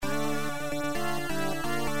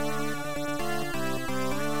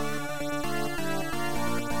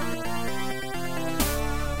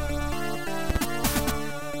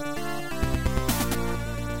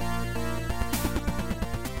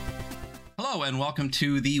Hello and welcome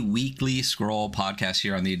to the Weekly Scroll podcast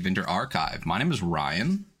here on the Adventure Archive. My name is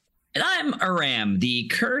Ryan. And I'm Aram, the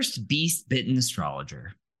cursed beast-bitten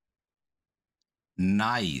astrologer.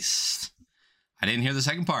 Nice. I didn't hear the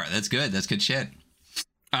second part. That's good. That's good shit.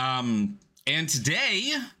 And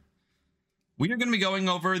today we are going to be going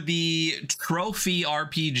over the Trophy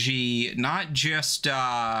RPG, not just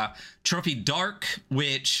Trophy Dark,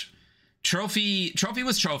 which Trophy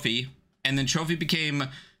was Trophy, and then Trophy became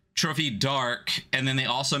Trophy Dark, and then they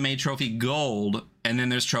also made Trophy Gold, and then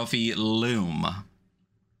there's Trophy Loom.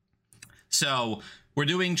 So we're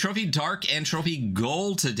doing Trophy Dark and Trophy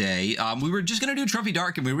Gold today. We were just going to do Trophy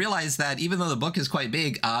Dark, and we realized that even though the book is quite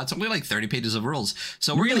big, it's only like 30 pages of rules.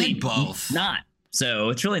 So we're really going to both. Not. So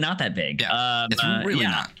it's really not that big. Yeah, it's really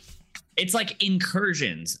not. It's like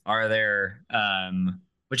incursions are there,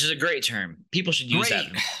 which is a great term. People should use that.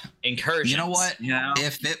 Incursions. You know what? You know?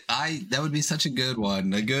 That would be such a good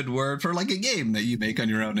one. A good word for like a game that you make on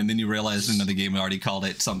your own, and then you realize another game already called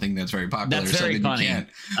it something that's very popular. That's very funny. You can't.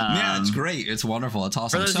 Yeah, it's great. It's wonderful. It's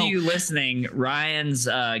awesome. For those of you listening, Ryan's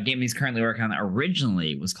game he's currently working on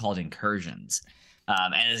originally was called Incursions,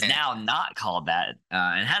 and is now not called that,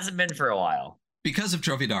 and hasn't been for a while. Because of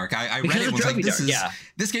Trophy Dark. I read it and was like,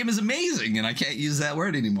 this game is amazing, and I can't use that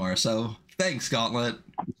word anymore. So thanks, Gauntlet.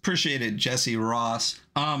 Appreciate it, Jesse Ross.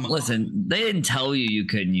 Listen, they didn't tell you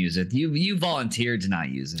couldn't use it. You volunteered to not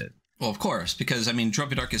use it. Well, of course, because I mean,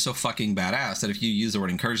 Trophy Dark is so fucking badass that if you use the word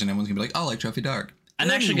incursion, everyone's gonna be like, "Oh, like Trophy Dark." I'm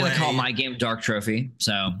actually gonna call my game Dark Trophy.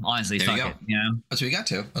 So honestly, fuck it. You know, that's what you got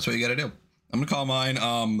to. That's what you got to do. I'm gonna call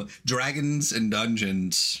mine Dragons and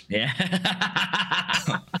Dungeons. Yeah.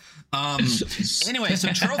 Anyway, so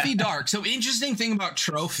Trophy Dark. So interesting thing about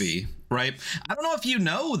Trophy, right? I don't know if you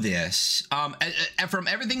know this. From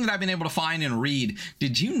everything that I've been able to find and read,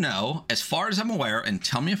 did you know, as far as I'm aware, and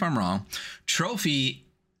tell me if I'm wrong, Trophy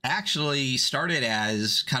actually started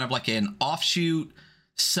as kind of like an offshoot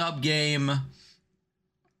sub-game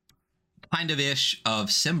kind of ish of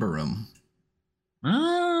Symbaroum.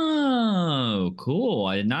 Oh, cool.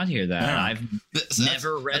 I did not hear that. Yeah. I've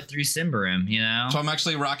never read through Symbaroum, you know? So I'm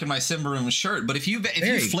actually rocking my Symbaroum shirt. But if you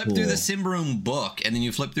flip through the Symbaroum book and then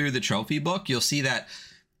you flip through the Trophy book, you'll see that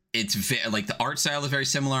it's like the art style is very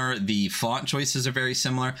similar. The font choices are very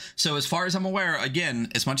similar. So as far as I'm aware,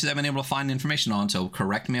 again, as much as I've been able to find information on, so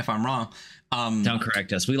correct me if I'm wrong. Don't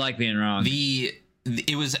correct us. We like being wrong.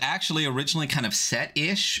 It was actually originally kind of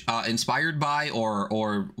set-ish, inspired by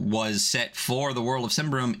or was set for the world of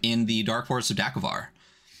Symbaroum in the Dark Forest of Dakovar.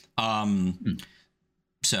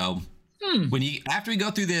 So when after we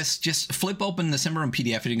go through this, just flip open the Symbaroum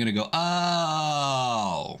PDF and you're going to go,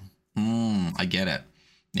 oh, I get it.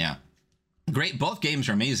 Yeah. Great. Both games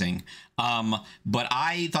are amazing. But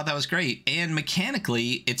I thought that was great. And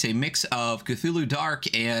mechanically, it's a mix of Cthulhu Dark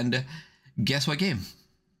and guess what game?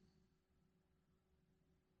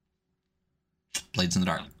 Blades in the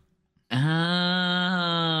Dark. Oh,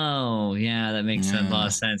 yeah, that makes a lot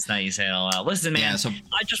of sense now you say it all out. Listen, man,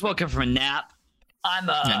 I just woke up from a nap.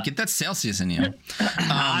 I'm get that Celsius in you.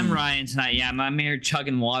 I'm Ryan tonight. Yeah, I'm here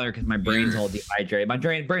chugging water because my brain's all dehydrated. My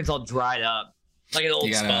brain's all dried up, like an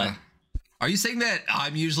old spud. Are you saying that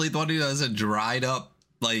I'm usually the one who has a dried up,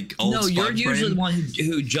 like old? No, you're usually brain? the one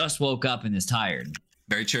who just woke up and is tired.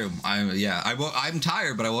 Very true. I'm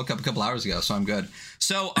tired, but I woke up a couple hours ago, so I'm good.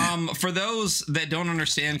 So, for those that don't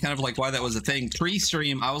understand kind of like why that was a thing,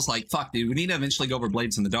 pre-stream, I was like, fuck, dude, we need to eventually go over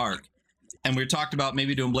Blades in the Dark. And we talked about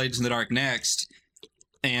maybe doing Blades in the Dark next.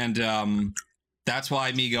 And that's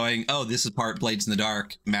why me going, oh, this is part Blades in the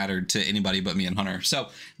Dark mattered to anybody but me and Hunter. So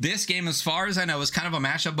this game, as far as I know, is kind of a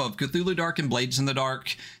mashup of Cthulhu Dark and Blades in the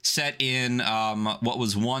Dark set in what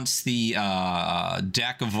was once the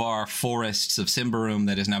Dakovar forests of Symbaroum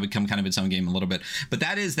that has now become kind of its own game a little bit. But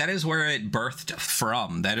that is where it birthed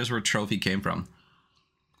from. That is where Trophy came from.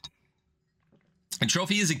 And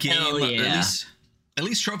Trophy is a game, at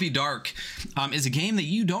least Trophy Dark is a game that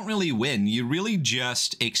you don't really win. You really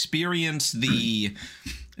just experience the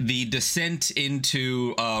descent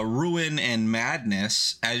into ruin and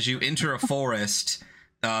madness as you enter a forest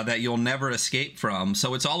that you'll never escape from.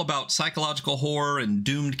 So it's all about psychological horror and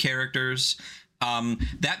doomed characters.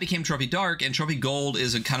 That became Trophy Dark, and Trophy Gold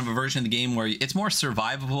is a kind of a version of the game where it's more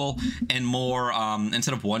survivable and more,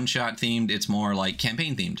 instead of one-shot themed, it's more like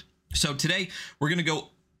campaign themed. So today we're going to go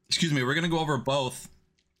over both,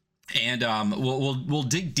 and we'll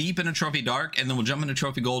dig deep into Trophy Dark, and then we'll jump into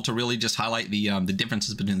Trophy Gold to really just highlight the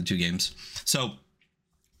differences between the two games. So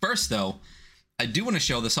first, though, I do want to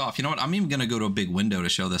show this off. You know what? I'm even going to go to a big window to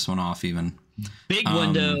show this one off. Even big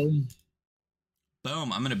window.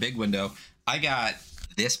 Boom! I'm in a big window. I got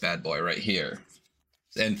this bad boy right here.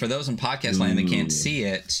 And for those in podcast land that can't see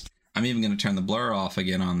it, I'm even going to turn the blur off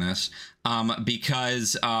again on this,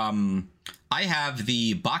 because I have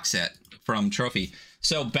the box set from Trophy.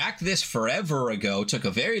 So backed this forever ago, took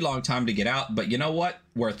a very long time to get out, but you know what?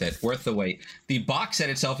 Worth it, worth the wait. The box set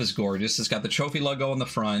itself is gorgeous. It's got the Trophy logo on the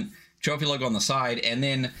front, Trophy logo on the side, and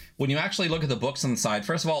then when you actually look at the books on the side,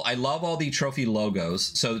 first of all, I love all the Trophy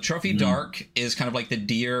logos. So the Trophy Dark is kind of like the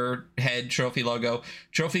deer head Trophy logo.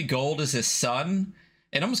 Trophy Gold is his sun.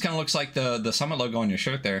 It almost kind of looks like the Summit logo on your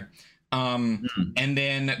shirt there. And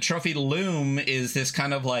then Trophy Loom is this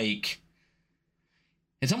kind of like,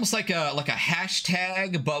 it's almost like a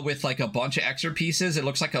hashtag, but with like a bunch of extra pieces. It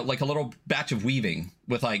looks like a little batch of weaving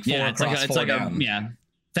with like four across, four down.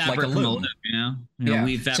 Fabric, like a loom.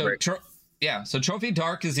 Weave fabric. So Trophy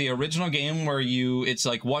Dark is the original game where it's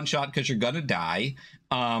like one shot because you're gonna die.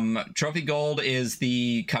 Trophy Gold is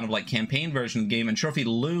the kind of like campaign version of the game, and Trophy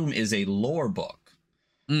Loom is a lore book,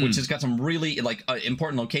 which has got some really like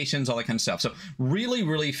important locations, all that kind of stuff. So really,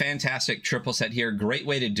 really fantastic triple set here. Great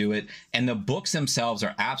way to do it. And the books themselves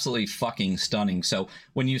are absolutely fucking stunning. So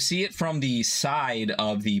when you see it from the side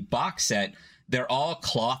of the box set, they're all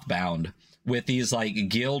cloth bound with these like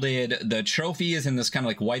gilded, the Trophy is in this kind of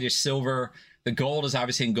like whitish silver. The gold is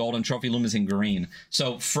obviously in gold, and Trophy Loom is in green.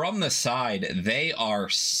 So from the side, they are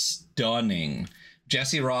stunning.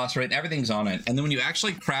 Jesse Ross, right? Everything's on it. And then when you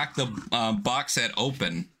actually crack the box set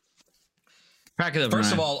open, crack it open.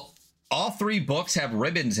 First of all three books have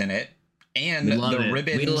ribbons in it, and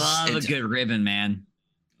ribbons. We love a good ribbon, man.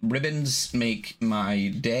 Ribbons make my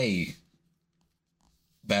day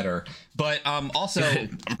better. But also,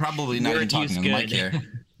 I'm probably not even talking on the mic here.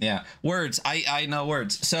 Yeah, words. I know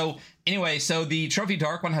words. So anyway, so the Trophy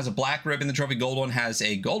Dark one has a black ribbon. The Trophy Gold one has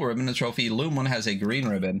a gold ribbon. The Trophy Loom one has a green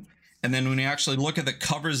ribbon. And then when you actually look at the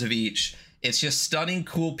covers of each, it's just stunning,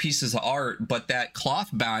 cool pieces of art. But that cloth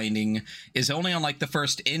binding is only on like the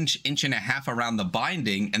first inch and a half around the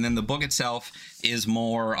binding. And then the book itself is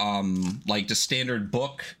more like the standard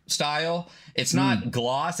book style. It's not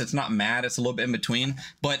gloss. It's not matte. It's a little bit in between.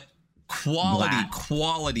 But quality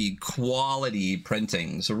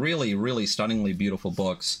printing. So really, really stunningly beautiful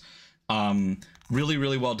books. Really,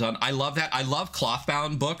 really well done. I love that. I love cloth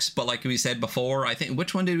bound books, but like we said before, I think,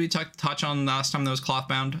 which one did we touch on last time that was cloth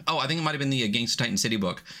bound? Oh, I think it might have been the Gangsta Titan City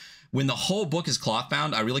book. When the whole book is cloth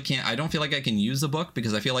bound, I don't feel like I can use the book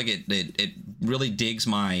because I feel like it really digs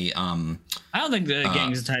my I don't think the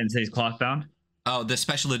Gangsta Titan City is cloth bound. Oh, the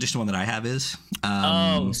special edition one that I have is.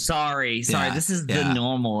 Sorry. This is the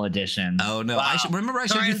normal edition. Oh no, wow. I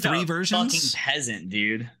showed you 3 versions. Fucking peasant,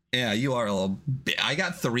 dude. Yeah, you are a little bit. I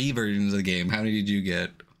got 3 versions of the game. How many did you get?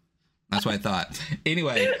 That's what I thought.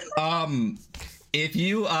 Anyway, if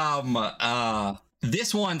you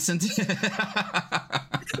this one, since I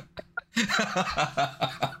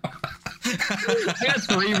got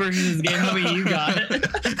 3 versions of the game. How many you got?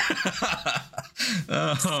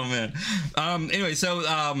 Oh man. Anyway, so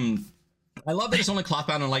I love that it's only cloth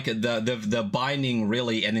bound on like the binding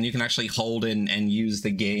really, and then you can actually hold and use the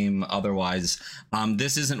game otherwise.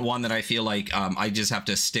 This isn't one that I feel like I just have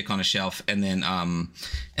to stick on a shelf and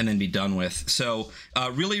then be done with. So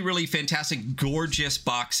really, really fantastic, gorgeous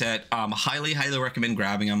box set. Highly recommend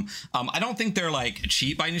grabbing them. I don't think they're like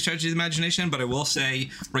cheap by any stretch of the imagination, but I will say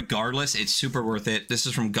regardless, it's super worth it. This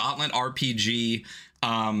is from Gauntlet RPG.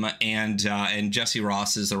 And Jesse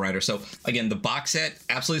Ross is the writer. So again, the box set,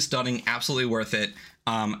 absolutely stunning, absolutely worth it.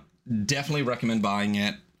 Definitely recommend buying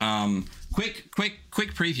it. Quick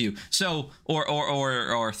preview. So,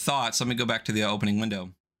 or thoughts. Let me go back to the opening window.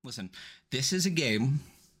 Listen, this is a game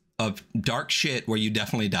of dark shit where you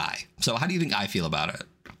definitely die. So how do you think I feel about it?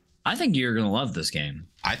 I think you're going to love this game.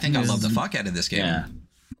 I think I love the fuck out of this game. Yeah.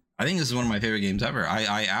 I think this is one of my favorite games ever.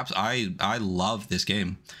 I love this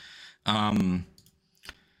game.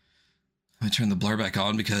 Let me turn the blur back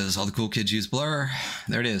on because all the cool kids use blur.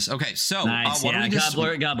 There it is. Okay, so nice.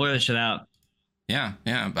 Gotta blur this shit out. Yeah.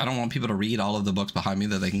 I don't want people to read all of the books behind me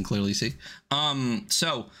that they can clearly see.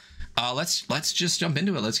 So let's just jump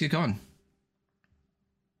into it. Let's get going.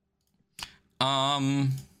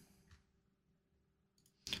 Game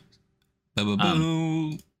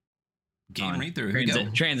read through. Here we go.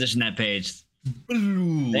 Transition that page.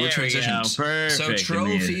 We're transitioned. So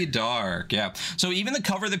Trophy Dark, yeah. So even the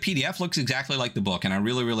cover of the PDF looks exactly like the book, and I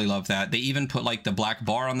really, really love that. They even put like the black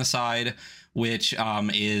bar on the side, which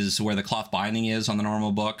is where the cloth binding is on the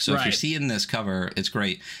normal book. So if you're seeing this cover, it's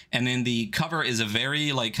great. And then the cover is a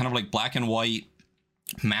very like kind of like black and white,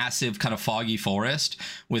 massive kind of foggy forest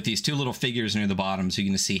with these 2 little figures near the bottom, so you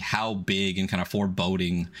can see how big and kind of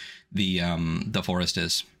foreboding the forest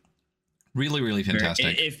is. Really, really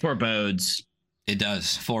fantastic. It forebodes. It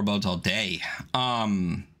does. 4 bodes all day.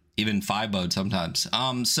 Even 5 bodes sometimes.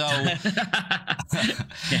 So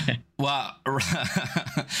well,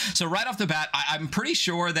 so right off the bat, I'm pretty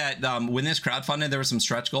sure that when this crowdfunded, there were some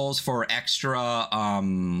stretch goals for extra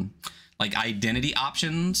like identity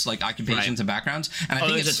options, like occupations and backgrounds, and I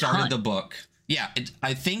think it started the book. Yeah,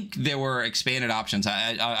 I think there were expanded options.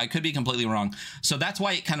 I could be completely wrong. So that's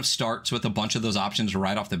why it kind of starts with a bunch of those options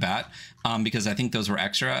right off the bat, because I think those were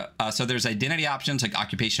extra. So there's identity options like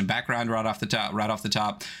occupation, background right off the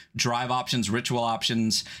top, drive options, ritual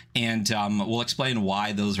options, and we'll explain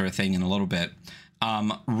why those are a thing in a little bit.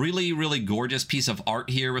 Really, really gorgeous piece of art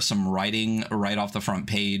here with some writing right off the front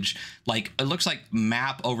page. Like it looks like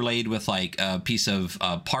map overlaid with like a piece of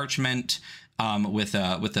parchment. With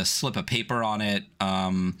a slip of paper on it.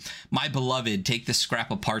 My beloved, take this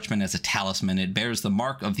scrap of parchment as a talisman. It bears the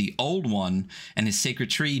mark of the old one and his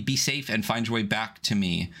sacred tree. Be safe and find your way back to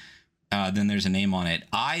me. Then there's a name on it.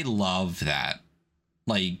 I love that.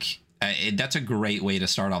 Like, that's a great way to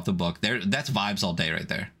start off the book. That's vibes all day right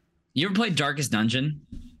there. You ever played Darkest Dungeon?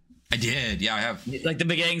 I did. Yeah, I have. Like the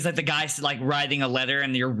beginnings, like the guy's like writing a letter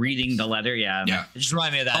and you're reading the letter. Yeah. Yeah. It just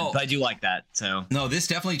reminded me of that. But I do like that. So no, this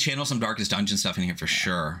definitely channels some Darkest Dungeon stuff in here for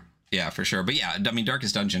sure. Yeah, for sure. But yeah, I mean,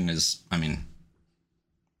 Darkest Dungeon is, I mean,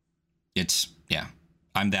 it's, yeah.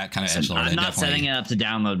 I'm that kind of edgelord. I'm not setting it up to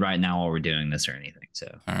download right now while we're doing this or anything. So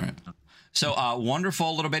all right. So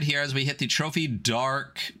wonderful little bit here as we hit the Trophy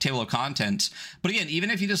Dark table of contents. But again, even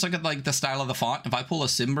if you just look at like the style of the font, if I pull a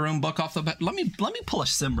Symbaroum book off the bat, let me pull a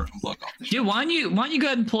Symbaroum book off the Dude, why don't you go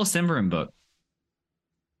ahead and pull a Symbaroum book?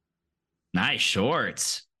 Nice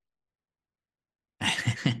shorts.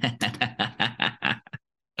 Let's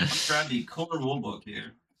grab the Core Rule book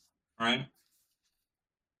here. All right.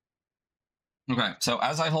 Okay, so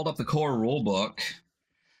as I hold up the Core Rule book,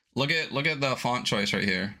 look at the font choice right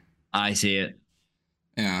here. I see it.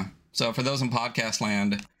 Yeah. So for those in podcast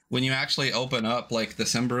land, when you actually open up like the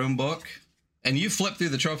Symbaroum book, and you flip through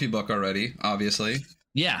the trophy book already, obviously.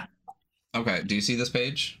 Yeah. Okay. Do you see this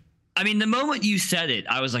page? I mean, the moment you said it,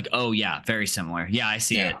 I was like, oh yeah, very similar. Yeah, I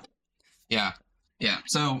see it. Yeah. Yeah.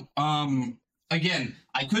 So, again,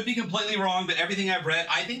 I could be completely wrong, but everything I've read,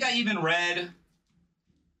 I think I even read,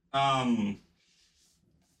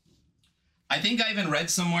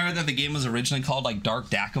 somewhere that the game was originally called like Dark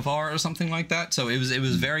Dakivar or something like that. So it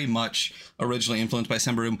was very much originally influenced by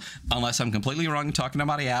Symbaroum, unless I'm completely wrong, talking out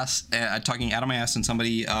of my ass, and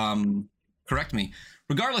somebody correct me.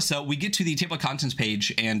 Regardless, though, we get to the table of contents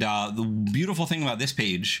page, and the beautiful thing about this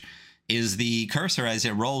page is the cursor, as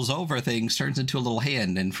it rolls over things, turns into a little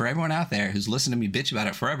hand. And for everyone out there who's listened to me bitch about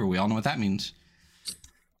it forever, we all know what that means.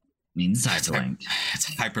 Means hyperlinked.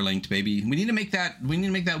 It's hyperlinked, baby. We need to make that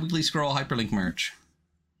weekly scroll hyperlink merch.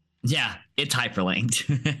 Yeah, it's hyperlinked.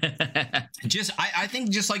 I think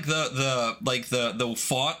just like the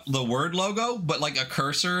font, the word logo, but like a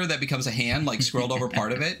cursor that becomes a hand, like scrolled over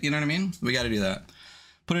part of it. You know what I mean? We got to do that.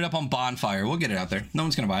 Put it up on Bonfire. We'll get it out there. No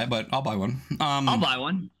one's gonna buy it, but I'll buy one. I'll buy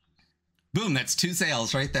one. Boom! That's 2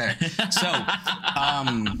 sales right there. So,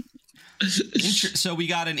 so we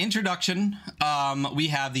got an introduction. We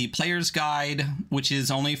have the player's guide, which is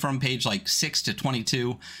only from page like 6 to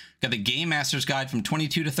 22. Got the game master's guide from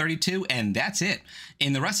 22 to 32, and that's it.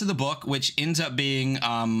 In the rest of the book, which ends up being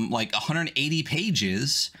like 180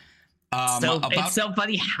 pages. It's so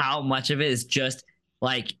funny how much of it is just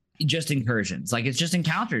incursions. Like it's just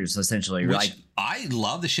encounters essentially. Which like I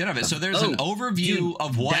love the shit of it. So there's an overview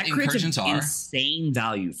of what incursions are. Insane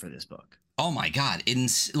value for this book. Oh my god! And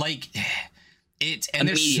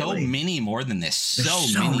there's so many more than this.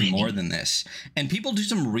 So many more than this. And people do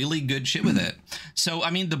some really good shit with it. So, I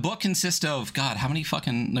mean, the book consists of, God, how many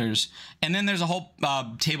fucking, and then there's a whole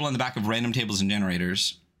table in the back of random tables and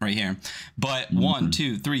generators right here. But 1,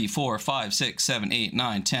 2, 3, 4, 5, 6, 7, 8,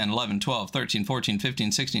 9, 10, 11, 12, 13, 14,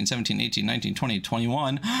 15, 16, 17, 18, 19, 20,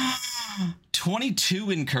 21. 22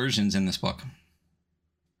 incursions in this book.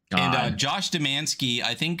 God. And Josh Demansky,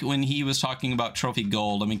 I think when he was talking about Trophy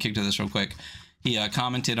Gold, let me kick to this real quick. He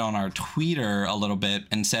commented on our Twitter a little bit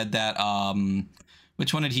and said that,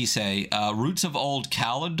 which one did he say? Roots of Old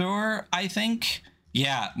Calidor, I think.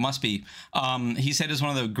 Yeah, must be. He said it's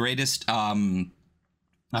one of the greatest mega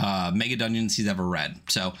dungeons he's ever read.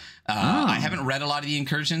 So I haven't read a lot of the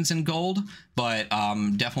incursions in Gold, but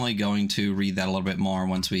definitely going to read that a little bit more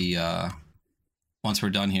once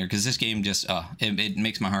we're done here, because this game just it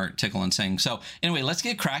makes my heart tickle and sing. So anyway, let's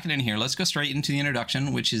get cracking in here. Let's go straight into the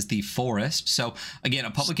introduction, which is The Forest. So again,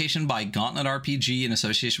 a publication by Gauntlet RPG in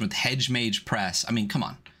association with Hedge Mage Press. I mean, come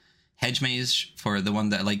on. Hedge Mage, for the one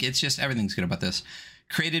that, like, it's just, everything's good about this.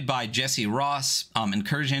 created by Jesse Ross.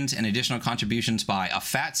 Incursions and additional contributions by a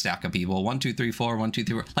fat stack of people. 1, 2, 3, 4, 1, 2,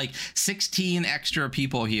 3, 4, like 16 extra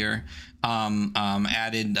people here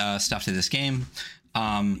added stuff to this game.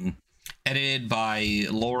 Edited by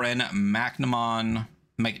Lauren McManamon.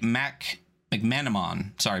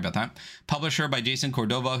 Sorry about that. Publisher by Jason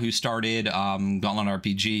Cordova, who started Gauntlet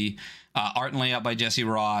RPG. Art and layout by Jesse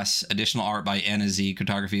Ross. Additional art by Anna Z.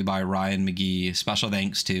 Cartography by Ryan McGee. Special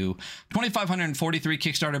thanks to 2,543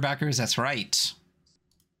 Kickstarter backers. That's right.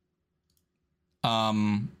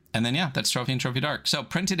 And then, yeah, that's Trophy and Trophy Dark. So,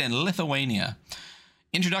 printed in Lithuania.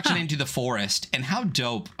 Introduction into the forest. And how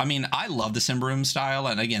dope. I mean, I love the Symbaroum style.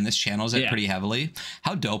 And again, this channels it pretty heavily.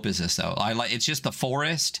 How dope is this, though? It's just the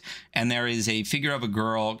forest. And there is a figure of a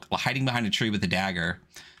girl hiding behind a tree with a dagger.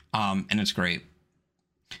 And it's great.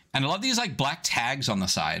 And I love these like black tags on the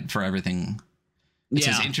side for everything. It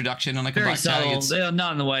says introduction on like very a black subtle. tag. They're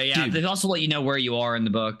not in the way. Yeah, they also let you know where you are in the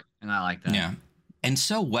book, and I like that. Yeah, and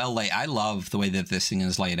so well laid. I love the way that this thing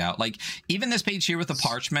is laid out. Like even this page here with the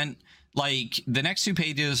parchment. Like the next 2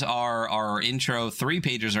 pages are intro, 3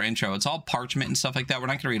 pages are intro. It's all parchment and stuff like that. We're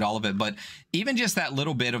not going to read all of it, but even just that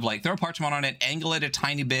little bit of like throw parchment on it, angle it a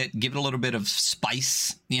tiny bit, give it a little bit of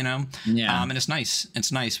spice, you know? Yeah. And it's nice.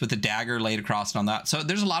 It's nice with the dagger laid across it on that. So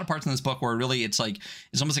there's a lot of parts in this book where really it's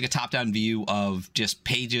almost like a top-down view of just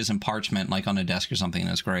pages and parchment like on a desk or something.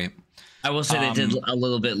 And it's great. I will say they did a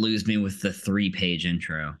little bit lose me with the 3-page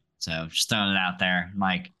intro. So just throwing it out there,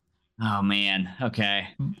 Mike. Oh man, okay.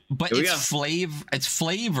 But it's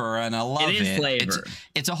flavor, and I love it. It is flavor.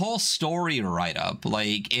 It's a whole story write-up.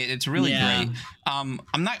 Like it's really great.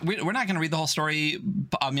 We're not going to read the whole story.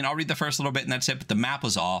 I mean, I'll read the first little bit and that's it. But the map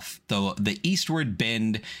was off. The eastward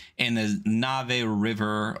bend in the Nave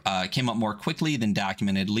River came up more quickly than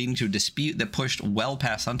documented, leading to a dispute that pushed well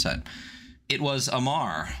past sunset. It was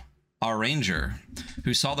Amar, our ranger,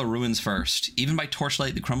 who saw the ruins first. Even by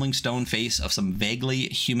torchlight, the crumbling stone face of some vaguely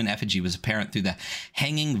human effigy was apparent through the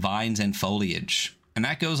hanging vines and foliage. And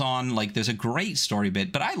that goes on, like, there's a great story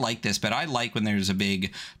bit, but I like this bit. I like when there's a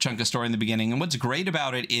big chunk of story in the beginning. And what's great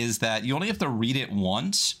about it is that you only have to read it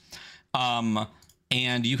once. And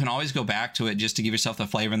you can always go back to it just to give yourself the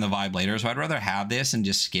flavor and the vibe later. So I'd rather have this and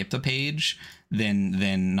just skip the page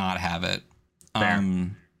than not have it.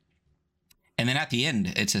 And then at the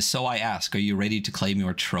end, it says, "So I ask, are you ready to claim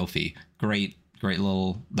your trophy?" Great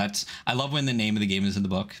little, I love when the name of the game is in the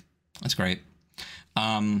book. That's great.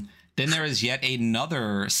 Then there is yet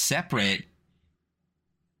another separate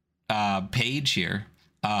page here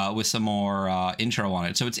with some more intro on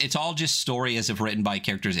it. So it's all just story as if written by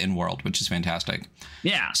characters in world, which is fantastic.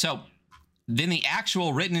 Yeah. So then the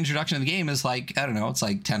actual written introduction of the game is like, I don't know, it's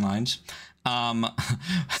like 10 lines.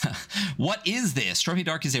 What is this? Trophy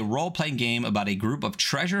Dark is a role-playing game about a group of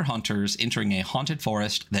treasure hunters entering a haunted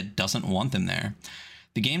forest that doesn't want them there.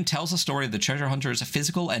 The game tells the story of the treasure hunters'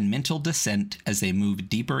 physical and mental descent as they move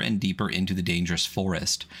deeper and deeper into the dangerous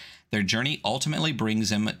forest. Their journey ultimately brings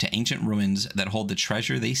them to ancient ruins that hold the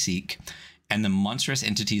treasure they seek and the monstrous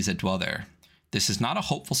entities that dwell there. This is not a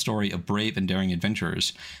hopeful story of brave and daring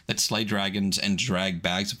adventurers that slay dragons and drag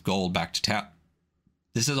bags of gold back to town.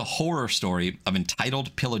 This is a horror story of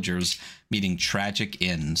entitled pillagers meeting tragic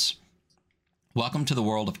ends. Welcome to the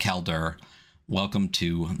world of Kaldur. Welcome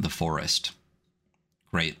to the forest.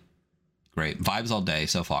 Great. Vibes all day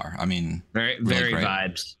so far. I mean, very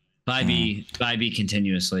vibes. Vibey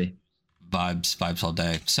continuously. Vibes all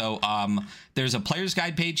day. So there's a player's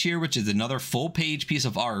guide page here, which is another full page piece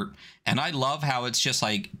of art. And I love how it's just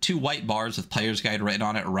like 2 white bars with player's guide written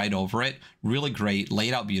on it right over it. Really great,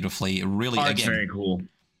 laid out beautifully. Really, art's very cool.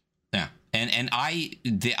 Yeah. And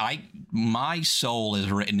my soul is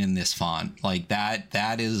written in this font. Like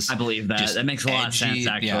that is, I believe that makes a lot of sense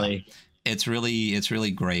actually. Yeah. It's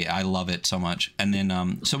really great. I love it so much. And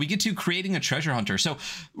then so we get to creating a treasure hunter. So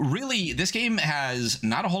really this game has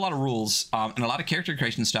not a whole lot of rules and a lot of character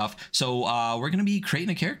creation stuff. So we're going to be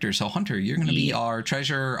creating a character. So Hunter, you're going to be our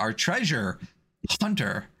treasure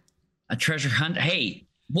hunter. A treasure hunter. Hey,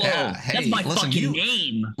 whoa, yeah, that's my fucking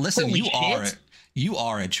name. Listen, Holy shit. You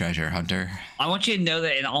are a treasure hunter. I want you to know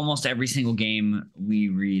that in almost every single game we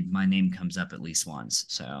read, my name comes up at least once.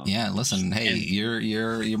 So yeah, listen, hey,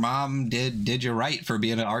 your mom did you right for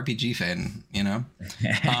being an RPG fan, you know?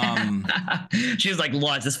 She was like,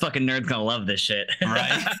 "What? This fucking nerd's gonna love this shit."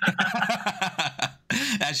 Right?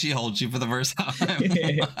 as she holds you for the first time.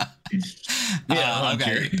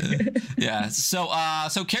 Okay. Yeah. So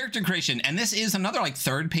character creation, and this is another like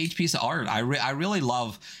third page piece of art. I really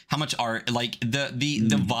love how much art, like the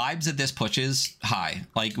vibes that this pushes high.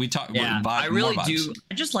 Like we talk. Yeah, I really do.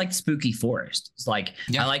 I just like spooky forest. It's like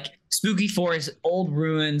I like spooky forest, old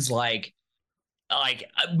ruins. Like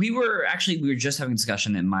we were just having a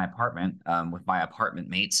discussion in my apartment with my apartment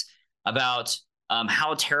mates about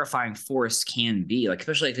how terrifying forests can be, like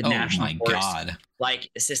especially like the national forest like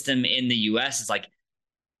system in the US is like,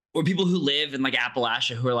 or people who live in like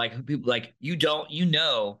Appalachia who are like people like you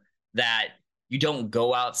know that you don't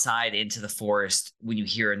go outside into the forest when you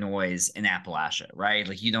hear a noise in Appalachia, right?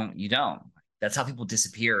 Like you don't. That's how people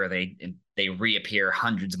disappear, or they reappear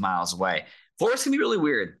hundreds of miles away. Forests can be really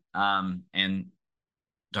weird and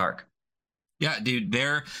dark. Yeah, dude,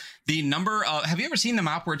 the number of, have you ever seen the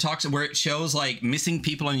map where it shows like missing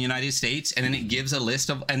people in the United States, and then it gives a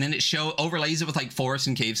list of, and then it overlays it with like forest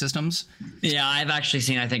and cave systems? Yeah, I've actually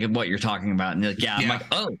seen, I think, of what you're talking about. And I'm like,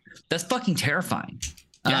 oh, that's fucking terrifying.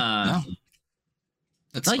 Yeah, no.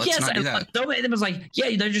 Let's not do that. So it was like,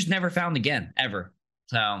 yeah, they're just never found again, ever.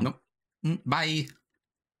 So nope. Bye.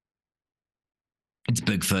 It's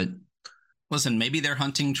Bigfoot. Listen, maybe they're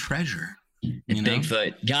hunting treasure. It's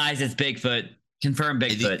Bigfoot, guys. It's Bigfoot. Confirmed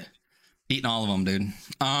Bigfoot. Eating all of them, dude.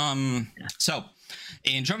 So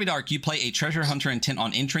in Trophy Dark, you play a treasure hunter intent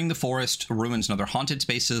on entering the forest, ruins, and other haunted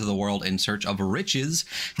spaces of the world in search of riches.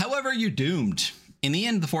 However, you're doomed. In the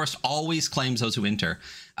end, the forest always claims those who enter.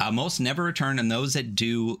 Most never return, and those that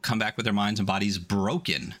do come back with their minds and bodies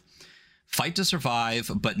broken. Fight to survive,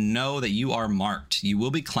 but know that you are marked. You will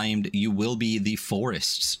be claimed. You will be the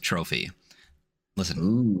forest's trophy. Listen.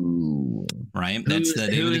 Ooh. Right? That's the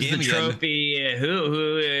name of the game again. Trophy?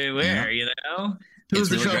 Who, where, you know? Who's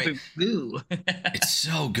the trophy? Who? It's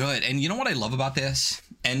so good. And you know what I love about this?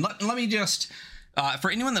 And let me just...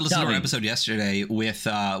 for anyone that listened to our episode yesterday with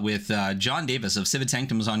John Davis of Civid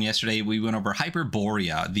Sanctum was on yesterday, we went over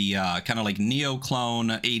Hyperborea, the kind of like Neo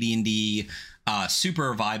clone AD&D,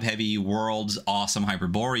 super vibe heavy, world's awesome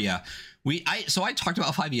Hyperborea. So I talked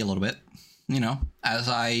about 5e a little bit, you know, as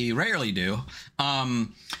I rarely do.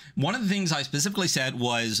 One of the things I specifically said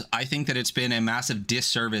was I think that it's been a massive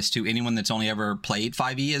disservice to anyone that's only ever played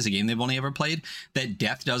 5e as a game they've only ever played, that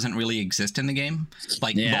death doesn't really exist in the game.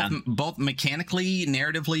 Like both mechanically,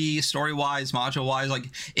 narratively, story-wise, module-wise, like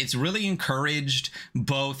it's really encouraged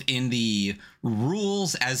both in the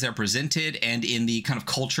rules as they're presented and in the kind of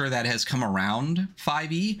culture that has come around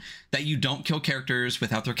 5e, that you don't kill characters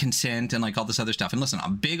without their consent and like all this other stuff. And listen,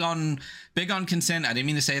 I'm big on consent. I didn't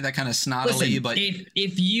mean to say that kind of snottily, but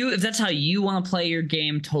if that's how you want to play your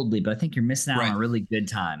game, totally. But I think you're missing out on a really good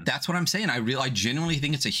time. That's what I'm saying. I genuinely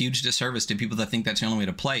think it's a huge disservice to people that think that's the only way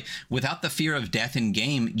to play. Without the fear of death in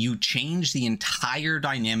game, you change the entire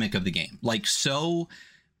dynamic of the game. Like so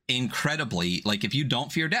incredibly, like if you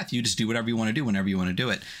don't fear death, you just do whatever you want to do whenever you want to do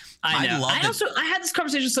it. I know. I had this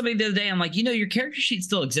conversation with somebody the other day. I'm like, your character sheet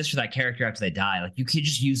still exists for that character after they die. Like you can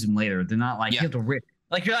just use them later. They're not like you have to rip.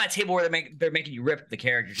 Like you're not at a table where they're making you rip the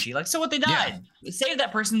character sheet. Like, so what, they died. Save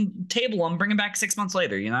that person, table them, bring them back 6 months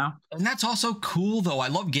later, you know? And that's also cool though. I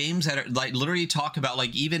love games that are like literally talk about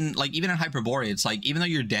like even in Hyperborea, it's like even though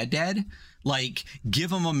you're dead, like give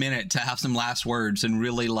them a minute to have some last words and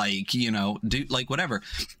really like, you know, do like whatever.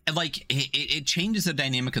 And like it changes the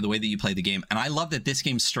dynamic of the way that you play the game. And I love that this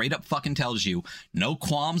game straight up fucking tells you, no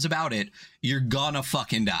qualms about it, you're gonna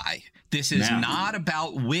fucking die. This is not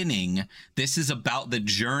about winning. This is about the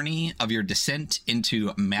journey of your descent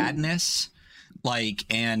into madness, like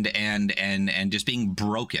and just being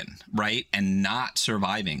broken, right? And not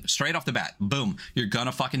surviving. Straight off the bat, boom, you're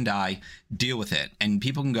gonna fucking die. Deal with it. And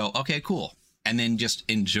people can go, okay, cool, and then just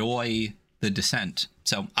enjoy the descent.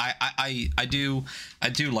 So I do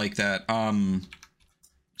like that.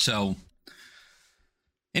 So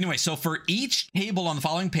anyway, so for each table on the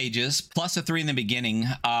following pages, plus a 3 in the beginning,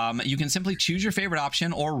 you can simply choose your favorite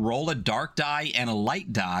option or roll a dark die and a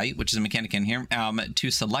light die, which is a mechanic in here, to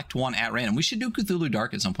select one at random. We should do Cthulhu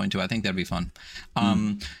Dark at some point too. I think that'd be fun.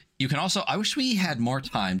 You can also, I wish we had more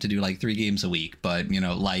time to do like 3 games a week, but you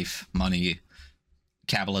know, life, money,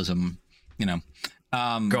 capitalism, you know.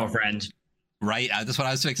 Girlfriend. Right, that's what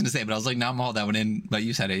I was fixing to say, but I was like, no, I'm all that one in. But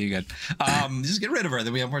you said it, you're good. Just get rid of her,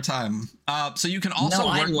 then we have more time. So you can also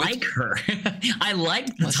I like her. I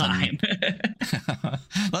like the time.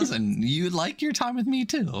 Listen, you like your time with me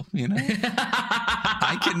too, you know?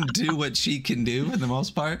 I can do what she can do for the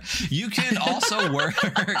most part. You can also work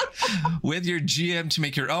with your GM to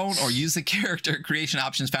make your own or use the character creation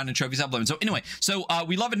options found in Trophy Supplement. So anyway,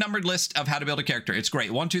 we love a numbered list of how to build a character. It's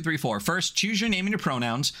great. 1, 2, 3, 4. First, choose your name and your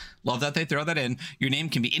pronouns. Love that they throw that in. Your name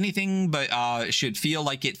can be anything, but should feel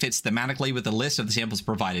like it fits thematically with the list of the samples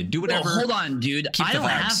provided. Do whatever. Well, hold on, dude. I don't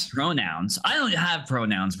have pronouns. I don't have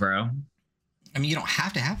pronouns, bro. I mean, you don't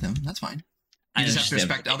have to have them. That's fine. You just have to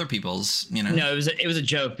respect other people's, you know. No, it was a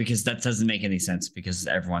joke because that doesn't make any sense because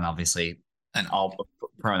everyone obviously and all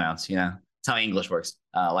pronouns, you know. That's how English works,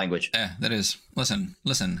 language. Yeah, that is. Listen.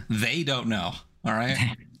 They don't know. All right.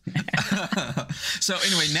 So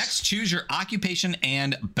anyway, next, choose your occupation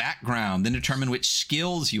and background, then determine which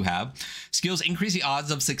skills you have. Skills increase the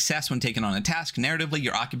odds of success when taken on a task. Narratively,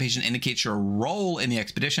 your occupation indicates your role in the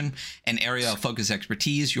expedition and area of focus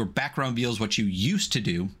expertise. Your background reveals what you used to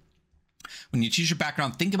do. When you choose your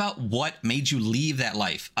background, think about what made you leave that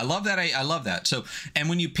life. I love that. I love that. So, and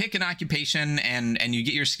when you pick an occupation and you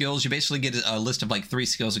get your skills, you basically get a list of like 3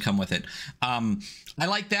 skills that come with it. I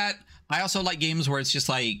like that. I also like games where it's just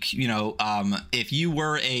like, you know, if you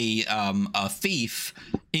were a thief,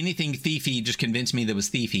 anything thiefy just convinced me that was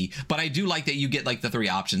thiefy. But I do like that you get like the 3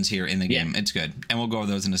 options here in the game. It's good. And we'll go over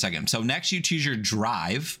those in a second. So next, you choose your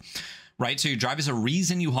drive. Right, so your drive is a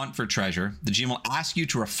reason you hunt for treasure. The GM will ask you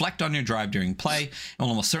to reflect on your drive during play, and will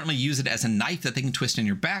almost certainly use it as a knife that they can twist in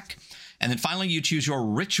your back. And then finally, you choose your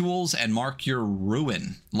rituals and mark your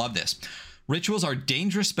ruin. Love this. Rituals are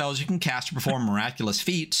dangerous spells you can cast to perform miraculous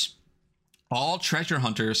feats. All treasure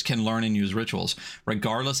hunters can learn and use rituals,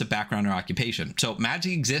 regardless of background or occupation. So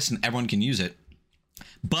magic exists and everyone can use it,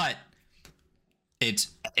 but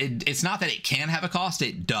it's not that it can have a cost.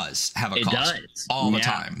 It does have a cost all the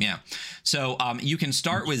time. Yeah. So you can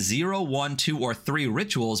start with 0, 1, 2, or 3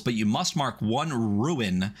 rituals, but you must mark 1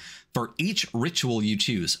 ruin for each ritual you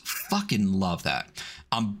choose. Fucking love that.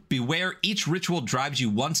 Beware, each ritual drives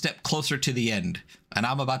you 1 step closer to the end. And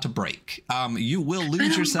I'm about to break. You will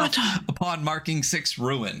lose yourself upon marking 6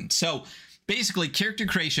 ruin. So basically, character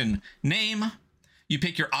creation, name. You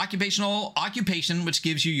pick your occupation, which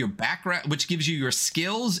gives you your background, which gives you your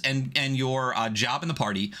skills and your job in the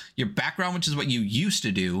party. Your background, which is what you used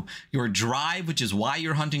to do. Your drive, which is why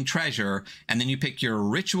you're hunting treasure. And then you pick your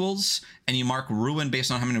rituals and you mark ruin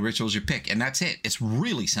based on how many rituals you pick. And that's it. It's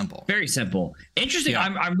really simple. Very simple. Interesting.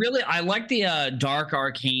 Yeah. I like the dark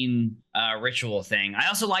arcane ritual thing. I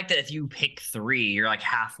also like that if you pick 3, you're like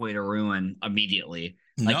halfway to ruin immediately.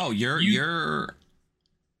 Like, no, you're.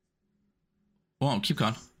 Well, keep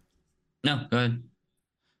going. No, go ahead.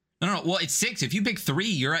 No. Well, it's 6. If you pick 3,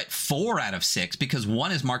 you're at 4 out of 6 because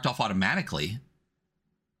 1 is marked off automatically.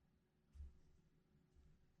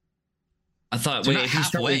 I thought if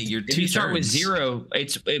you start with 0,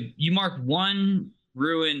 you mark 1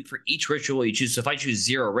 ruin for each ritual you choose. So if I choose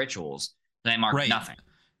 0 rituals, then I mark nothing.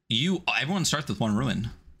 Everyone starts with 1 ruin.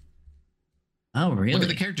 Oh, really? Look at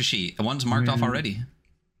the character sheet. 1's marked off already.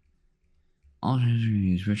 All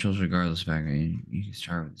use rituals regardless of background. You can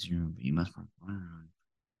start with 0, but you must mark 1 ruin.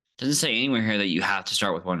 Doesn't say anywhere here that you have to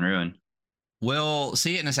start with 1 ruin. We'll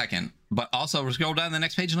see it in a second. But also, we'll scroll down the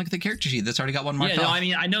next page and look at the character sheet. That's already got 1 marked off. I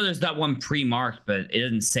mean, I know there's that 1 pre-marked, but it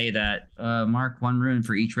doesn't say that mark 1 ruin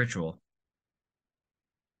for each ritual.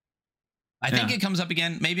 I think it comes up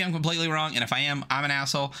again. Maybe I'm completely wrong. And if I am, I'm an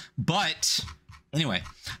asshole. But anyway,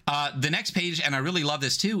 the next page, and I really love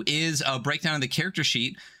this too, is a breakdown of the character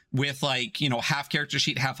sheet with like, you know, half character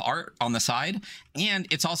sheet, half art on the side. And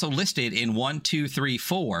it's also listed in 1, 2, 3,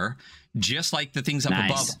 4, just like the things up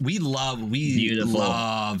above. We love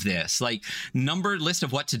this, like numbered list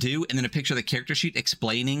of what to do. And then a picture of the character sheet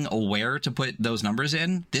explaining where to put those numbers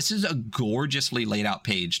in. This is a gorgeously laid out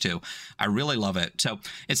page too. I really love it. So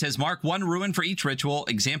it says mark 1 ruin for each ritual.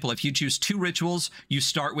 Example, if you choose 2 rituals, you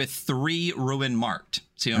start with 3 ruin marked.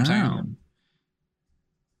 See what I'm saying?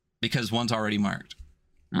 Because 1's already marked.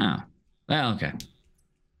 Oh, well, okay.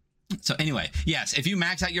 So anyway, yes, if you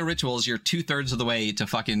max out your rituals, you're 2/3 of the way to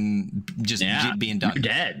fucking just being done. You're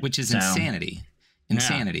dead. Which is insanity.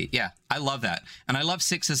 Insanity. Yeah, I love that. And I love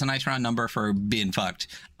 6 as a nice round number for being fucked.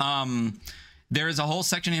 There is a whole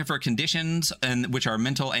section here for conditions, and which are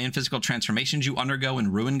mental and physical transformations you undergo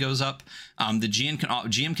and ruin goes up. The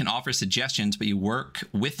GM can offer suggestions, but you work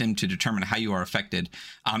with them to determine how you are affected.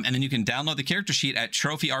 And then you can download the character sheet at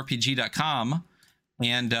trophy-rpg.com.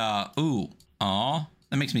 And that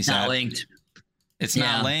makes me sad. Not linked. It's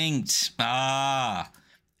not linked.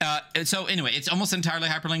 So anyway, it's almost entirely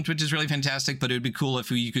hyperlinked, which is really fantastic. But it would be cool if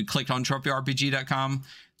you could click on trophy-rpg.com.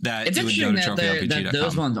 that it's interesting that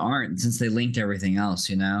those ones aren't, since they linked everything else,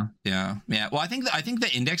 you know. Yeah. Well, I think the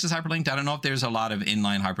index is hyperlinked. I don't know if there's a lot of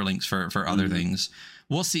inline hyperlinks for other things.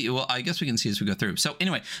 We'll see. Well, I guess we can see as we go through. So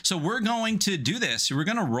anyway, so we're going to do this. We're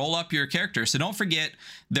going to roll up your character. So don't forget,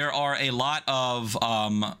 there are a lot of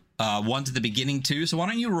ones at the beginning too. So why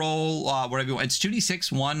don't you roll whatever you want. It's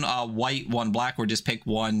 2d6, one white, one black, or just pick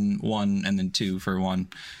one, and then 2 for one.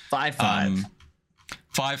 5-5.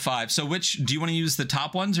 5-5. So which do you want to use, the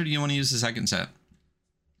top ones, or do you want to use the second set?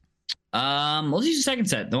 Let's use the second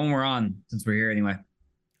set, the one we're on, since we're here anyway.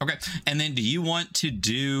 Okay. And then do you want to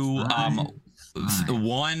do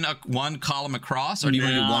one column across, or do you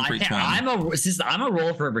want to do one for each one? I'm a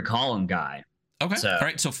roll for every column guy. Okay. So. All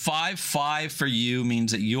right. So 5-5 for you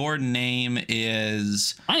means that your name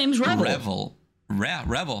is. My name's Revel.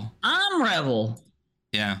 Revel. I'm Revel.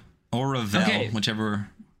 Yeah. Or Revel, whichever.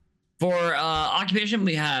 For occupation,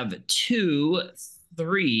 we have 2,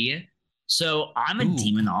 3. So I'm a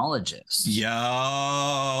demonologist.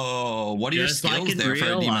 Yo, what are your skills there for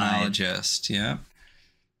a demonologist? Yeah.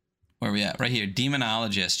 Where are we at? Right here,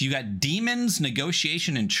 demonologist. You got demons,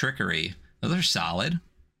 negotiation, and trickery. Those are solid.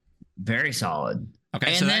 Very solid. Okay,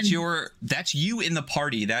 and so that's you in the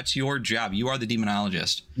party. That's your job. You are the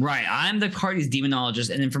demonologist. Right. I'm the party's demonologist.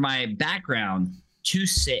 And then for my background,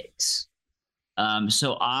 2-6.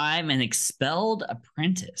 So I'm an expelled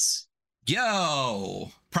apprentice.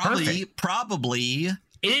 Yo, probably.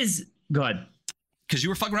 It is good. Because you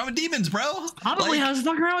were fucking around with demons, bro. Probably I was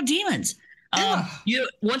fucking around with demons. Yeah.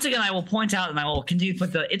 Once again, I will point out, and I will continue to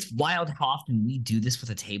put it's wild how often we do this with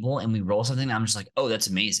a table and we roll something and I'm just like, oh, that's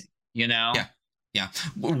amazing. You know? Yeah.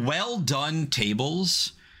 Well done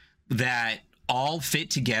tables that all fit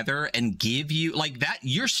together and give you like that.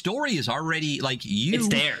 Your story is already like it's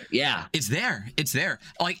there. Yeah, it's there.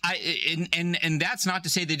 Like and that's not to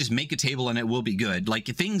say they just make a table and it will be good. Like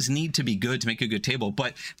things need to be good to make a good table,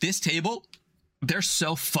 but this table, they're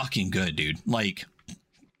so fucking good, dude. Like,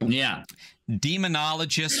 yeah.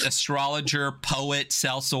 Demonologist, astrologer, poet,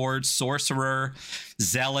 sellsword, sorcerer,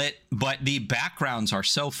 zealot, but the backgrounds are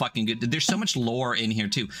so fucking good. There's so much lore in here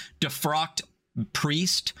too. Defrocked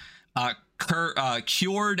priest,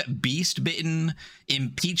 cured beast bitten,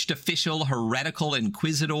 impeached official, heretical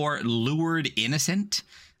inquisitor, lured innocent.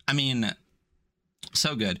 I mean,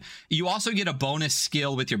 so good. You also get a bonus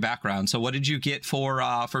skill with your background. So what did you get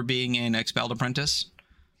for being an expelled apprentice?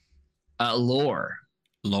 Lore.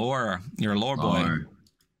 You're a lore boy.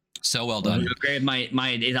 So well done.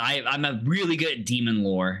 I'm a really good at demon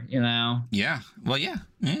lore, you know. Yeah. Well, yeah.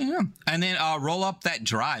 And then roll up that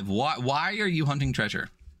drive. Why are you hunting treasure?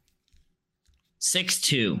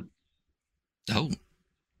 6-2. Oh.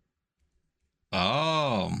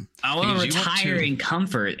 I want to retire in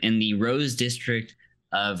comfort in the Rose District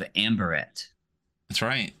of Amberette. That's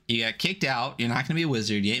right. You got kicked out. You're not going to be a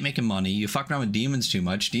wizard. You ain't making money. You fuck around with demons too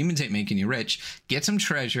much. Demons ain't making you rich. Get some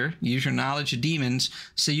treasure. Use your knowledge of demons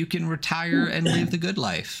so you can retire and live the good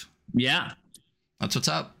life. Yeah. That's what's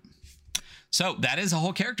up. So that is a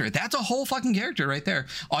whole character. That's a whole fucking character right there.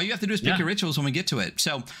 All you have to do is pick your rituals when we get to it.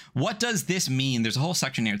 So what does this mean? There's a whole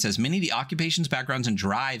section here. It says many of the occupations, backgrounds, and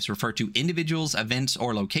drives refer to individuals, events,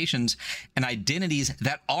 or locations and identities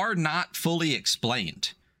that are not fully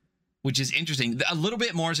explained, which is interesting. A little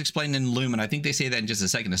bit more is explained in Lumen. I think they say that in just a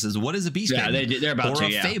second. It says, what is a beast? Yeah, they're about or to,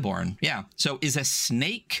 a Feyborn. Yeah. So is a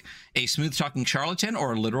snake a smooth-talking charlatan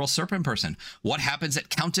or a literal serpent person? What happens at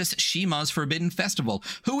Countess Shima's Forbidden Festival?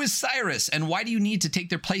 Who is Cyrus, and why do you need to take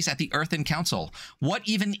their place at the Earthen Council? What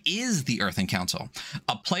even is the Earthen Council?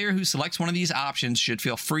 A player who selects one of these options should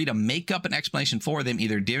feel free to make up an explanation for them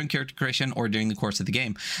either during character creation or during the course of the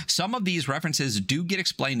game. Some of these references do get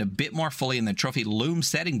explained a bit more fully in the Trophy Loom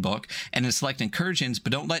setting book and in select incursions,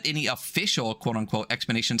 but don't let any official quote-unquote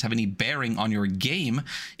explanations have any bearing on your game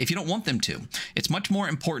if you don't want them to. It's much more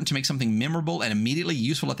important to make something memorable and immediately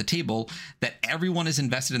useful at the table that everyone is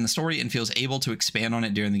invested in the story and feels able to expand on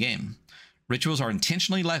it during the game. Rituals are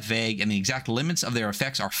intentionally left vague, and the exact limits of their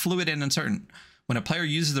effects are fluid and uncertain. When a player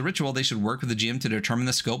uses the ritual, they should work with the GM to determine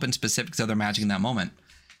the scope and specifics of their magic in that moment.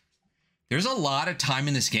 There's a lot of time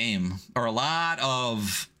in this game, or a lot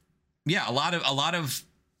of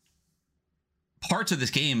parts of this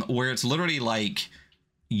game where it's literally like,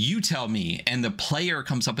 you tell me, and the player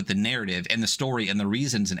comes up with the narrative and the story and the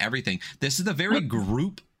reasons and everything. This is a very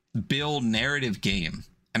group build narrative game,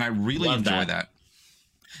 and I really enjoy that.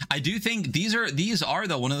 I do think these are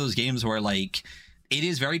though one of those games where like it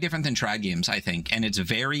is very different than trad games, I think, and it's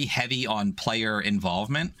very heavy on player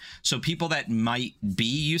involvement. So people that might be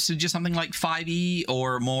used to just something like 5e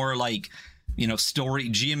or more like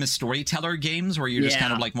GM is storyteller games where you're just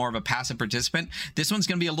kind of like more of a passive participant. This one's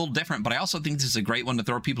going to be a little different, but I also think this is a great one to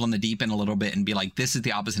throw people in the deep end a little bit and be like, this is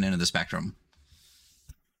the opposite end of the spectrum.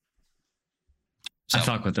 So, I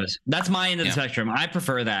fuck with this. That's my end of the spectrum. I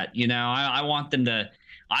prefer that. I want them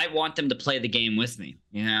to play the game with me,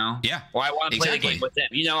 Yeah. Or I want to play the game with them.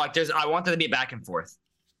 I want them to be back and forth.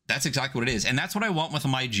 That's exactly what it is. And that's what I want with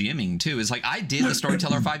my GMing too, is like I did the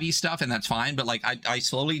storyteller 5e stuff and that's fine. But like I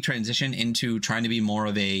slowly transition into trying to be more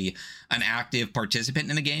of an active participant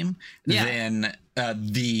in the game than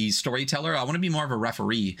the storyteller. I want to be more of a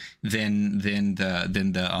referee than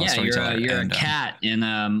the storyteller. You're a cat in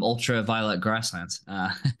ultraviolet grasslands.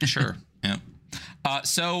 Sure. Yeah.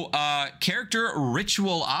 So character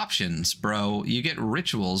ritual options, bro. You get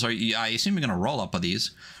rituals. I assume you're gonna roll up of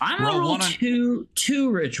these. I'm gonna roll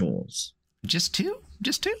two rituals. Just two?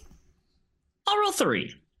 I'll roll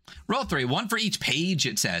three. Roll three. One for each page,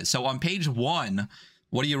 it says. So on page 1,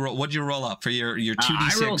 what do you roll? What'd you roll up for your 2d6?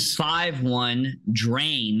 I rolled 5-1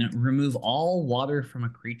 drain. Remove all water from a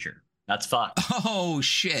creature. That's fucked. Oh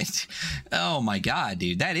shit! Oh my god,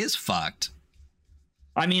 dude, that is fucked.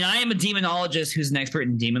 I mean, I am a demonologist who's an expert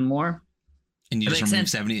in demon lore. And you just remove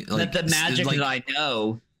 70. Like, the magic that I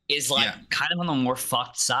know is kind of on the more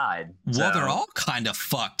fucked side. Well, they're all kind of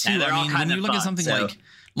fucked too. I mean, when you look at something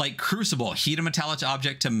like Crucible, heat a metallic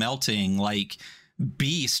object to melting, like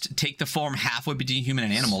Beast, take the form halfway between human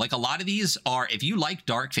and animal. Like a lot of these are, if you like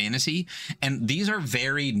dark fantasy, and these are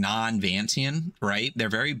very non-Vancian, right? They're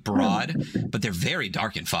very broad, but they're very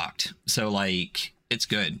dark and fucked. So like, it's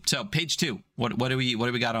good. So page 2, what do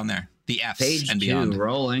we got on there? The F's page and beyond. 2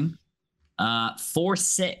 rolling.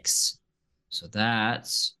 4-6. So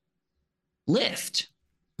that's lift.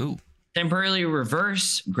 Ooh. Temporarily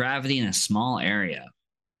reverse gravity in a small area.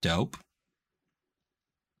 Dope.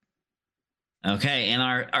 Okay, and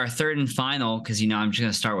our third and final, because I'm just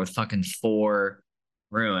gonna start with fucking 4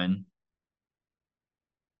 ruin.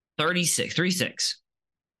 36.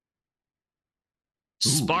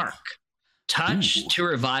 Spark. Touch to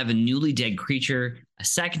revive a newly dead creature. A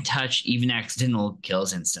second touch, even accidental,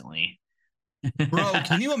 kills instantly. Bro,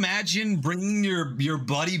 can you imagine bringing your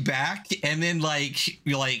buddy back and then like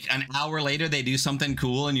an hour later they do something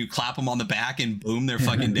cool and you clap them on the back and boom, they're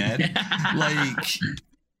fucking dead? Like,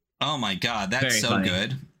 oh my god, that's so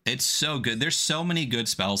good. It's so good. There's so many good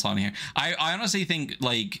spells on here. I honestly think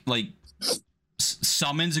like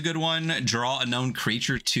summon's a good one. Draw a known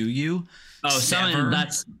creature to you. Oh, summon,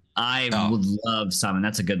 would love summon.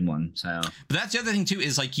 That's a good one. So, but that's the other thing too,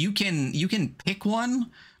 is like you can pick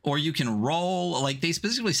one or you can roll. Like they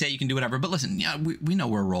specifically say you can do whatever. But listen, yeah, we know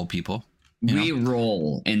we're roll people. We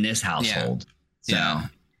roll in this household. Yeah. So. Yeah.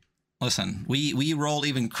 Listen, we roll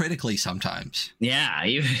even critically sometimes. Yeah,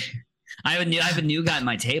 I have a new guy at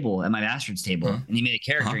my table, at my master's table, and he made a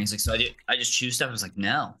character. And he's like, so I just choose stuff. I was like,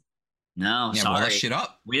 no, sorry, roll that shit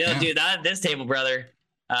up. We don't do that at this table, brother.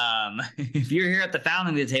 If you're here at the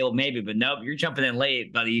founding of the table, maybe, but nope, you're jumping in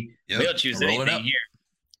late, buddy. Yep. We don't choose anything here.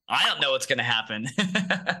 I don't know what's gonna happen.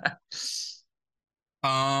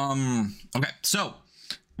 Okay, so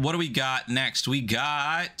what do we got next? We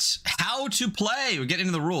got how to play. We're getting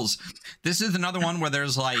into the rules. This is another one where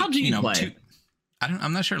there's like, how do you play?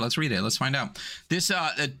 I'm not sure. Let's read it. Let's find out. This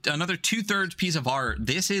another 2/3 piece of art.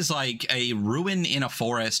 This is like a ruin in a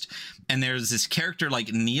forest, and there's this character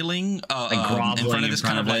like kneeling in front of this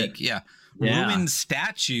kind of like ruined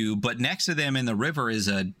statue, but next to them in the river is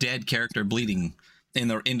a dead character bleeding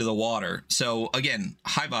into the water. So again,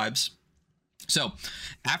 high vibes. So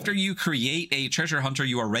after you create a treasure hunter,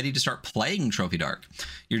 you are ready to start playing Trophy Dark.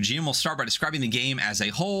 Your GM will start by describing the game as a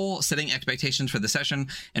whole, setting expectations for the session,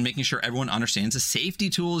 and making sure everyone understands the safety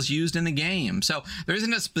tools used in the game. So there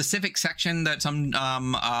isn't a specific section that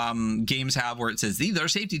some games have where it says these are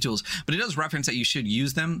safety tools, but it does reference that you should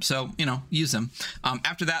use them. So, use them.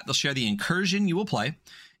 After that, they'll share the incursion you will play.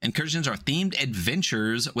 Incursions are themed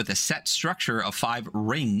adventures with a set structure of 5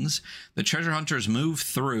 rings. The treasure hunters move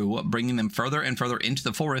through, bringing them further and further into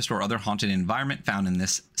the forest or other haunted environment found in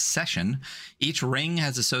this session. Each ring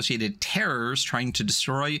has associated terrors trying to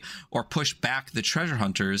destroy or push back the treasure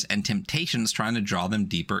hunters and temptations trying to draw them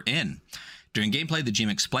deeper in. During gameplay, the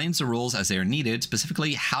GM explains the rules as they are needed,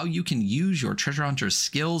 specifically how you can use your treasure hunter's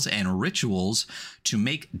skills and rituals to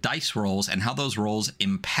make dice rolls and how those rolls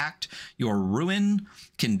impact your ruin,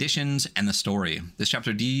 conditions, and the story. This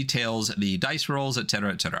chapter details the dice rolls,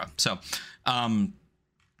 etc., etc. So,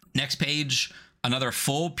 next page, another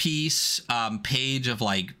full piece page of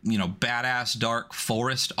like, badass dark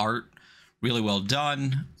forest art. Really well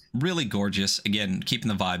done. really gorgeous. Again, keeping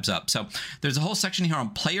the vibes up. So there's a whole section here on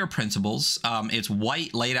player principles. It's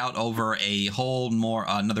white laid out over a whole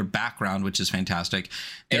another background, which is fantastic.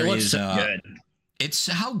 It looks so good. It's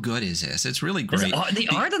how good is this? It's really great. The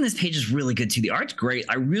art on this page is really good too. The art's great.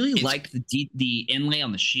 I really like the inlay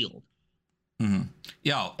on the shield. Mm-hmm.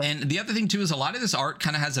 Yeah, and the other thing too is a lot of this art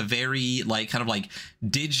kind of has a very kind of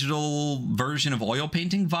digital version of oil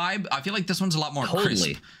painting vibe. I feel like this one's a lot more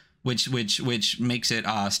crisp, which makes it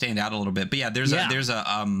stand out a little bit. But yeah, there's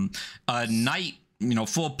a knight,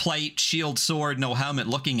 full plate, shield, sword, no helmet,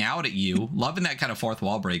 looking out at you. Loving that kind of fourth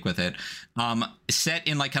wall break with it. Set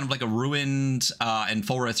in kind of a ruined and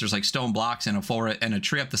forest. There's stone blocks and a forest and a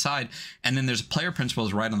tree up the side, and then there's player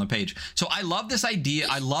principles right on the page. So I love this idea.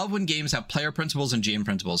 I love when games have player principles and GM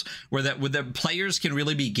principles, where the players can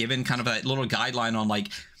really be given kind of a little guideline on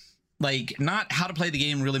not how to play the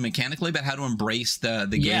game really mechanically, but how to embrace the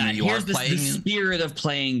game that you are playing. The spirit of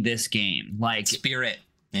playing this game, spirit.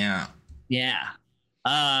 Yeah.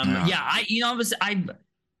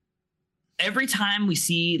 Every time we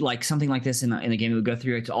see something like this in a game we go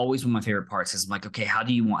through, it's always one of my favorite parts. Is I'm like, okay,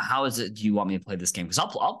 do you want me to play this game? Because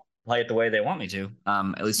I'll play it the way they want me to.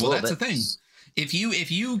 At least a little bit. That's the thing.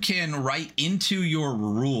 If you can write into your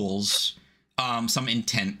rules some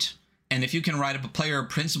intent, and if you can write up a player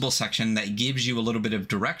principle section that gives you a little bit of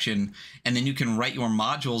direction, and then you can write your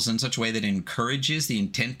modules in such a way that encourages the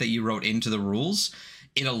intent that you wrote into the rules,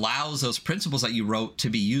 it allows those principles that you wrote to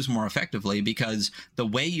be used more effectively, because the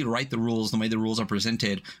way you write the rules, the way the rules are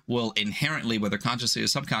presented, will inherently, whether consciously or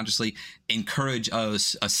subconsciously, encourage a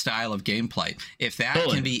style of gameplay. If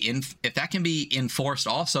that can be enforced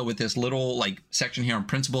also with this little section here on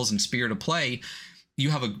principles and spirit of play, you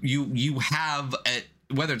have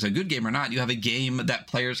whether it's a good game or not, you have a game that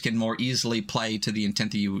players can more easily play to the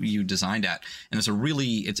intent that you designed at, and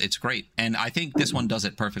it's great. And I think this one does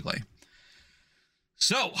it perfectly.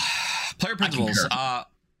 So, player principles.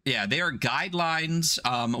 They are guidelines.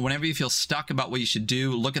 Whenever you feel stuck about what you should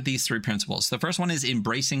do, look at these 3 principles. The first one is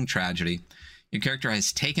embracing tragedy. Your character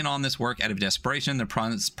has taken on this work out of desperation. Their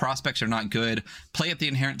prospects are not good. Play up the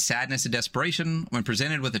inherent sadness of desperation. When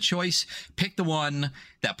presented with a choice, pick the one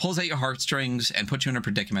that pulls at your heartstrings and puts you in a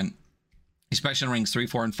predicament, especially in rings 3,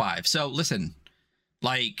 4, and 5. So, listen,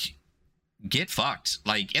 get fucked,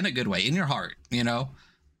 in a good way, in your heart,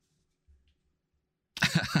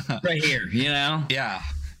 right here, Yeah.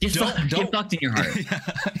 Get fucked in your heart.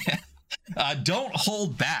 Don't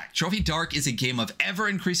hold back. Trophy Dark is a game of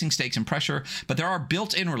ever-increasing stakes and pressure, but there are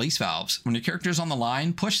built-in release valves. When your character's on the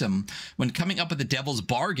line, push them. When coming up with the devil's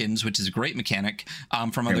bargains, which is a great mechanic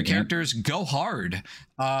from other characters, go hard.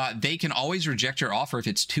 They can always reject your offer if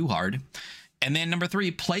it's too hard. And then number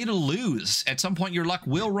 3, play to lose. At some point, your luck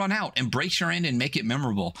will run out. Embrace your end and make it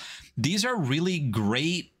memorable. These are really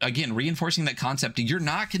great, again, reinforcing that concept. You're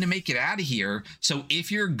not going to make it out of here. So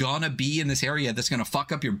if you're going to be in this area that's going to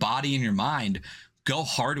fuck up your body and your mind, go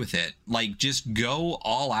hard with it. Just go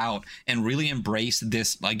all out and really embrace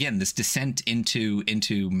this, again, this descent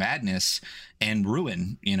into madness and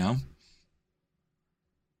ruin,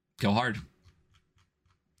 Go hard.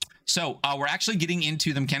 So we're actually getting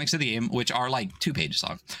into the mechanics of the game, which are 2 pages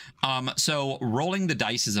long. So rolling the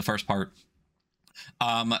dice is the first part.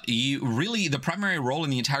 The primary roll in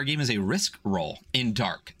the entire game is a risk roll in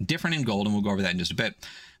Dark, different in Gold, and we'll go over that in just a bit.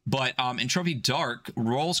 But in Trophy Dark,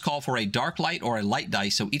 rolls call for a dark light or a light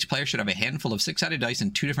dice, so each player should have a handful of 6-sided dice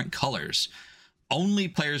in 2 different colors. Only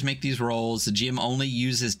players make these rolls. The GM only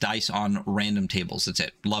uses dice on random tables. That's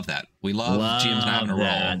it. Love that. We love GMs not having a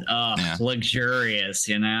roll. Oh, luxurious,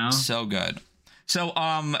 So good. So,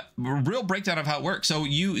 real breakdown of how it works. So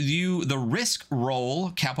the risk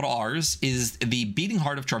roll, capital R's, is the beating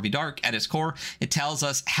heart of Trophy Dark. At its core, it tells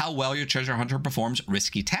us how well your treasure hunter performs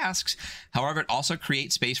risky tasks. However, it also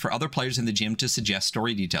creates space for other players in the gym to suggest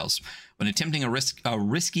story details. When attempting a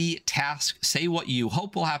risky task, say what you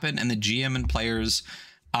hope will happen, and the GM and players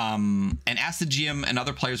and ask the GM and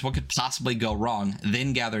other players what could possibly go wrong,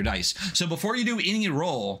 then gather dice. So before you do any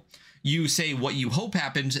roll, you say what you hope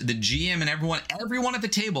happens. The GM and everyone at the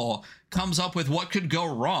table comes up with what could go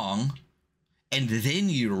wrong, and then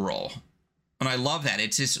you roll. And I love that.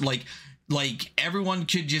 It's just like everyone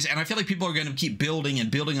could just, and I feel like people are going to keep building and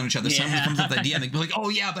building on each other. Someone comes up with the idea and they be like, oh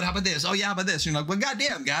yeah, but how about this? Oh yeah, but this. You're like, well,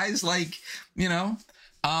 goddamn guys, but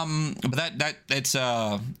that's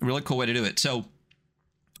a really cool way to do it. So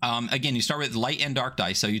Again, you start with light and dark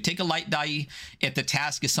die. So you take a light die if the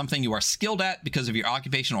task is something you are skilled at because of your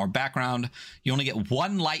occupation or background. You only get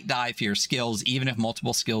one light die for your skills, even if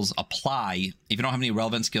multiple skills apply. If you don't have any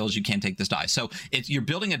relevant skills, you can't take this die. So you're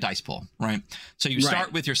building a dice pool, right? So you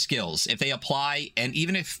start with your skills. If they apply, and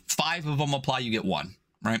even if 5 of them apply, you get 1,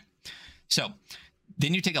 right? So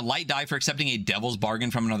then you take a light die for accepting a devil's bargain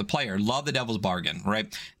from another player. Love the devil's bargain,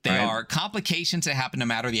 right? They are complications that happen no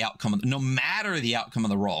matter the outcome of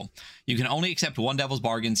the roll. You can only accept one devil's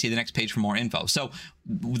bargain. See the next page for more info. So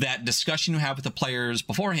that discussion you have with the players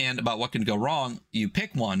beforehand about what can go wrong, you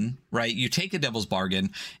pick one, right? You take a devil's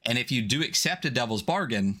bargain, and if you do accept a devil's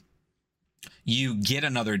bargain, you get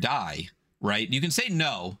another die, right? You can say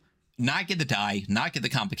no, not get the die, not get the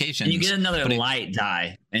complications. And you get another light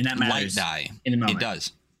die, and that matters. Light die. In the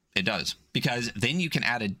moment. It does. Because then you can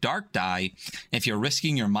add a dark die if you're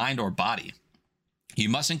risking your mind or body. You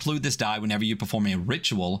must include this die whenever you perform a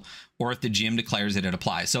ritual or if the GM declares that it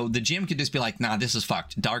applies. So the GM could just be like, nah, this is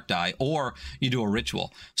fucked, dark die, or you do a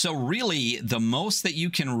ritual. So really, the most that you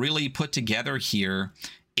can really put together here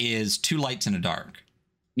is 2 lights and a dark.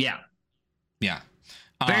 Yeah. Yeah.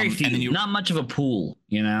 Very few. Not much of a pool,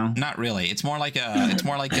 you know. Not really. It's more like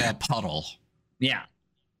a puddle. Yeah.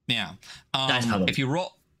 Yeah. Dice puddle. If you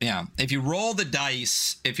roll the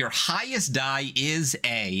dice, if your highest die is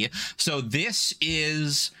A, so this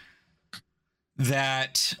is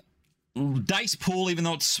that dice pool, even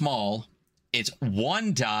though it's small, it's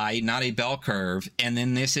 1 die, not a bell curve, and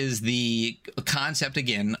then this is the concept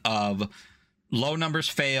again of low numbers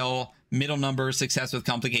fail, middle numbers success with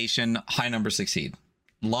complication, high numbers succeed.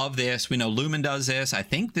 Love this. We know Lumen does this. I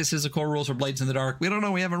think this is a core rules for Blades in the Dark. We don't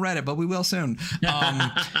know. We haven't read it, but we will soon.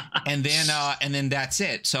 And then that's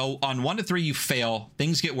it. So on 1 to 3, you fail.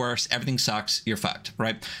 Things get worse. Everything sucks. You're fucked,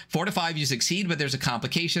 right? 4 to 5, you succeed, but there's a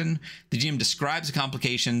complication. The GM describes the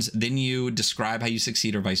complications. Then you describe how you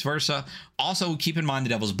succeed or vice versa. Also, keep in mind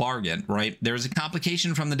the Devil's Bargain, right? There's a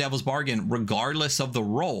complication from the Devil's Bargain regardless of the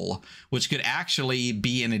roll, which could actually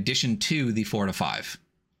be in addition to the 4 to 5.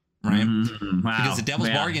 Right? Wow. Because the Devil's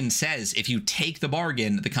Bargain says if you take the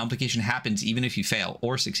bargain, the complication happens even if you fail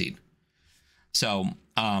or succeed. So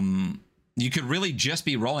you could really just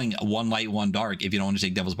be rolling 1 light, 1 dark if you don't want to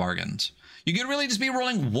take Devil's Bargains. You could really just be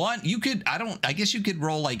rolling 1. You could, I guess you could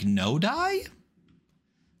roll like no die,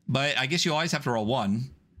 but I guess you always have to roll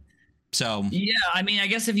 1. So yeah, I mean, I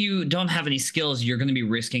guess if you don't have any skills, you're going to be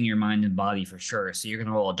risking your mind and body for sure. So you're going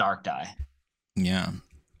to roll a dark die. Yeah.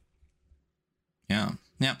 Yeah.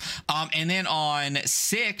 Yeah. And then on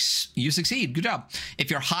 6, you succeed. Good job.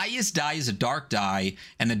 If your highest die is a dark die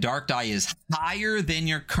and the dark die is higher than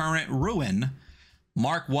your current ruin,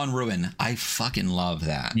 mark 1 ruin. I fucking love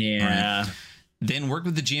that. Yeah. Right? Then work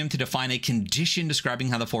with the GM to define a condition describing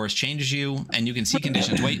how the forest changes you, and you can see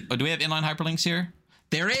conditions. Wait, do we have inline hyperlinks here?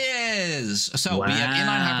 There is. So we have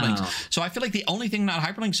inline hyperlinks. So I feel like the only thing not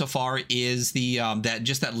hyperlinked so far is the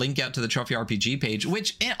that link out to the Trophy RPG page,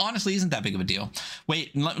 which honestly isn't that big of a deal.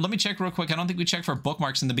 Wait, let me check real quick. I don't think we checked for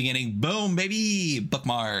bookmarks in the beginning. Boom, baby,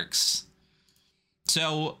 bookmarks.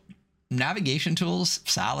 So navigation tools,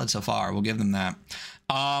 solid so far. We'll give them that.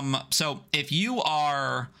 So if you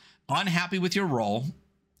are unhappy with your roll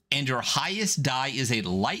and your highest die is a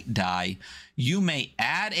light die, you may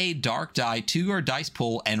add a dark die to your dice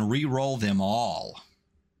pool and re-roll them all.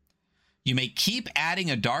 You may keep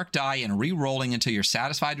adding a dark die and re-rolling until you're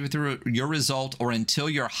satisfied with your result or until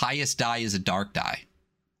your highest die is a dark die.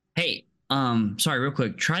 Hey, sorry, real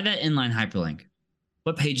quick. Try that inline hyperlink.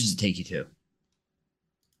 What page does it take you to?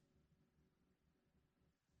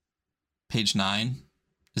 Page 9.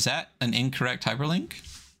 Is that an incorrect hyperlink?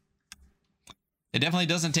 It definitely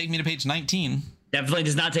doesn't take me to page 19. Definitely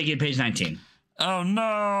does not take you to page 19. Oh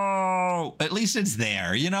no! At least it's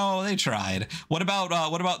there. You know, they tried. What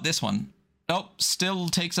about this one? Oh, still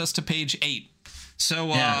takes us to page 8.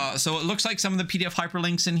 So so it looks like some of the PDF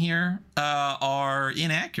hyperlinks in here are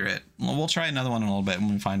inaccurate. Well, we'll try another one in a little bit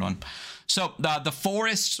when we find one. So the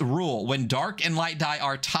forest rule: when dark and light die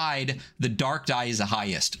are tied, the dark die is the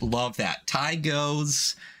highest. Love that. Tie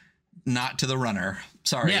goes not to the runner.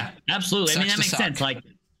 Sorry. Yeah, absolutely. I mean, that makes sense. Like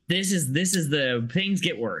this is the things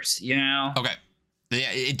get worse, you know? Okay.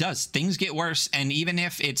 Yeah, it does. Things get worse, and even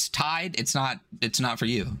if it's tied, it's not for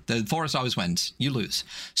you. The forest always wins. You lose.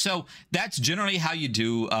 So that's generally how you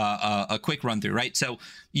do a quick run through, right? So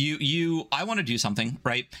I want to do something,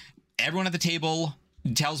 right? Everyone at the table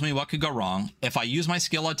tells me what could go wrong. If I use my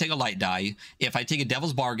skill, I'll take a light die. If I take a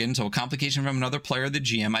devil's bargain, so a complication from another player, the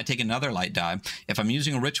GM, I take another light die. If I'm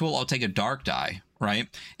using a ritual, I'll take a dark die, right?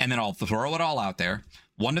 And then I'll throw it all out there.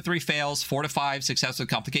 1 to 3 fails, 4 to 5 success with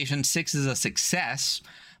complication, 6 is a success,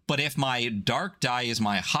 But if my dark die is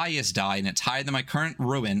my highest die and it's higher than my current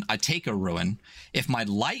ruin, I take a ruin. If my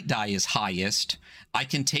light die is highest, I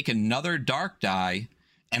can take another dark die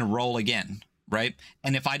and roll again, right?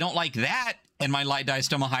 And if I don't like that and my light die is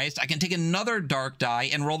still my highest, I can take another dark die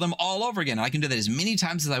and roll them all over again. And I can do that as many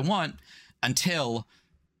times as I want until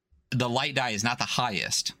the light die is not the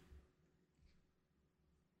highest.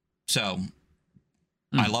 So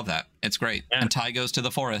I love that. It's great. Yeah. And Ty goes to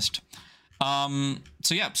the forest.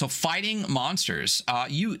 So yeah, so fighting monsters,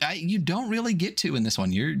 you don't really get to in this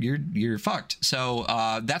one. You're fucked. So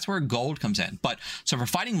that's where gold comes in. But so for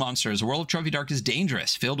fighting monsters, World of Trophy Dark is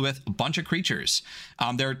dangerous, filled with a bunch of creatures.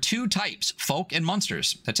 There are two types, folk and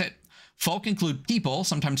monsters. That's it. Folk include people,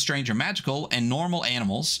 sometimes strange or magical, and normal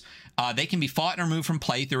animals. They can be fought and removed from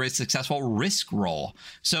play through a successful risk roll.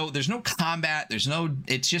 So there's no combat.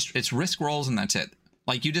 It's risk rolls and that's it.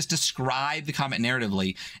 Like, you just describe the combat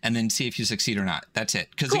narratively and then see if you succeed or not. That's it.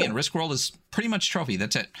 Because again, risk roll is pretty much trophy.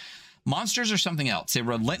 That's it. Monsters are something else. They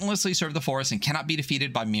relentlessly serve the forest and cannot be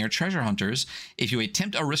defeated by mere treasure hunters. If you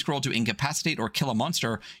attempt a risk roll to incapacitate or kill a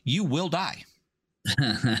monster, you will die.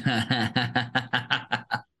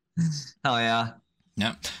 Hell yeah.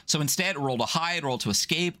 Yeah. So instead, roll to hide, roll to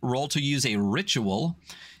escape, roll to use a ritual.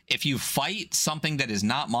 If you fight something that is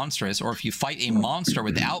not monstrous, or if you fight a monster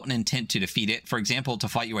without an intent to defeat it, for example, to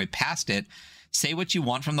fight your way past it, say what you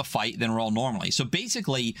want from the fight, then roll normally. So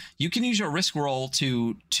basically, you can use your risk roll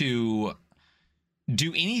to do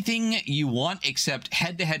anything you want except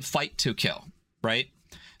head-to-head fight to kill, right?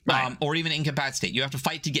 Or even incapacitate. You have to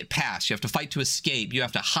fight to get past. You have to fight to escape. You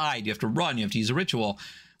have to hide. You have to run. You have to use a ritual.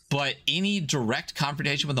 But any direct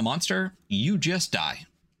confrontation with a monster, you just die.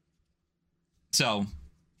 So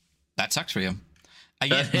that sucks for you.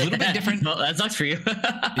 Again, a little bit different. Well, that sucks for you.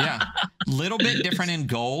 Yeah, a little bit different in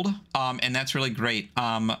gold, and that's really great.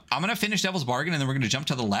 I'm gonna finish Devil's Bargain, and then we're gonna jump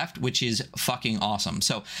to the left, which is fucking awesome.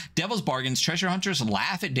 So Devil's Bargains, treasure hunters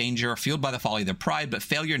laugh at danger, fueled by the folly of their pride, but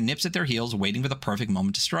failure nips at their heels, waiting for the perfect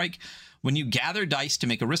moment to strike. When you gather dice to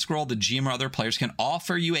make a risk roll, the GM or other players can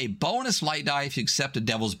offer you a bonus light die if you accept a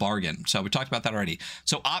Devil's Bargain. So we talked about that already.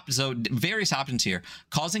 So various options here: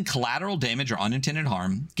 causing collateral damage or unintended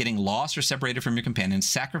harm, getting lost or separated from your companions,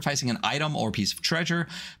 sacrificing an item or piece of treasure,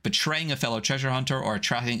 betraying a fellow treasure hunter, or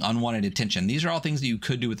attracting unwanted attention. These are all things that you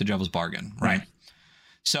could do with the Devil's Bargain, right?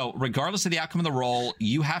 So regardless of the outcome of the roll,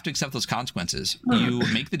 you have to accept those consequences. You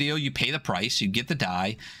make the deal, you pay the price, you get the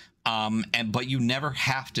die, but you never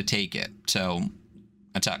have to take it. So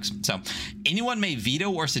that sucks. So anyone may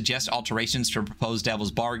veto or suggest alterations to a proposed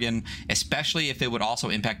Devil's Bargain, especially if it would also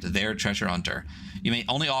impact their treasure hunter. You may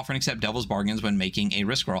only offer and accept Devil's Bargains when making a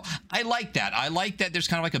risk roll. I like that. I like that there's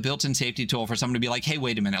kind of like a built-in safety tool for someone to be like, hey,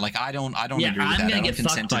 wait a minute. Like, I don't agree with that. I'm gonna get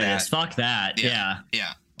fucked by this. Fuck that. Yeah.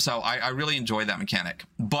 So I really enjoy that mechanic.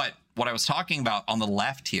 But what I was talking about on the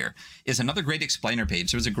left here is another great explainer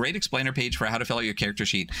page. There's a great explainer page for how to fill out your character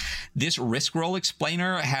sheet. This risk roll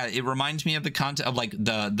explainer, it reminds me of the content of like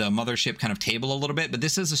the mothership kind of table a little bit, but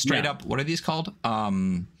this is a straight up, what are these called?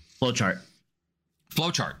 Flowchart.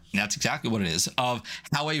 Flowchart. That's exactly what it is, of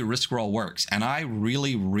how a risk roll works. And I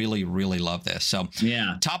really, really, really love this. So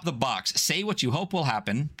yeah, top of the box, say what you hope will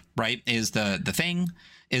happen, right? Is the thing.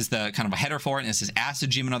 Is the kind of a header for it, and it says, ask the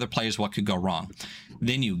GM and other players what could go wrong.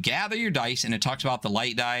 Then you gather your dice, and it talks about the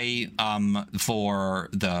light die for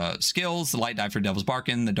the skills, the light die for Devil's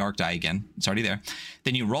Bargain, the dark die again. It's already there.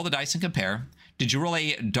 Then you roll the dice and compare. Did you roll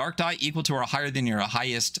a dark die equal to or higher than your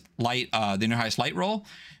highest light roll?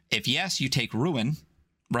 If yes, you take ruin,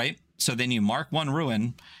 right? So then you mark one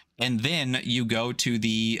ruin, and then you go to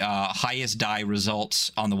the highest die results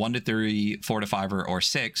on the 1 to 3, 4 to 5, or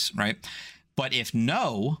 6, right? But if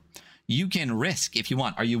no, you can risk if you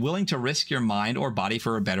want. Are you willing to risk your mind or body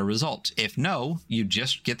for a better result? If no, you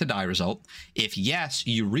just get the die result. If yes,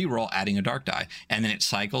 you re-roll adding a dark die. And then it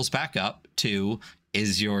cycles back up to,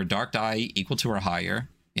 is your dark die equal to or higher?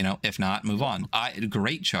 You know, if not, move on.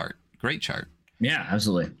 Great chart. Great chart. Yeah,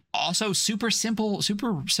 absolutely. Also, super simple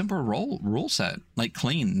rule set. Like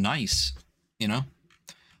clean, nice, you know?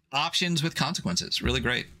 Options with consequences. Really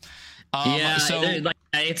great.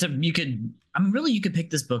 You could pick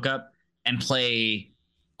this book up and play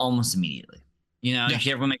almost immediately. You know, if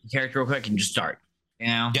you ever make a character real quick and just start. You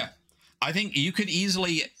know? Yeah. I think you could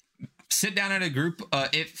easily sit down at a group.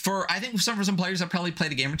 For some players that probably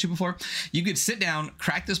played a game or two before, you could sit down,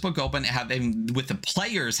 crack this book open, with the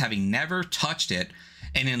players having never touched it,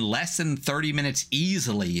 and in less than 30 minutes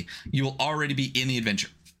easily, you will already be in the adventure.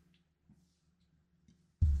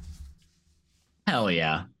 Hell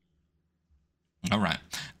yeah. All right.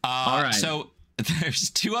 So there's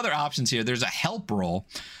two other options here. There's a help roll.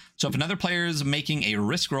 So if another player is making a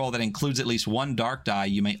risk roll that includes at least one dark die,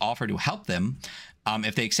 you may offer to help them.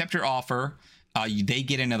 If they accept your offer, they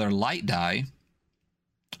get another light die.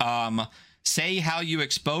 Say how you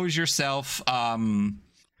expose yourself to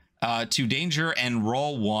danger and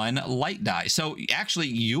roll one light die. So actually,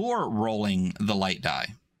 you're rolling the light die,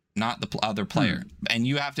 not the other player. And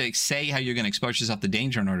you have to say how you're going to expose yourself to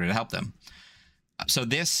danger in order to help them. So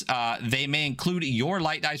this, they may include your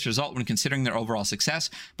light dice result when considering their overall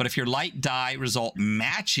success. But if your light die result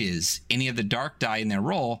matches any of the dark die in their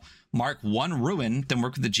roll, mark one ruin, then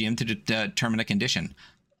work with the GM to determine a condition.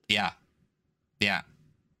 Yeah. Yeah.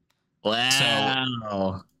 Wow.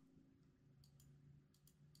 So,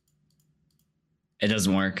 it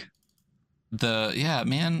doesn't work. Yeah,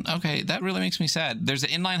 man. Okay, that really makes me sad. There's an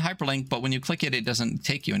inline hyperlink, but when you click it, it doesn't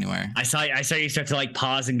take you anywhere. I saw you start to like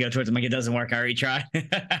pause and go towards it. I'm like, it doesn't work. I already tried.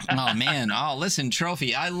 Oh man. Oh, listen,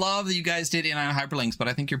 Trophy. I love that you guys did inline hyperlinks, but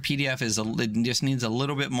I think your PDF it just needs a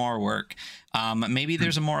little bit more work. Maybe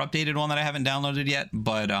there's a more updated one that I haven't downloaded yet,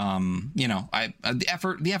 but you know, the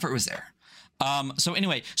effort was there. So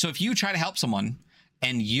anyway, so if you try to help someone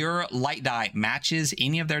and your light die matches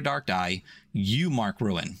any of their dark die, you mark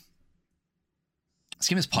ruin. This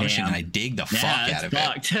game is punishing, and I dig the fuck out of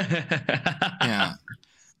it. Yeah.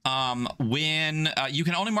 When you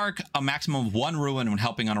can only mark a maximum of one ruin when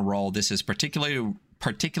helping on a roll. This is particularly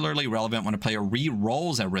relevant when a player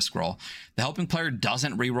re-rolls a risk roll. The helping player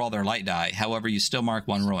doesn't re-roll their light die. However, you still mark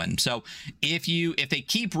one ruin. So if they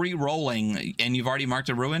keep re-rolling and you've already marked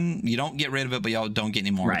a ruin, you don't get rid of it, but you don't get any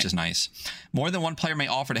more, which is nice. More than one player may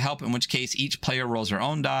offer to help, in which case each player rolls their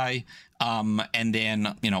own die. And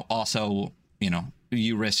then, also,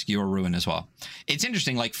 you risk your ruin as well. It's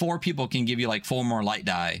interesting, like 4 people can give you like 4 more light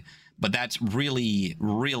die, but that's really,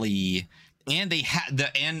 really, and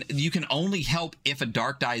and you can only help if a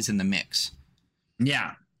dark die is in the mix.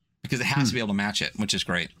 Yeah. Because it has to be able to match it, which is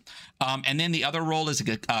great. And then the other role is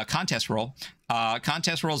a contest role.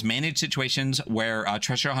 Contest roles manage situations where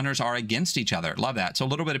treasure hunters are against each other. Love that. So a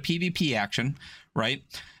little bit of PvP action, right?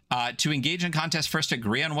 To engage in contest, first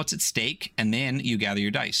agree on what's at stake, and then you gather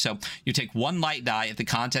your dice. So you take 1 light die if the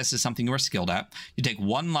contest is something you are skilled at. You take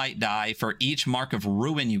 1 light die for each mark of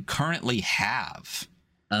ruin you currently have.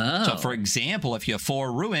 Oh. So, for example, if you have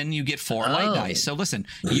 4 ruin, you get 4 light dice. So listen,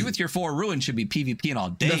 you with your 4 ruin should be PvPing all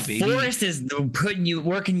day, baby. The forest is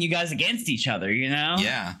working you guys against each other,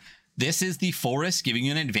 Yeah. This is the forest giving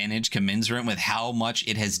you an advantage commensurate with how much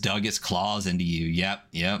it has dug its claws into you. Yep.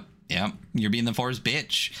 You're being the forest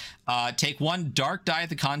bitch. Take 1 dark die if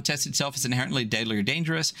the contest itself is inherently deadly or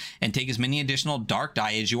dangerous, and take as many additional dark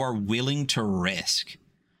die as you are willing to risk.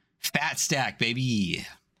 Fat stack, baby.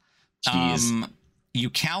 Jeez. You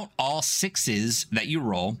count all 6s that you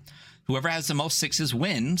roll. Whoever has the most 6s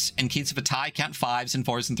wins. In case of a tie, count 5s and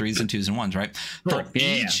 4s and 3s and 2s and 1s, right?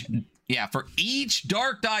 For each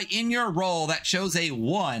dark die in your roll that shows a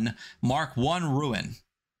 1, mark 1 ruin.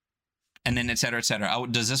 And then et cetera, et cetera. Oh,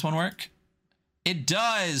 does this one work? It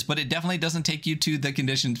does, but it definitely doesn't take you to the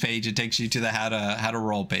conditions page. It takes you to the how to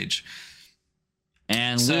roll page.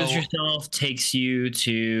 And lose yourself takes you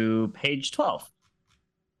to page 12.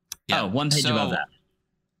 Yeah, 1 page above that.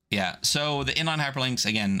 Yeah. So the inline hyperlinks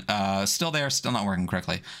again, still there, still not working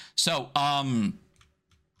correctly. So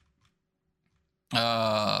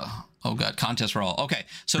oh god, contest roll. Okay,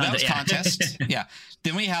 so that was contest. Yeah.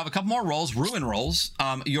 Then we have a couple more rolls, ruin rolls.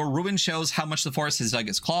 Your ruin shows how much the forest has dug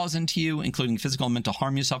its claws into you, including physical and mental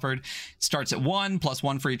harm you suffered. It starts at 1 +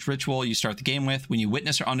 1 for each ritual you start the game with. When you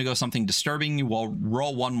witness or undergo something disturbing, you will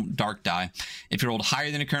roll 1 dark die. If you rolled higher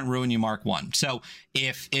than your current ruin, you mark 1. So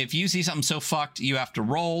if you see something so fucked you have to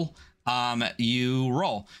roll, you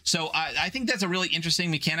roll. So I think that's a really interesting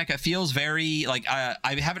mechanic. It feels very like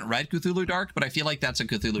I haven't read Cthulhu Dark, but I feel like that's a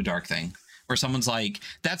Cthulhu Dark thing where someone's like,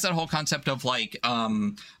 that's that whole concept of like a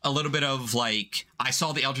little bit of like, I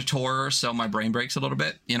saw the Eldritch Horror, so my brain breaks a little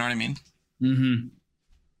bit. You know what I mean? Mm-hmm.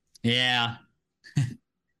 Yeah.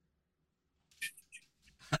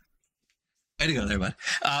 Way to go there, bud.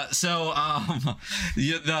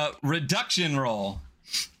 The reduction roll.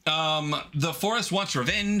 The forest wants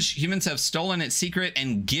revenge. Humans have stolen its secrets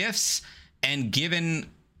and gifts and given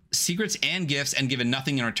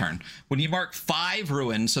nothing in return. When you mark 5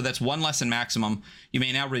 ruins, so that's 1 less than maximum, you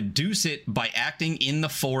may now reduce it by acting in the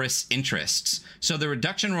forest's interests. So the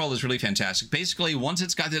reduction roll is really fantastic. Basically, once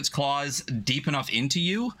it's got its claws deep enough into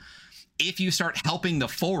you, if you start helping the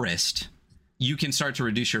forest, you can start to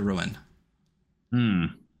reduce your ruin.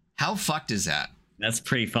 How fucked is that? That's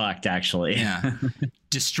pretty fucked, actually. Yeah.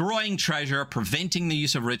 destroying treasure, preventing the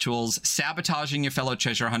use of rituals, sabotaging your fellow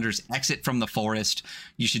treasure hunters' exit from the forest.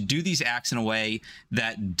 You should do these acts in a way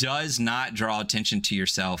that does not draw attention to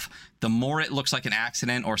yourself. The more it looks like an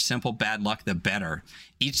accident or simple bad luck, the better.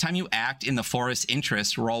 Each time you act in the forest's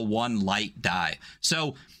interest, roll 1 light die.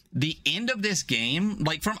 So the end of this game,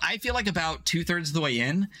 like I feel like about 2/3 of the way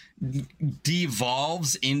in,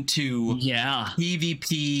 devolves into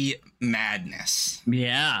PvP madness.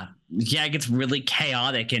 Yeah, it gets really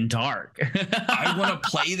chaotic and dark. I want to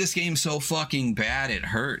play this game so fucking bad it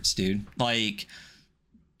hurts, dude. Like,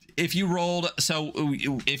 if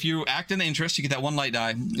you act in the interest, you get that 1 light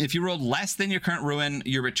die. If you rolled less than your current ruin,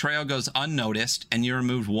 your betrayal goes unnoticed and you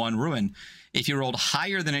remove 1 ruin. If you rolled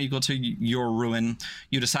higher than or equal to your ruin,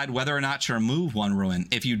 you decide whether or not to remove 1 ruin.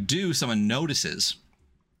 If you do, someone notices.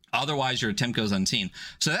 Otherwise, your attempt goes unseen.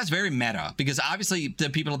 So that's very meta, because obviously the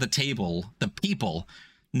people at the table,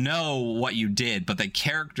 know what you did, but the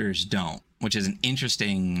characters don't, which is an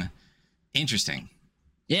interesting.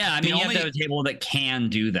 Yeah, I mean, you have to have a table that can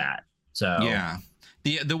do that. So yeah,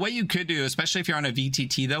 the way you could do, especially if you're on a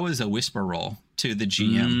VTT though, is a whisper roll to the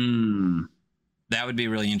GM. That would be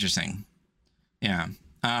really interesting. Yeah.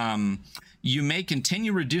 You may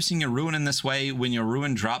continue reducing your ruin in this way when your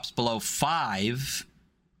ruin drops below 5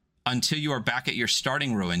 until you are back at your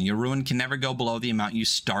starting ruin. Your ruin can never go below the amount you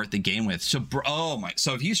start the game with. So,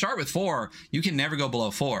 so if you start with 4, you can never go below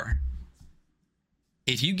 4.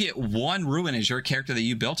 If you get 1 ruin as your character that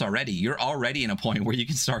you built already, you're already in a point where you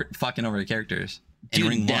can start fucking over the characters.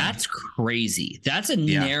 Dude, that's crazy. That's a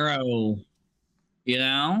narrow... You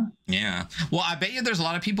know? Yeah. Well, I bet you there's a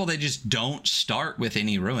lot of people that just don't start with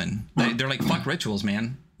any ruin. They're like, fuck rituals,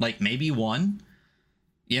 man. Like maybe 1,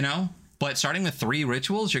 you know? But starting with 3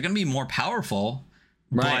 rituals, you're going to be more powerful.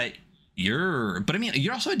 Right. But I mean,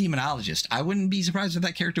 you're also a demonologist. I wouldn't be surprised if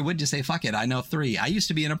that character would just say, fuck it, I know 3. I used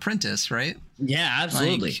to be an apprentice, right? Yeah,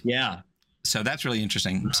 absolutely. Yeah. So that's really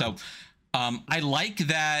interesting. So I like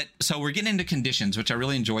that. So we're getting into conditions, which I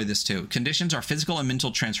really enjoy this too. Conditions are physical and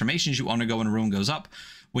mental transformations you undergo when a ruin goes up.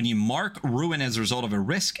 When you mark ruin as a result of a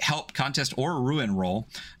risk, help, contest, or ruin roll,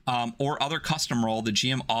 or other custom roll, the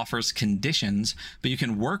GM offers conditions, but you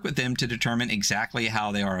can work with them to determine exactly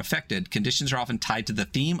how they are affected. Conditions are often tied to the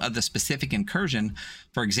theme of the specific incursion.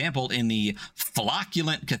 For example, in the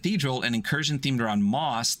Flocculent Cathedral, an incursion themed around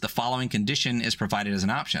moss, the following condition is provided as an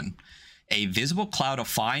option. A visible cloud of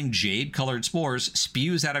fine jade-colored spores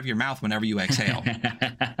spews out of your mouth whenever you exhale.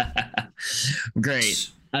 Great.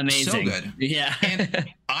 Amazing. So good. Yeah. And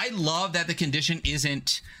I love that the condition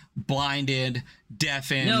isn't blinded,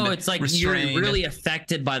 deafened, no, it's like restrained. You're really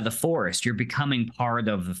affected by the forest. You're becoming part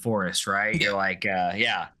of the forest, right? Yeah. You're like,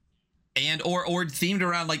 And or themed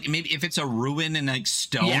around, like, maybe if it's a ruin and like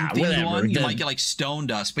stone themed one, you might get like stone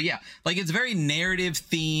dust. But yeah, like it's very narrative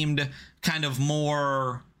themed, kind of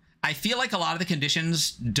more. I feel like a lot of the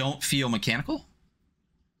conditions don't feel mechanical.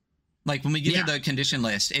 Like when we get to the condition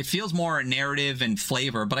list, it feels more narrative and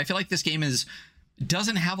flavor, but I feel like this game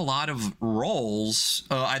doesn't have a lot of roles.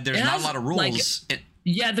 There's not a lot of rules. Like,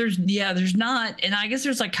 there's not, and I guess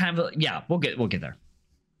there's like kind of we'll get there.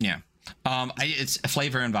 Yeah. It's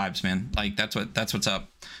flavor and vibes, man. Like that's what's up.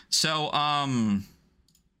 So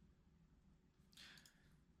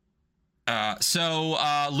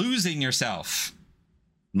losing yourself.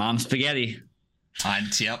 Mom spaghetti.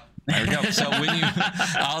 Yep. There we go. So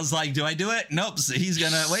I was like, do I do it? Nope. So he's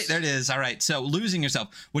gonna wait. There it is. All right. So losing yourself.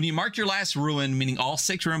 When you mark your last ruin, meaning all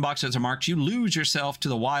 6 ruin boxes are marked, you lose yourself to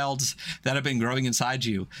the wilds that have been growing inside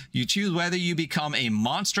you. You choose whether you become a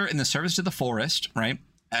monster in the service to the forest, right,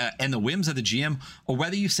 and the whims of the GM, or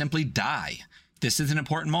whether you simply die. This is an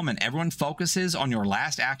important moment. Everyone focuses on your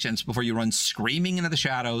last actions before you run screaming into the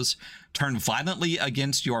shadows, turn violently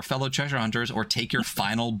against your fellow treasure hunters, or take your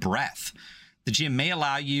final breath. The GM may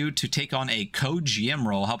allow you to take on a co-GM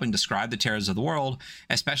role, helping describe the terrors of the world,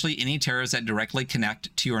 especially any terrors that directly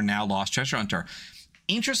connect to your now lost treasure hunter.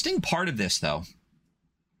 Interesting part of this, though.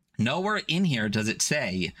 Nowhere in here does it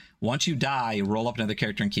say, once you die, roll up another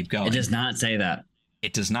character and keep going. It does not say that.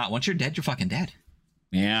 It does not. Once you're dead, you're fucking dead.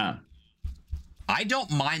 Yeah. I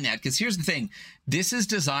don't mind that, because here's the thing. This is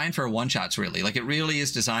designed for one-shots, really. Like, it really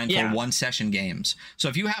is designed for one-session games. So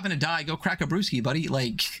if you happen to die, go crack a brewski, buddy.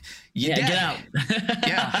 Like, you're dead. Get out.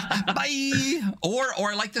 Yeah. Bye.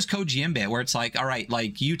 Or I like this co-GM bit where it's like, all right,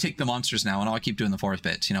 like, you take the monsters now, and I'll keep doing the forest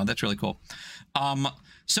bits. You know, that's really cool.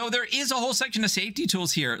 So there is a whole section of safety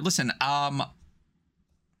tools here. Listen,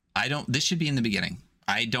 this should be in the beginning.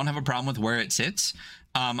 I don't have a problem with where it sits.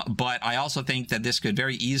 But I also think that this could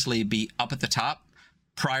very easily be up at the top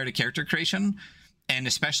prior to character creation. and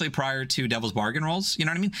especially prior to Devil's Bargain rolls. You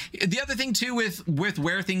know what I mean? The other thing too with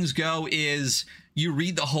where things go is you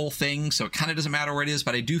read the whole thing, so it kind of doesn't matter where it is.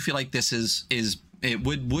 But I do feel like this is it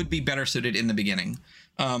would be better suited in the beginning.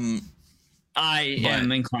 I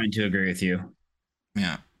am inclined to agree with you.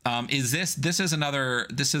 Yeah. This is another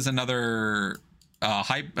another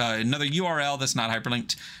URL that's not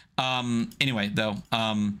hyperlinked. Anyway, though,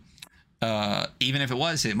 even if it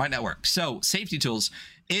was, it might not work. So safety tools.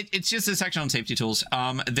 It's just a section on safety tools.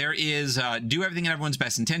 There is do everything in everyone's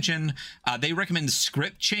best intention. They recommend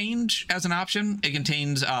script change as an option. It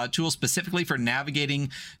contains tools specifically for navigating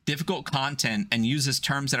difficult content and uses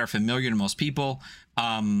terms that are familiar to most people.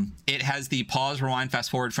 It has the pause, rewind, fast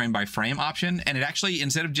forward, frame by frame option, and it actually,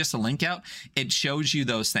 instead of just a link out, it shows you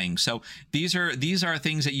those things. So these are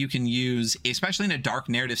things that you can use, especially in a dark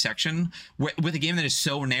narrative section with a game that is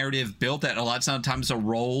so narrative built that a lot of times the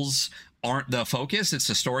roles aren't the focus. It's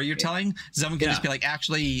the story you're telling. Someone can just be like,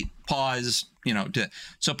 actually pause,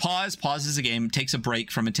 so pauses a game, takes a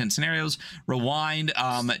break from intense scenarios. Rewind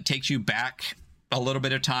takes you back a little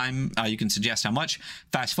bit of time. You can suggest how much.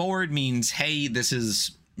 Fast forward means, hey, this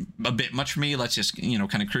is a bit much for me. Let's just,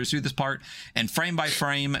 kind of cruise through this part. And frame by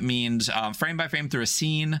frame means frame by frame through a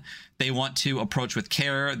scene they want to approach with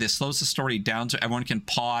care. This slows the story down so everyone can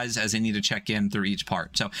pause as they need to check in through each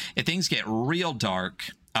part. So if things get real dark,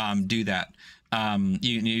 do that.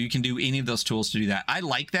 You can do any of those tools to do that. I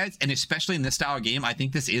like that, and especially in this style of game, I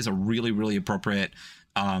think this is a really, really appropriate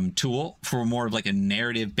tool for more of like a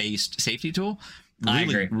narrative based safety tool. Really, I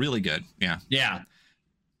agree. Really good. Yeah.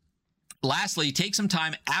 Lastly, take some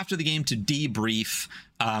time after the game to debrief,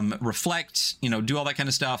 reflect, do all that kind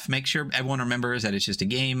of stuff. Make sure everyone remembers that it's just a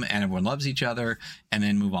game and everyone loves each other, and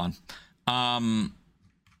then move on.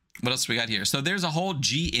 What else we got here? So there's a whole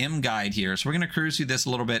GM guide here. So we're going to cruise through this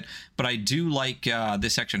a little bit, but I do like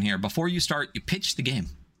this section here. Before you start, you pitch the game,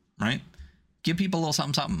 right? Give people a little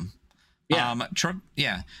something. Yeah.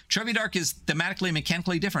 Trophy Dark is thematically and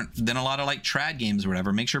mechanically different than a lot of like trad games or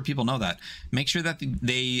whatever. Make sure people know that. Make sure that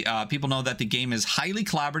people know that the game is highly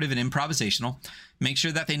collaborative and improvisational. Make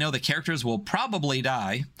sure that they know the characters will probably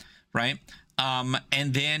die, right?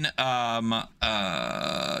 And then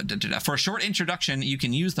for a short introduction, you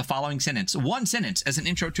can use the following sentence. One sentence as an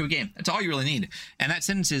intro to a game. That's all you really need. And that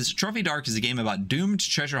sentence is, Trophy Dark is a game about doomed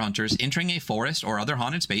treasure hunters entering a forest or other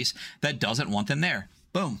haunted space that doesn't want them there.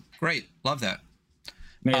 Boom. Great. Love that.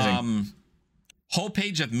 Amazing. Whole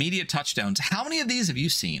page of media touchdowns. How many of these have you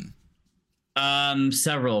seen?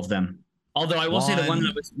 Several of them. Although I will say the one that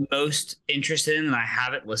I was most interested in and I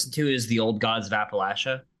haven't listened to is The Old Gods of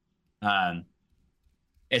Appalachia.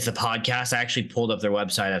 It's a podcast. I actually pulled up their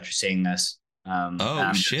website after seeing this.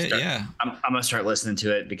 Yeah. I'm gonna start listening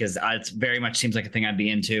to it because it very much seems like a thing I'd be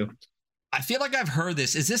into. I feel like I've heard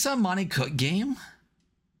this. Is this a Monty Cook game?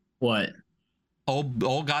 What? Old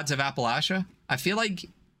Gods of Appalachia? I feel like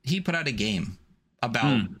he put out a game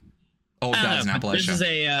about Old Gods in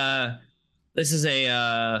Appalachia. This is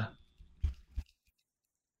a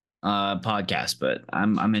podcast, but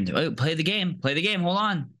I'm into it. Play the game.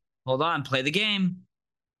 Hold on. Play the game.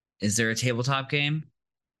 Is there a tabletop game?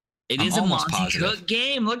 It is a Monty Cook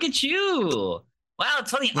game. Look at you. Wow,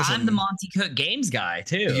 it's funny. Listen, I'm the Monty Cook games guy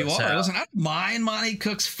too. You are. Listen, I don't mind Monty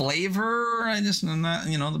Cook's flavor. I'm not,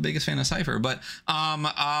 the biggest fan of Cypher. But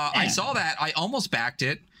I saw that. I almost backed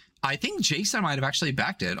it. I think Jason might have actually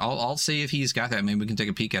backed it. I'll see if he's got that. Maybe we can take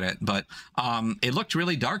a peek at it. But it looked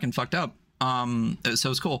really dark and fucked up.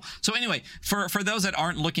 So it's cool. So anyway, for those that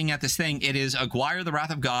aren't looking at this thing, it is Aguirre, The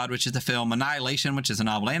Wrath of God, which is the film, Annihilation, which is a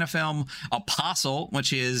novel and a film, Apostle,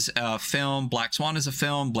 which is a film, Black Swan is a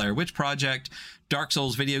film, Blair Witch Project, Dark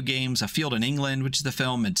Souls video games, A Field in England, which is the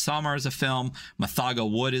film, Midsommar is a film, Mathaga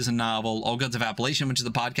Wood is a novel, Old Gods of Appalachian, which is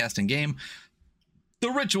a podcast and game, The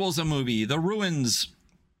Ritual is a movie, The Ruins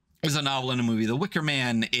is a novel and a movie. The Wicker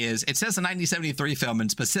Man it says a 1973 film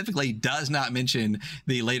and specifically does not mention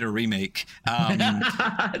the later remake.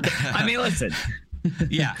 I mean, listen.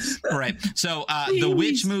 Yeah, right. So the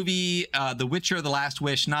Witch movie, The Witcher, The Last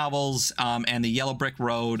Wish novels, and the Yellow Brick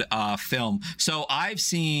Road film. So I've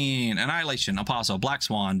seen Annihilation, Apostle, Black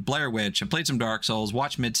Swan, Blair Witch. I've played some Dark Souls,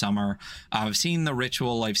 watched Midsommar. I've seen The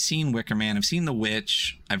Ritual. I've seen Wicker Man. I've seen The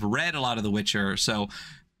Witch. I've read a lot of The Witcher. So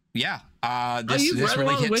yeah, this read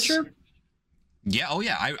really hits. The Witcher? Yeah. Oh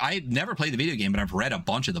yeah. I never played the video game, but I've read a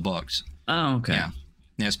bunch of the books. Oh, okay.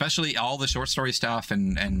 Yeah, especially all the short story stuff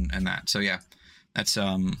and that. So yeah. That's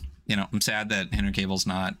I'm sad that Henry Cavill's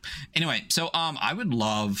not. Anyway, so I would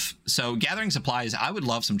love gathering supplies. I would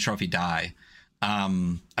love some trophy die. I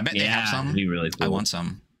bet they have some. Be really cool. I want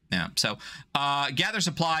some. Yeah. So gather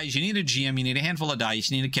supplies. You need a GM. You need a handful of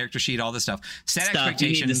dice. You need a character sheet. All this stuff. Set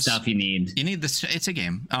expectations. You need the stuff you need. You need this. It's a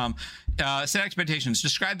game. Set expectations.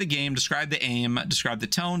 Describe the game. Describe the aim. Describe the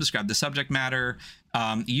tone. Describe the subject matter.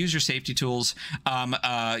 Use your safety tools.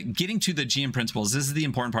 Getting to the GM principles. This is the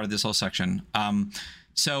important part of this whole section.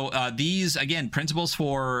 So these, again, principles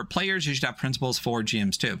for players, you should have principles for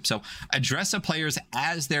GMs too. So address the players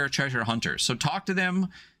as their treasure hunters. So talk to them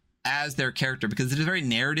as their character, because it is a very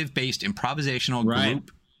narrative-based, improvisational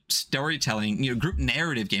group storytelling, group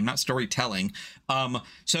narrative game, not storytelling.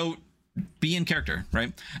 So be in character,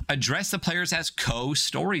 right? Address the players as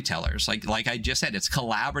co-storytellers. Like I just said, it's a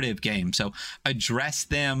collaborative game. So address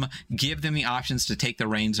them, give them the options to take the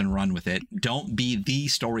reins and run with it. Don't be the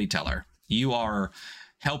storyteller. You are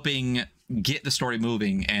helping get the story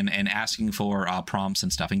moving and asking for prompts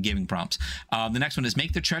and stuff and giving prompts. The next one is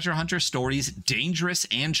make the treasure hunter stories dangerous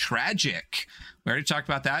and tragic. We already talked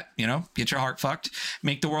about that. Get your heart fucked.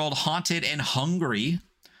 Make the world haunted and hungry.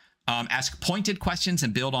 Ask pointed questions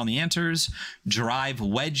and build on the answers. Drive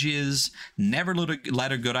wedges. Never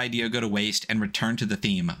let a good idea go to waste, and return to the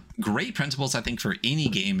theme. Great principles, I think, for any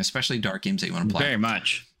game, especially dark games that you want to play. Very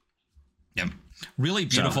much. Yep. Really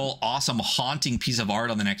beautiful, awesome, haunting piece of art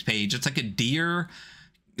on the next page. It's like a deer,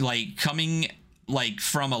 coming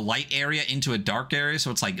from a light area into a dark area. So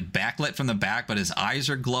it's backlit from the back, but his eyes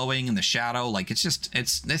are glowing in the shadow.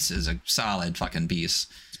 This is a solid fucking piece.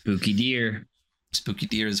 Spooky deer. Spooky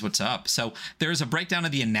deer is what's up. So there's a breakdown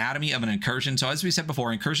of the anatomy of an incursion. So as we said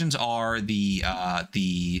before, incursions are the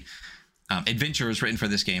adventures written for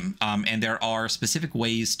this game. And there are specific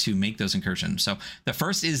ways to make those incursions. So the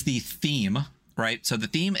first is the theme, right? So the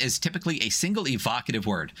theme is typically a single evocative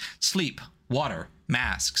word. Sleep, water,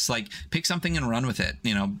 masks. Pick something and run with it.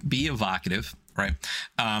 Be evocative, right?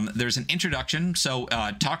 There's an introduction. So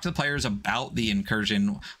talk to the players about the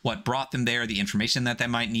incursion, what brought them there, the information that they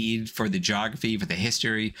might need for the geography, for the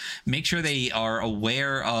history. Make sure they are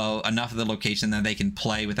aware of enough of the location that they can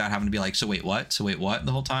play without having to be like, so wait, what? So wait, what?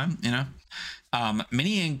 The whole time,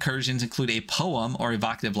 many incursions include a poem or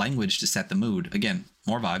evocative language to set the mood. Again,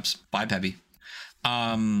 more vibes, vibe heavy.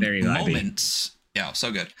 Very vibey. Moments. Yeah,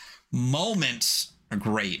 so good. Moments are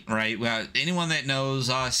great, right? Well, anyone that knows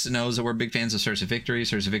us knows that we're big fans of Source of Victory.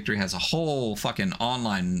 Source of Victory has a whole fucking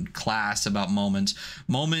online class about moments.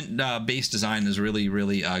 Moment-based design is really,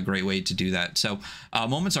 really a great way to do that. So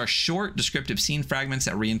moments are short, descriptive scene fragments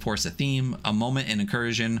that reinforce a theme. A moment in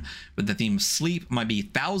incursion with the theme of sleep might be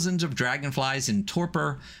thousands of dragonflies in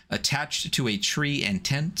torpor attached to a tree and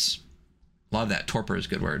tents. Love that. Torpor is a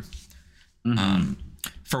good word. Mm-hmm.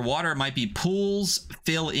 For water, it might be pools.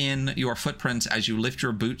 Fill in your footprints as you lift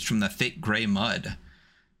your boots from the thick gray mud.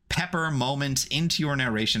 Pepper moments into your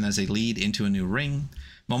narration as they lead into a new ring.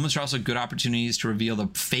 Moments are also good opportunities to reveal the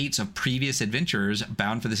fates of previous adventurers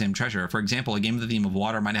bound for the same treasure. For example, a game with the theme of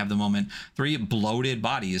water might have the moment 3 bloated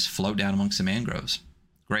bodies float down amongst the mangroves.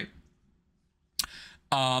 Great.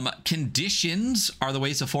 Conditions are the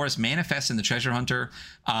ways the forest manifests in the treasure hunter.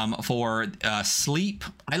 For sleep,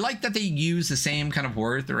 I like that they use the same kind of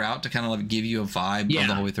word throughout to kind of give you a vibe of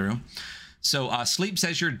the whole way through. So sleep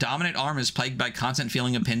says your dominant arm is plagued by constant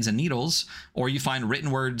feeling of pins and needles, or you find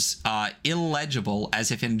written words illegible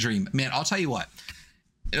as if in a dream. Man, I'll tell you what.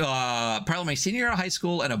 Probably my senior year of high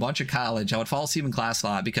school and a bunch of college, I would fall asleep in class a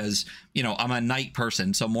lot because, I'm a night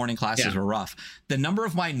person, so morning classes were rough. The number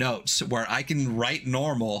of my notes where I can write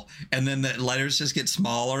normal and then the letters just get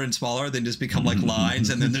smaller and smaller, then just become like lines,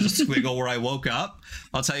 and then there's a squiggle where I woke up.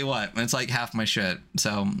 I'll tell you what, it's like half my shit.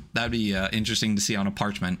 So that'd be interesting to see on a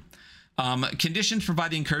parchment. Conditions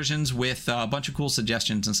provide the incursions with a bunch of cool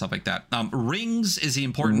suggestions and stuff like that. Rings is the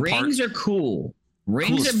important part. Rings are cool.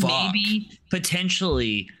 Rings are maybe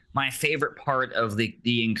potentially my favorite part of the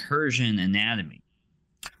incursion anatomy.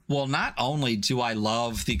 Well, not only do I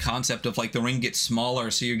love the concept of the ring gets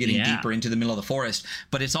smaller, so you're getting deeper into the middle of the forest,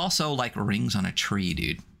 but it's also like rings on a tree,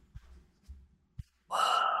 dude. Whoa,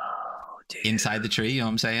 dude. Inside the tree, you know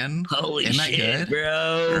what I'm saying? Holy shit,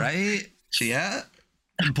 bro. Right? Yeah.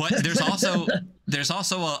 But there's also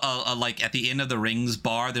a at the end of the rings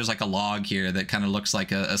bar, there's a log here that kind of looks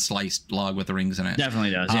like a sliced log with the rings in it.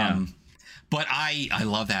 Definitely does, yeah. But I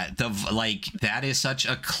love that. That is such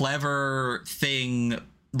a clever thing.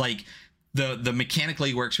 The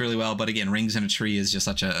mechanically works really well, but again, rings in a tree is just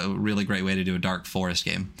such a really great way to do a dark forest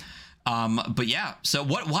game. But yeah, so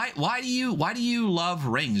why do you love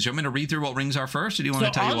rings? Do you want me to read through what rings are first, or do you want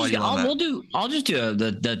to tell you why you love that? I'll just do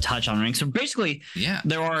the touch on rings. So basically,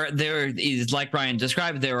 there is, like Brian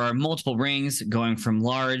described, there are multiple rings going from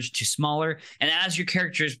large to smaller, and as your player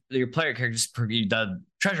characters, the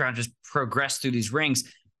treasure hunters progress through these rings,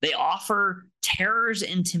 they offer terrors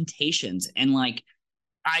and temptations. And like,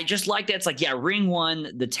 I just like that. It's like, yeah, ring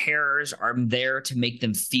one, the terrors are there to make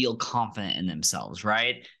them feel confident in themselves,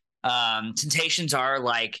 right? Temptations are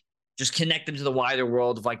like, just connect them to the wider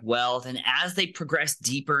world of like wealth. And as they progress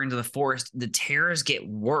deeper into the forest, the terrors get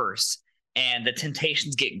worse and the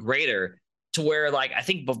temptations get greater, to where like, I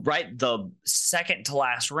think right the second to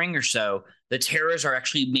last ring or so, the terrors are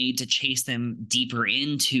actually made to chase them deeper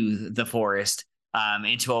into the forest,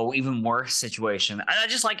 into a even worse situation.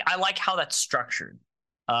 I like how that's structured.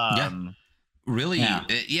 Really.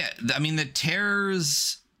 Yeah. I mean, the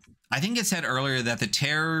terrors, I think it said earlier that the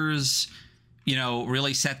terrors, you know,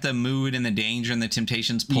 really set the mood and the danger, and the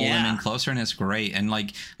temptations pull them in closer, and it's great. And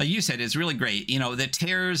like you said, it's really great. You know, the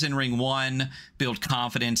terrors in ring 1 build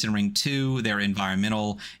confidence. In ring 2, they're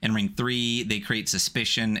environmental. In ring 3, they create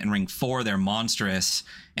suspicion. In ring 4, they're monstrous.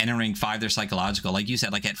 And in ring 5, they're psychological. Like you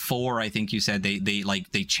said, like at 4, I think you said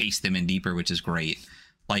they chase them in deeper, which is great.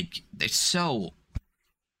 Like it's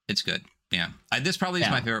good. Yeah. This probably is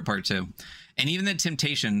my favorite part too. And even the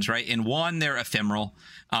temptations, right? In 1, they're ephemeral.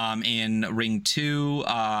 In ring 2,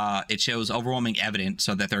 it shows overwhelming evidence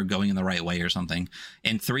so that they're going in the right way or something.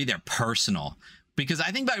 In 3, they're personal. Because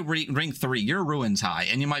I think by ring 3, your ruin's high,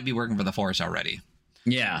 and you might be working for the forest already.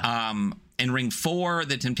 Yeah. In ring 4,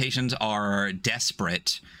 the temptations are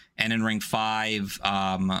desperate. And in ring 5,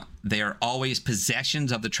 they are always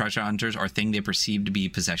possessions of the treasure hunters, or thing they perceive to be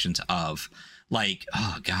possessions of. Like,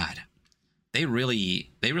 oh God. They really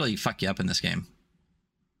fuck you up in this game.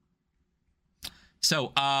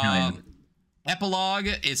 So, epilogue,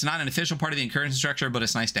 it's not an official part of the incursion structure, but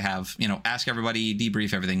it's nice to have. You know, ask everybody,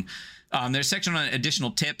 debrief everything. There's a section on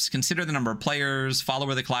additional tips. Consider the number of players, follow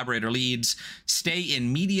where the collaborator leads, stay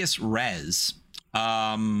in medias res.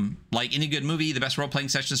 Like any good movie, the best role-playing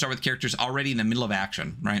sessions start with characters already in the middle of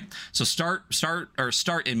action, right? So start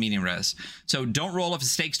in medium res. So don't roll if the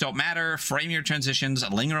stakes don't matter. Frame your transitions,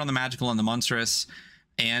 linger on the magical and the monstrous,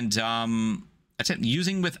 and that's it.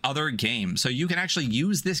 Using with other games, so you can actually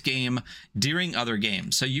use this game during other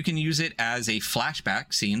games. So you can use it as a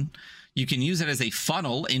flashback scene. You can use it as a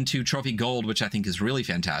funnel into Trophy Gold, which I think is really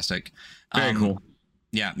fantastic. Very cool.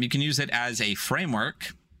 Yeah, you can use it as a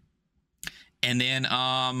framework. And then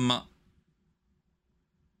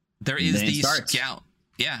there is the scout.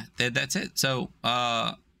 Yeah, that's it. So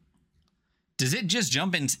does it just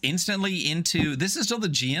jump in instantly into, this is still the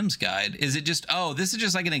GM's guide? Is it just, this is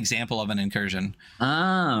just like an example of an incursion?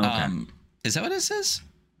 Oh, okay. Is that what it says?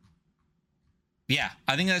 Yeah,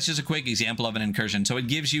 I think that's just a quick example of an incursion. So it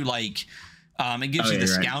gives you like, it gives you the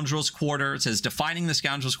Scoundrels Quarter. It says defining the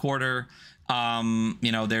Scoundrels Quarter.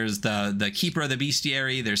 You know, there's the Keeper of the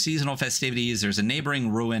Bestiary, there's seasonal festivities, there's a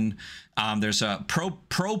neighboring ruin, there's a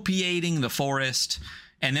propitiating the forest,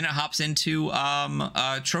 and then it hops into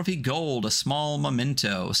Trophy Gold, a small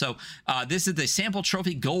memento. So this is the sample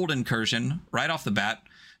Trophy Gold incursion right off the bat,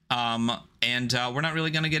 and we're not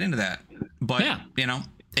really going to get into that, but you know,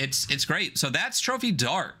 it's great. So that's Trophy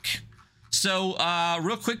Dark. So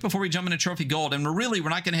real quick before we jump into Trophy Gold, and we're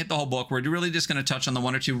not going to hit the whole book. We're really just going to touch on the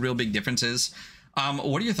 1 or 2 real big differences.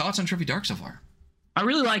 What are your thoughts on Trophy Dark so far? I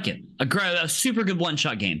really like it. A super good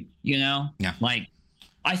one-shot game, you know? Yeah. Like,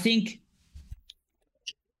 I think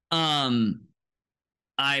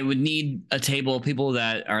I would need a table of people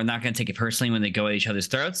that are not going to take it personally when they go at each other's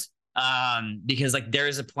throats. Because like there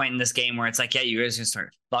is a point in this game where it's like, yeah, you guys are going to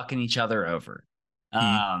start fucking each other over.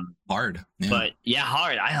 Hard, but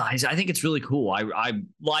hard. I think it's really cool. I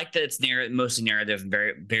like that it's mostly narrative and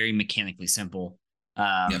very, very mechanically simple.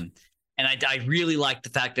 And I really like the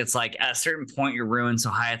fact that it's like at a certain point your ruin so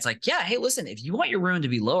high, it's like, yeah, hey, listen, if you want your ruin to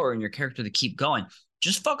be lower and your character to keep going,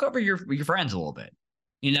 just fuck over your friends a little bit.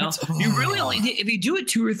 You know, you really only, if you do it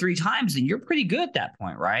 2 or 3 times, then you're pretty good at that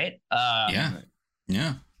point, right?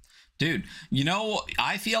 Yeah, dude. You know,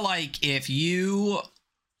 I feel like if you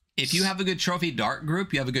have a good Trophy Dark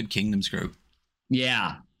group, you have a good Kingdoms group.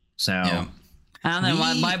 Yeah. So I don't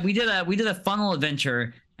know. We did a funnel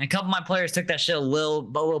adventure, and a couple of my players took that shit a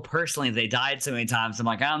little personally. They died so many times. I'm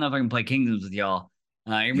like, I don't know if I can play Kingdoms with y'all.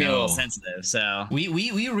 You're being a little sensitive. So we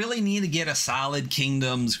really need to get a solid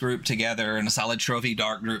Kingdoms group together and a solid Trophy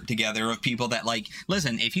Dark group together of people that like,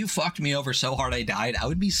 listen, if you fucked me over so hard I died, I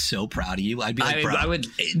would be so proud of you. I'd be like, bro.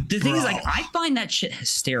 The thing is, like, I find that shit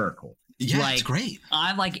hysterical. Yeah, like, it's great.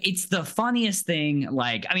 I'm like, it's the funniest thing.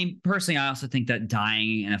 Like, I mean, personally, I also think that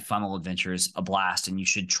dying in a funnel adventure is a blast, and you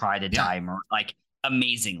should try to die more, like,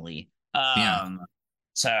 amazingly.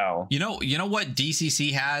 So you know what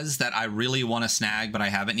DCC has that I really want to snag, but I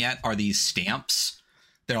haven't yet, are these stamps.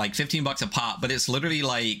 They're like $15 a pop, but it's literally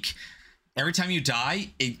like every time you die,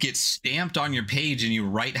 it gets stamped on your page and you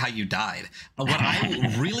write how you died. What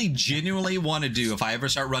I really genuinely want to do if I ever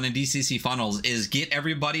start running DCC funnels is get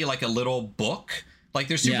everybody like a little book. Like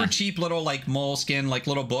they're super cheap little like Moleskin like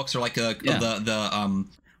little books, or like the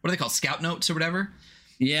what are they called, Scout Notes or whatever.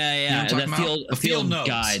 Yeah, you know the field notes.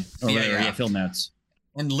 guide or whatever. Field notes.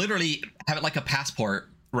 And literally have it like a passport,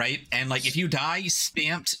 right? And like if you die,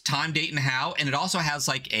 stamped time, date, and how. And it also has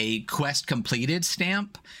like a quest completed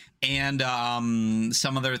stamp and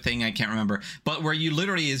some other thing I can't remember, but where you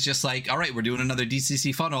literally is just like, all right, we're doing another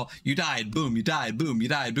DCC funnel. You died, boom. You died, boom. You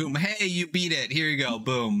died, boom. Hey, you beat it. Here you go,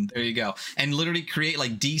 boom. There you go. And literally create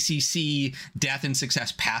like DCC death and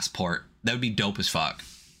success passport. That would be dope as fuck.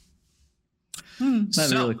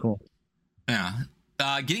 That'd be really cool. Yeah.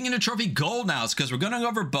 Getting into Trophy Gold now is because we're going to go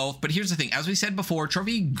over both. But here's the thing. As we said before,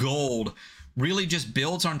 Trophy Gold really just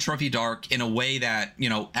builds on Trophy Dark in a way that, you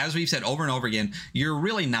know, as we've said over and over again, you're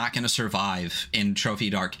really not going to survive in Trophy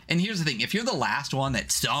Dark. And here's the thing. If you're the last one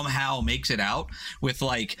that somehow makes it out with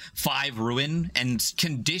like 5 ruin, and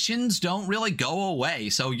conditions don't really go away,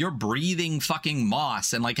 so you're breathing fucking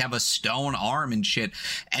moss and like have a stone arm and shit,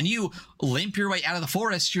 and you limp your way out of the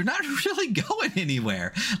forest, you're not really going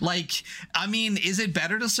anywhere. Like, I mean, is it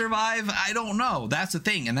better to survive? I don't know. That's the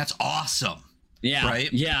thing. And that's awesome. Yeah.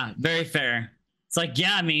 Right. Yeah. Very fair. It's like,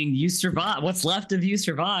 yeah, I mean, you survived. What's left of you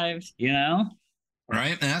survived, you know?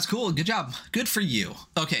 Right. And that's cool. Good job. Good for you.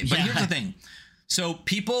 Okay. But here's the thing. So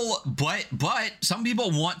people, but some people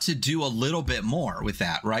want to do a little bit more with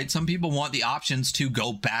that, right? Some people want the options to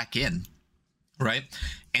go back in, right?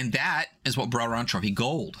 And that is what brought around Trophy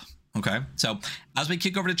Gold. Okay, so as we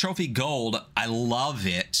kick over to Trophy Gold, I love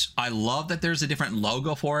it. I love that there's a different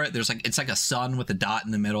logo for it. There's like, it's like a sun with a dot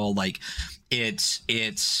in the middle. Like it's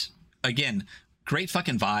again, great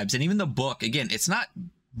fucking vibes. And even the book, again, it's not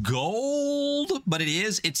gold, but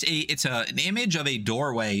it's an image of a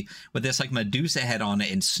doorway with this like Medusa head on it,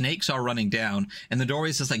 and snakes are running down, and the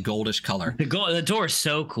doorway is this like goldish color. The door is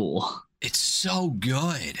so cool. It's so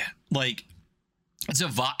good. Like, it's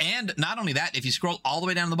a and not only that, if you scroll all the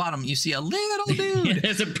way down to the bottom, you see a little dude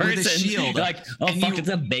there's a person with a shield. You're like, oh fuck, it's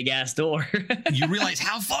a big ass door. You realize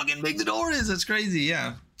how fucking big the door is. It's crazy.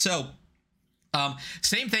 Yeah. So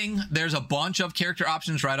same thing. There's a bunch of character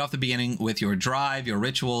options right off the beginning with your drive, your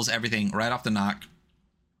rituals, everything right off the knock.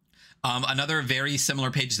 Another very similar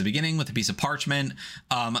page at the beginning with a piece of parchment,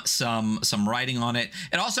 some writing on it.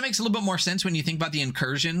 It also makes a little bit more sense when you think about the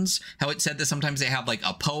incursions, how it said that sometimes they have like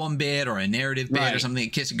a poem bit or a narrative bit or something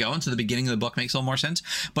that keeps it going. So the beginning of the book makes a little more sense.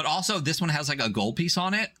 But also this one has like a gold piece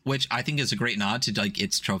on it, which I think is a great nod to like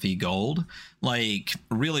its Trophy Gold. Like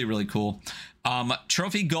really, really cool.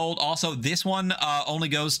 Trophy Gold also, this one only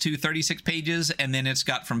goes to 36 pages, and then it's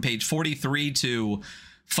got from page 43 to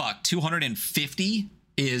 250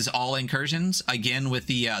 is all incursions, again with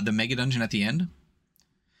the mega dungeon at the end.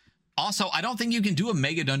 Also, I don't think you can do a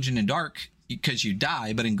mega dungeon in Dark because you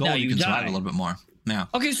die, but in Gold you can survive a little bit more. Yeah.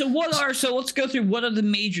 Okay, so let's go through what are the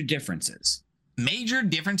major differences. Major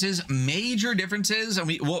differences,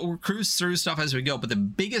 and we'll cruise through stuff as we go, but the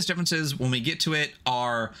biggest differences when we get to it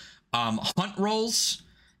are hunt rolls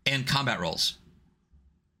and combat rolls.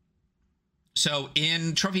 So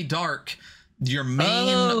in Trophy Dark, your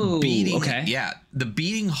main the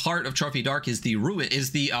beating heart of Trophy Dark is the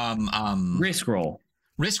risk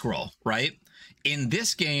roll, right? In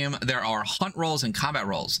this game, there are hunt rolls and combat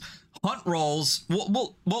rolls. Hunt rolls,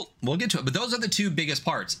 we'll get to it, but those are the two biggest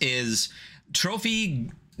parts. Is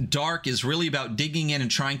Trophy Dark is really about digging in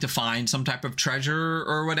and trying to find some type of treasure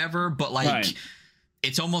or whatever, but like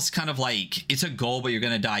it's almost kind of like it's a goal, but you're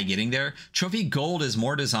going to die getting there. Trophy Gold is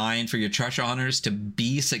more designed for your treasure hunters to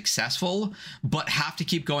be successful, but have to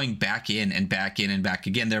keep going back in and back in and back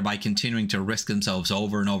again, thereby continuing to risk themselves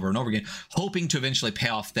over and over and over again, hoping to eventually pay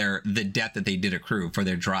off the debt that they did accrue for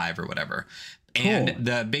their drive or whatever. Cool. And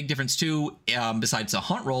the big difference too, besides the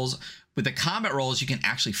hunt rolls, with the combat rolls, you can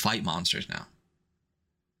actually fight monsters now.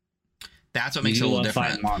 That's what makes it a little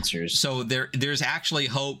different. Fight monsters. So there's actually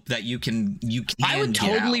hope that you can. I would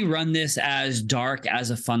totally run this as Dark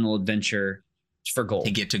as a funnel adventure for gold.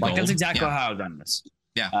 To get to gold. That's exactly how I would run this.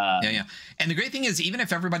 Yeah, yeah. And the great thing is, even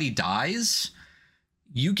if everybody dies,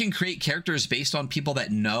 you can create characters based on people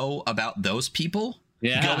that know about those people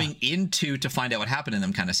going into to find out what happened in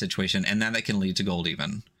them kind of situation, and then that can lead to gold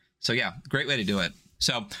even. So yeah, great way to do it.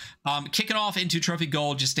 So, kicking off into Trophy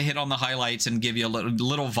Gold, just to hit on the highlights and give you a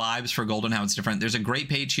little vibes for Gold and how it's different. There's a great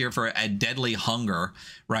page here for A Deadly Hunger,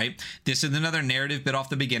 right? This is another narrative bit off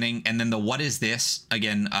the beginning, and then the what is this?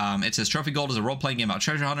 Again, it says Trophy Gold is a role-playing game about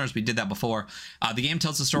treasure hunters. We did that before. The game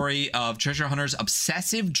tells the story of treasure hunters'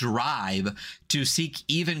 obsessive drive to seek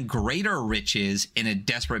even greater riches in a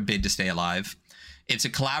desperate bid to stay alive. It's a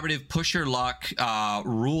collaborative push your luck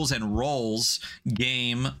rules and roles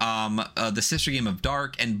game, the sister game of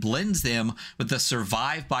Dark, and blends them with the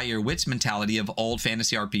survive by your wits mentality of old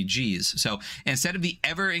fantasy RPGs. So instead of the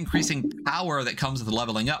ever increasing power that comes with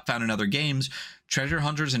leveling up found in other games, treasure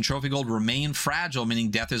hunters and Trophy Gold remain fragile,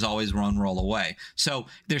 meaning death is always one roll away. So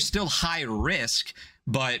there's still high risk,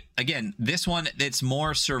 but again, this one, it's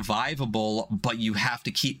more survivable, but you have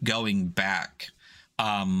to keep going back.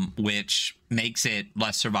 Which makes it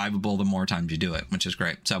less survivable the more times you do it, which is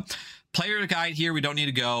great. So player guide here, we don't need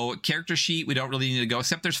to go. Character sheet, we don't really need to go,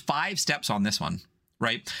 except there's 5 steps on this one,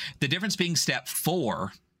 right? The difference being step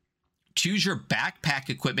 4, choose your backpack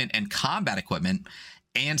equipment and combat equipment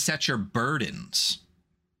and set your burdens,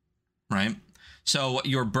 right? So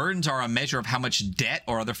your burdens are a measure of how much debt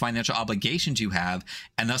or other financial obligations you have,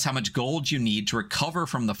 and thus how much gold you need to recover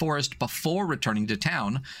from the forest before returning to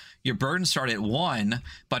town. Your burdens start at 1,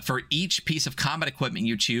 but for each piece of combat equipment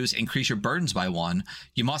you choose, increase your burdens by 1.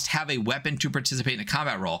 You must have a weapon to participate in a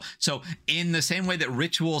combat roll. So in the same way that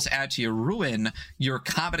rituals add to your ruin, your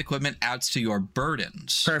combat equipment adds to your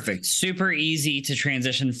burdens. Perfect. Super easy to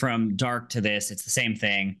transition from Dark to this. It's the same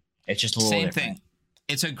thing. It's just a little different. Same thing.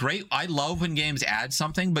 It's a great, I love when games add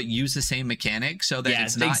something but use the same mechanic so that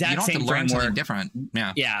it's not, you don't have to learn something different.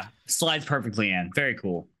 Yeah, slides perfectly in. Very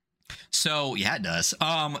cool. So yeah, it does.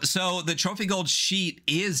 So the Trophy Gold sheet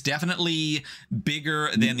is definitely bigger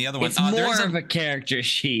than the other one. It's more of a character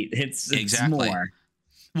sheet. It's exactly more.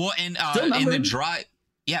 Well, and in the drive,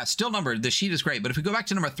 yeah, still numbered. The sheet is great, but if we go back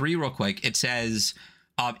to number 3 real quick, it says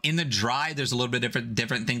in the drive, there's a little bit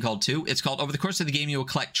different thing called 2. It's called over the course of the game, you will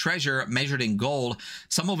collect treasure measured in gold,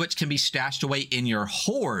 some of which can be stashed away in your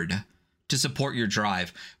hoard to support your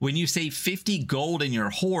drive. When you save 50 gold in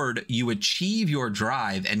your hoard, you achieve your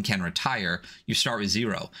drive and can retire. You start with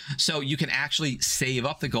 0. So you can actually save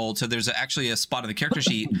up the gold. So there's actually a spot on the character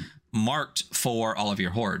sheet marked for all of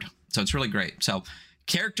your hoard. So it's really great. So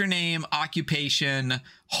character name, occupation,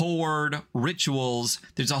 hoard, rituals.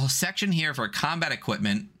 There's a whole section here for combat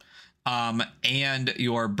equipment and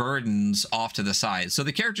your burdens off to the side. So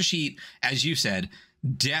the character sheet, as you said,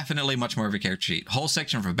 definitely much more of a character sheet. Whole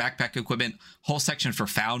section for backpack equipment, whole section for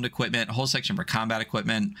found equipment, whole section for combat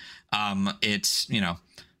equipment. It's, you know,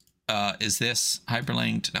 is this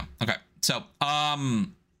hyperlinked? No. Okay. So,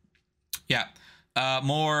 yeah.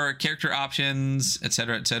 More character options,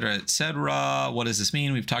 etc., etc., etc. What does this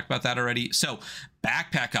mean? We've talked about that already. So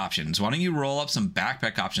backpack options. Why don't you roll up some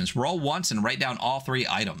backpack options? Roll once and write down all 3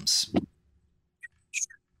 items.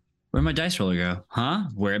 Where'd my dice roller go? Huh?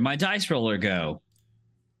 Where'd my dice roller go?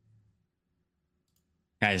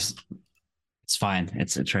 Guys, it's fine.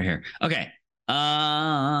 It's right here. Okay.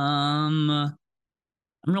 I'm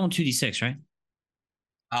rolling 2d6, right?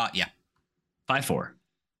 Yeah. 5, 4.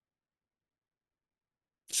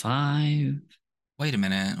 5. Wait a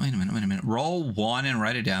minute. Roll 1 and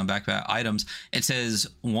write it down. Backpack items. It says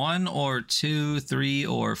 1 or 2, 3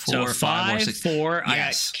 or 4, so 5 or 6. 4. Yes. I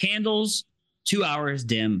got candles, 2 hours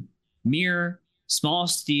dim, mirror, small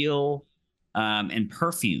steel, and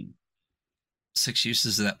perfume. 6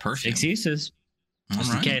 uses of that perfume. 6 uses.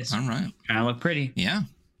 Just in case. All right. Kind of look pretty. Yeah.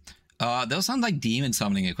 Those sound like demon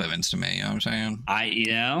summoning equipments to me. You know what I'm saying?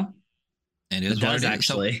 It is. It does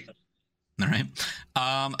actually. So, all right.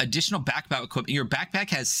 Additional backpack equipment. Your backpack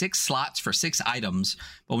has 6 slots for 6 items,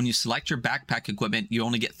 but when you select your backpack equipment, you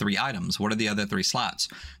only get 3 items. What are the other 3 slots?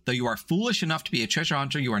 Though you are foolish enough to be a treasure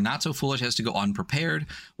hunter, you are not so foolish as to go unprepared.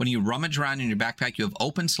 When you rummage around in your backpack, you have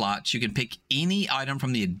open slots. You can pick any item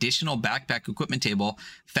from the additional backpack equipment table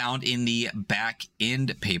found in the back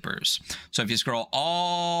end papers. So if you scroll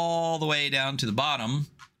all the way down to the bottom,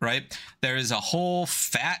 right, there is a whole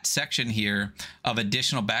fat section here of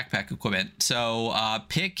additional backpack equipment. So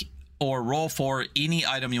pick or roll for any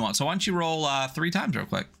item you want. So why don't you roll 3 times real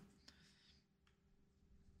quick?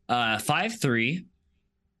 5, 3.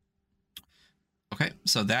 Okay,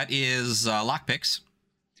 so that is lockpicks.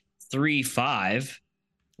 3, 5,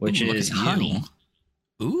 which is honey.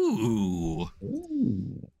 Ooh.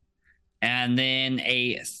 And then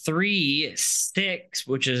a 3, 6,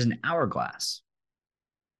 which is an hourglass.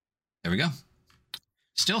 There we go.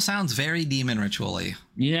 Still sounds very demon ritual-y.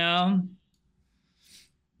 You know,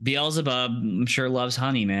 Beelzebub, I'm sure, loves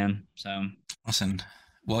honey, man. So listen,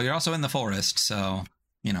 Well, you're also in the forest, so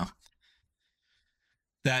you know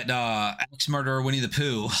that axe murderer Winnie the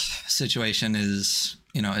Pooh situation is,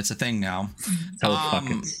 you know, it's a thing now. So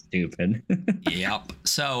fucking stupid. Yep.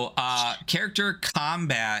 So character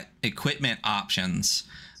combat equipment options.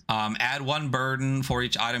 Add 1 burden for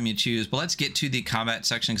each item you choose. But let's get to the combat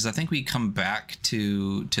section, because I think we come back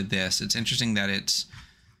to this. It's interesting that it's...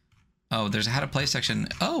 Oh, there's a how to play section.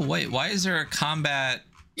 Oh, wait. Why is there a combat...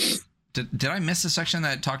 Did I miss the section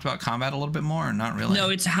that talked about combat a little bit more? Or not really. No,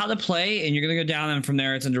 it's how to play, and you're going to go down, and from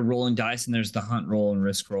there it's under rolling dice, and there's the hunt roll and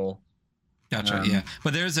risk roll. Gotcha, yeah.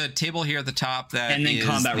 But there's a table here at the top that and then is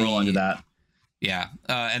combat roll under that. Yeah,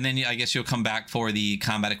 and then I guess you'll come back for the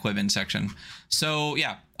combat equipment section. So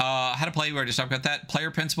yeah, how to play, we already talked about that.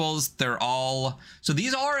 Player principles, they're all... So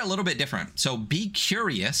these are a little bit different. So be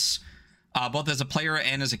curious, both as a player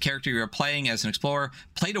and as a character you're playing as an explorer.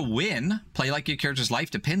 Play to win. Play like your character's life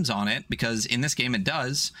depends on it, because in this game it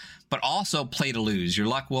does. But also play to lose. Your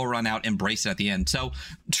luck will run out. Embrace it at the end. So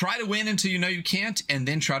try to win until you know you can't, and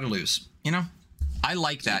then try to lose. You know? I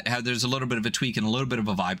like that, how there's a little bit of a tweak and a little bit of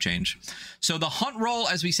a vibe change. So the hunt roll,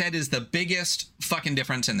 as we said, is the biggest fucking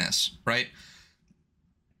difference in this, right?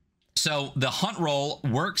 So the hunt roll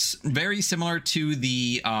works very similar to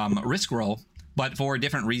the risk roll, but for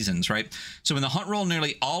different reasons, right? So in the hunt roll,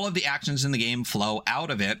 nearly all of the actions in the game flow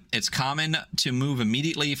out of it. It's common to move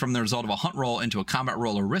immediately from the result of a hunt roll into a combat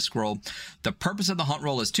roll or risk roll. The purpose of the hunt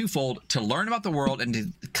roll is twofold: to learn about the world and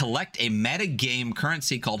to collect a meta game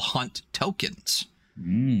currency called hunt tokens.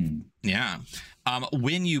 Yeah.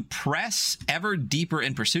 When you press ever deeper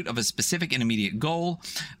in pursuit of a specific and immediate goal,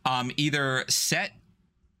 either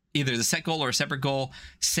the set goal or a separate goal,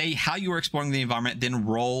 say how you are exploring the environment,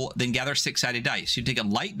 then gather 6-sided dice. You take a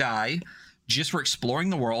light die just for exploring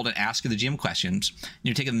the world and ask the GM questions. And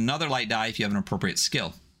you take another light die if you have an appropriate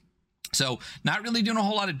skill. So not really doing a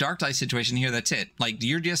whole lot of dark dice situation here. That's it. Like,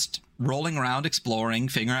 you're just rolling around, exploring,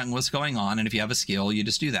 figuring out what's going on. And if you have a skill, you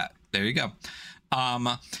just do that. There you go.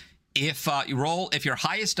 If your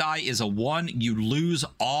highest die is a 1, you lose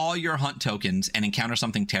all your hunt tokens and encounter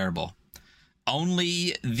something terrible.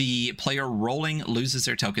 Only the player rolling loses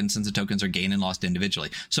their tokens, since the tokens are gained and lost individually.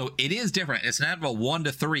 So it is different. It's not a 1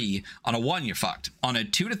 to 3. On a 1, you're fucked. On a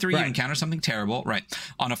 2 to 3, right, you encounter something terrible. Right.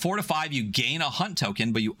 On a 4 to 5, you gain a hunt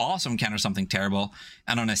token, but you also encounter something terrible.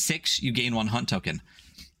 And on a 6, you gain 1 hunt token.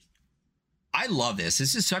 I love this.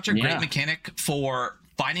 This is such a great mechanic for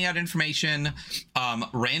finding out information,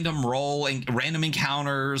 random roll and random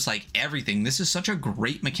encounters, like everything. This is such a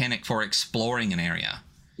great mechanic for exploring an area.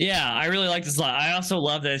 Yeah, I really like this a lot. I also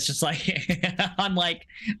love that it's just like on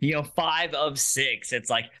 5 of 6, it's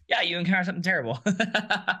like, yeah, you encounter something terrible.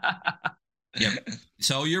 Yep.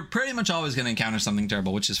 So you're pretty much always going to encounter something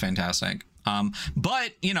terrible, which is fantastic.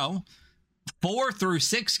 But 4 through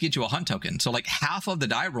 6 get you a hunt token. So like half of the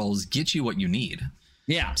die rolls get you what you need.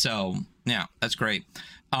 Yeah. So yeah, that's great.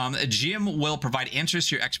 A GM will provide answers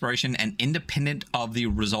to your exploration and independent of the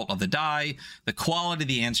result of the die. The quality of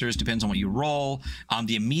the answers depends on what you roll.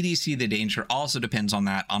 The immediacy of the danger also depends on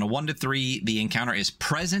that. On a 1 to 3, the encounter is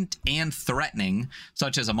present and threatening,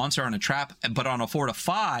 such as a monster on a trap. But on a 4 to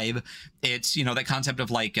 5, it's, that concept of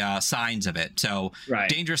like signs of it. So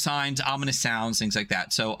danger signs, ominous sounds, things like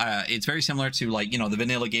that. So it's very similar to like, the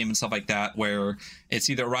vanilla game and stuff like that, where it's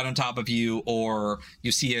either right on top of you or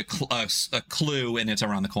you see a clue and it's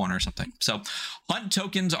around the corner or something. So hunt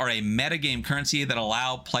tokens are a metagame currency that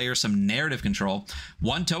allow players some narrative control.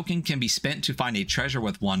 1 token can be spent to find a treasure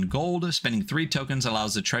with 1 gold. Spending 3 tokens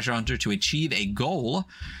allows the treasure hunter to achieve a goal.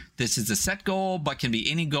 This is a set goal, but can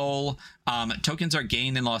be any goal. Tokens are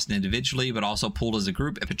gained and lost individually, but also pooled as a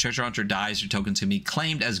group. If a treasure hunter dies, your tokens can be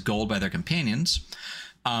claimed as gold by their companions.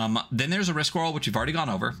 Then there's a risk roll, which we've already gone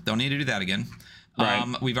over. Don't need to do that again. Right.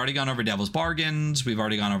 We've already gone over Devil's Bargains. We've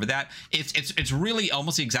already gone over that. It's really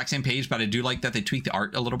almost the exact same page, but I do like that they tweak the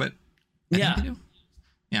art a little bit. I think they do.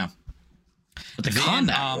 Yeah. But the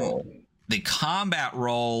combat roll. The combat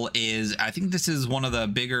roll is, I think this is one of the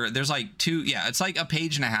bigger, there's like 2, it's like a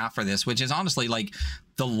page and a half for this, which is honestly like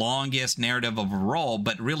the longest narrative of a roll,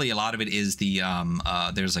 but really a lot of it is the,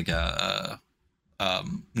 there's like a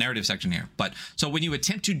narrative section here. But so when you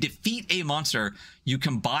attempt to defeat a monster, you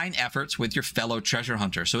combine efforts with your fellow treasure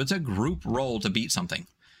hunter. So it's a group roll to beat something.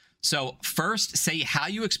 So first, say how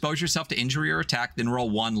you expose yourself to injury or attack, then roll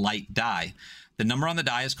 1 light die. The number on the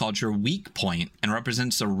die is called your weak point and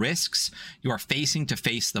represents the risks you are facing to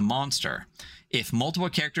face the monster. If multiple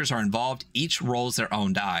characters are involved, each rolls their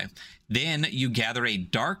own die. Then you gather a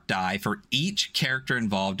dark die for each character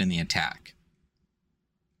involved in the attack.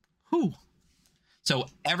 Whew. So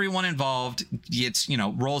everyone involved gets,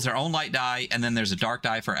 rolls their own light die, and then there's a dark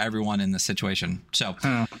die for everyone in this situation. So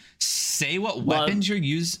say what weapons you're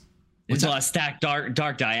using. It's a stack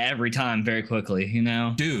dark die every time very quickly,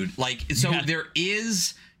 Dude, there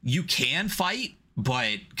is, you can fight,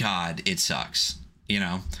 but God, it sucks,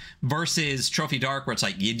 versus Trophy Dark where it's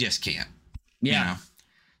like, you just can't. Yeah.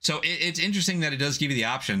 So it's interesting that it does give you the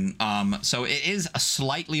option. So it is a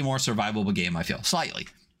slightly more survivable game, I feel. Slightly.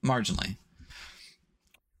 Marginally.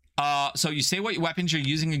 So you say what weapons you're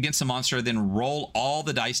using against a monster, then roll all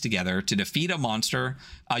the dice together. To defeat a monster,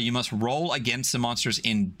 you must roll against the monster's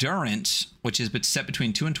endurance, which is set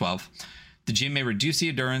between 2 and 12. The GM may reduce the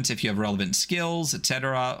endurance if you have relevant skills,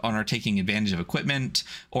 etc., on are taking advantage of equipment,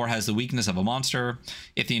 or has the weakness of a monster.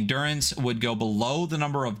 If the endurance would go below the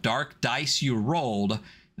number of dark dice you rolled,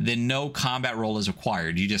 then no combat roll is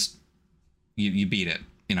required. You just you beat it.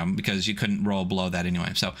 Because you couldn't roll below that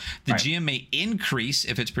anyway. So the GM may increase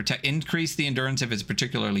increase the endurance if it's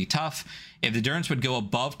particularly tough. If the endurance would go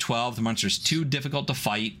above 12, the monster's too difficult to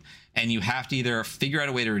fight, and you have to either figure out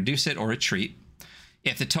a way to reduce it or retreat.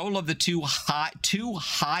 If the total of the two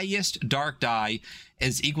highest dark die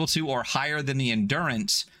is equal to or higher than the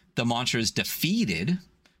endurance, the monster is defeated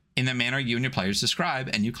in the manner you and your players describe,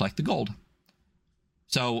 and you collect the gold.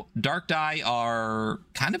 So dark die are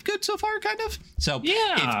kind of good so far, kind of. So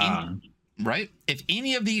yeah, if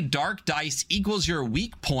any of the dark dice equals your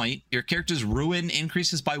weak point, your character's ruin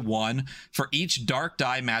increases by 1 for each dark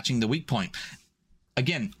die matching the weak point.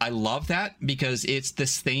 Again, I love that because it's the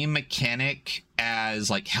same mechanic as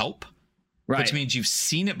like help, which means you've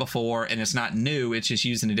seen it before and it's not new. It's just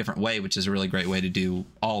used in a different way, which is a really great way to do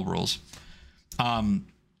all rules.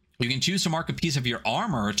 You can choose to mark a piece of your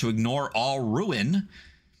armor to ignore all ruin.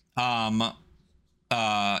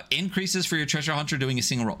 Increases for your treasure hunter doing a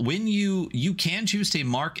single roll. When you can choose to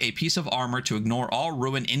mark a piece of armor to ignore all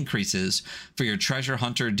ruin increases for your treasure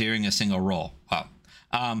hunter during a single roll.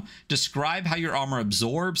 Wow. Describe how your armor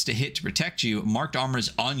absorbs to hit to protect you. Marked armor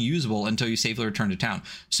is unusable until you safely return to town.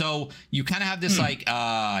 So you kind of have this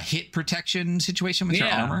hit protection situation with your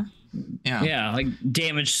armor. Yeah, like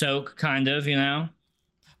damage soak kind of,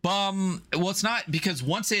 Well, it's not, because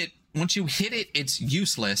once you hit it, it's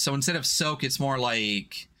useless. So instead of soak, it's more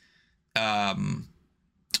like, I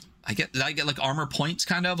get like armor points,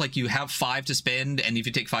 kind of like you have 5 to spend, and if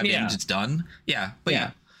you take 5 damage, it's done. Yeah, but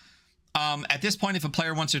yeah. At this point, if a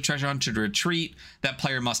player wants their treasure hunter to retreat, that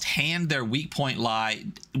player must hand their weak point light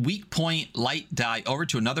die over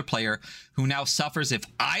to another player, who now suffers if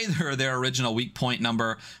either their original weak point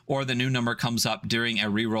number or the new number comes up during a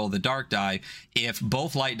reroll of the dark die. If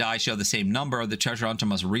both light die show the same number, the treasure hunter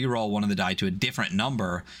must reroll one of the die to a different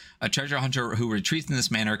number. A treasure hunter who retreats in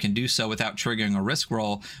this manner can do so without triggering a risk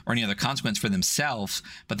roll or any other consequence for themselves,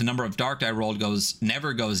 but the number of dark die rolled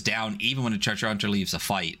never goes down, even when a treasure hunter leaves a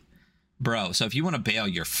fight. Bro, so if you want to bail,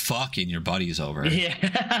 you're fucking your buddies over.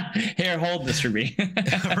 Yeah. Here, hold this for me.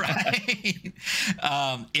 Right?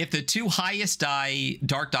 If the 2 highest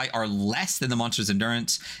dark die are less than the monster's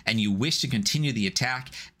endurance, and you wish to continue the attack,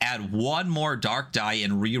 add 1 more dark die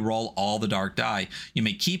and re-roll all the dark die. You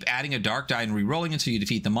may keep adding a dark die and re-rolling until you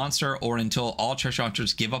defeat the monster, or until all treasure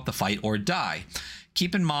hunters give up the fight or die.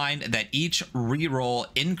 Keep in mind that each re-roll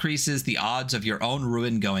increases the odds of your own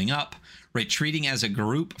ruin going up. Retreating as a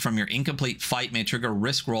group from your incomplete fight may trigger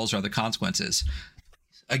risk rolls or other consequences.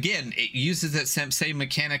 Again, it uses that same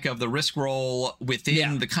mechanic of the risk roll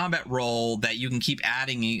within the combat roll that you can keep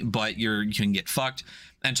adding, but you can get fucked.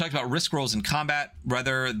 And talked about risk rolls in combat.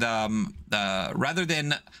 Rather than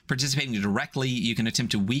participating directly, you can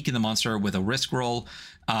attempt to weaken the monster with a risk roll.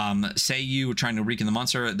 Say you were trying to weaken the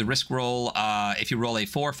monster, the risk roll, if you roll a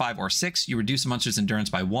 4, 5, or 6, you reduce the monster's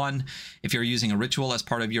endurance by 1. If you're using a ritual as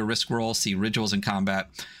part of your risk roll, see rituals in combat.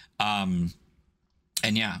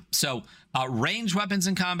 So range weapons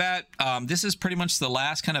in combat. This is pretty much the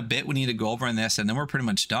last kind of bit we need to go over in this, and then we're pretty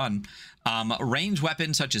much done. Range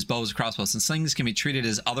weapons such as bows, crossbows, and slings can be treated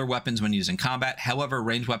as other weapons when used in combat. However,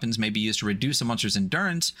 range weapons may be used to reduce a monster's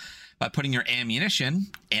endurance by putting your ammunition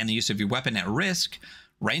and the use of your weapon at risk.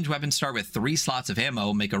 Range weapons start with 3 slots of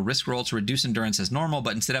ammo. Make a risk roll to reduce endurance as normal,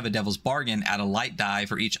 but instead of a devil's bargain, add a light die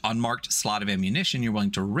for each unmarked slot of ammunition you're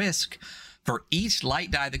willing to risk. For each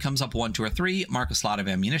light die that comes up 1, 2, or 3, mark a slot of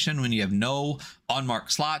ammunition. When you have no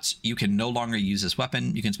unmarked slots, you can no longer use this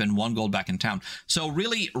weapon. You can spend 1 gold back in town. So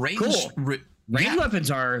really, range... Cool. Range weapons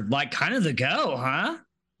are like kind of the go, huh?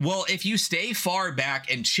 Well, if you stay far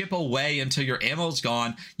back and chip away until your ammo's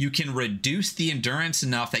gone, you can reduce the endurance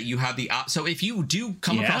enough that you have the... So if you do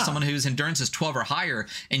come across someone whose endurance is 12 or higher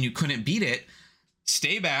and you couldn't beat it,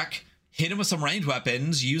 stay back, hit him with some ranged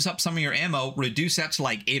weapons, use up some of your ammo, reduce that to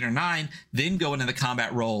like 8 or 9, then go into the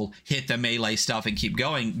combat roll, hit the melee stuff, and keep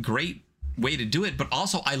going. Great way to do it. But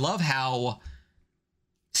also, I love how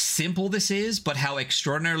simple this is, but how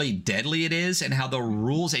extraordinarily deadly it is, and how the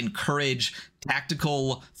rules encourage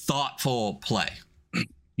tactical, thoughtful play.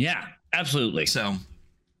 Yeah, absolutely. So,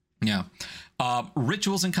 yeah.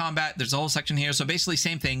 Rituals in combat, there's a whole section here. So basically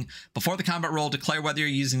same thing. Before the combat roll, declare whether you're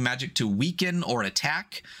using magic to weaken or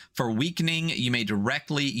attack. For weakening, you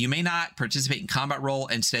may not participate in combat roll,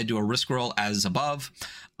 instead do a risk roll as above.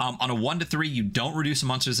 On a 1 to 3, you don't reduce a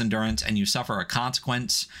monster's endurance and you suffer a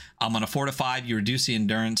consequence. On a 4 to 5, you reduce the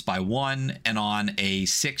endurance by 1, and on a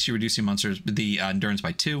 6, you reduce the endurance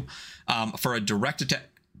by 2. For a direct attack,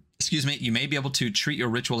 you may be able to treat your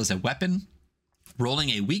ritual as a weapon,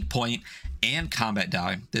 rolling a weak point and combat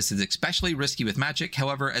die. This is especially risky with magic.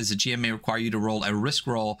 However, as a GM may require you to roll a risk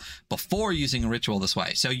roll before using a ritual this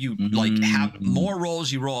way. So you like have more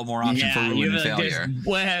rolls, you roll more option for ruin and failure.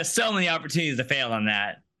 Well, so many opportunities to fail on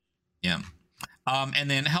that. Yeah. And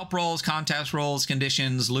then help rolls, contest rolls,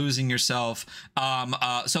 conditions, losing yourself.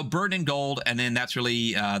 So burden and gold, and then that's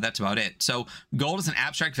really that's about it. So gold is an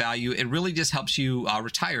abstract value. It really just helps you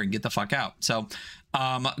retire and get the fuck out. So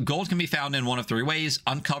gold can be found in one of 3 ways: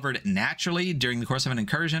 uncovered naturally during the course of an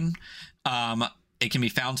incursion. It can be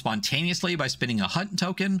found spontaneously by spending a hunt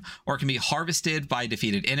token, or it can be harvested by a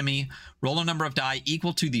defeated enemy. Roll a number of die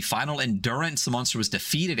equal to the final endurance the monster was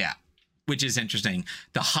defeated at, which is interesting.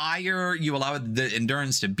 The higher you allow the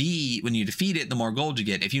endurance to be when you defeat it, the more gold you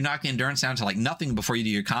get. If you knock the endurance down to like nothing before you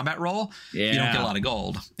do your combat roll, you don't get a lot of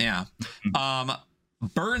gold. Yeah.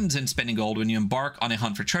 Burdens in spending gold. When you embark on a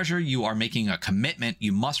hunt for treasure, you are making a commitment.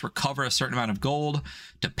 You must recover a certain amount of gold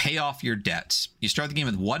to pay off your debts. You start the game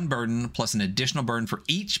with 1 burden plus an additional burden for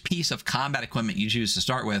each piece of combat equipment you choose to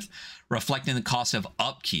start with, reflecting the cost of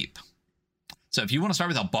upkeep. So if you want to start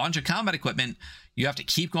with a bunch of combat equipment, you have to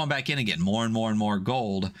keep going back in and get more and more and more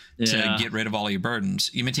gold to get rid of all your burdens.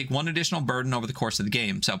 You may take 1 additional burden over the course of the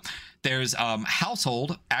game. So there's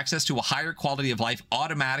household. Access to a higher quality of life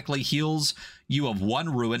automatically heals you of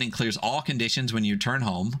 1 ruin and clears all conditions when you return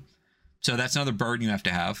home. So that's another burden you have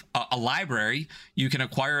to have. A library. You can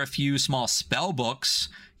acquire a few small spell books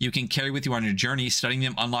you can carry with you on your journey. Studying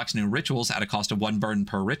them unlocks new rituals at a cost of 1 burden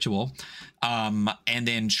per ritual. And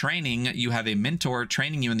then training. You have a mentor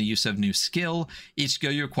training you in the use of new skill. Each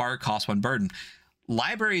skill you acquire costs 1 burden.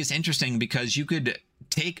 Library is interesting because you could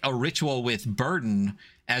take a ritual with burden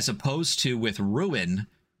as opposed to with ruin.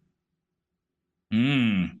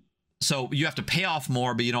 So you have to pay off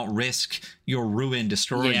more, but you don't risk your ruin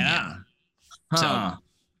destroying it. So,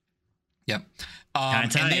 yep. And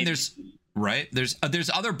then there's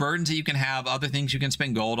other burdens that you can have, other things you can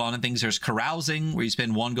spend gold on, and things. There's carousing, where you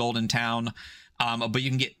spend 1 gold in town, but you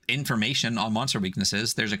can get information on monster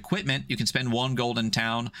weaknesses. There's equipment. You can spend 1 gold in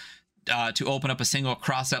town to open up a single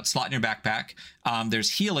crossed out slot in your backpack. There's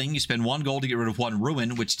healing. You spend 1 gold to get rid of 1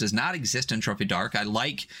 ruin, which does not exist in Trophy Dark. I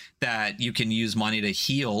like that you can use money to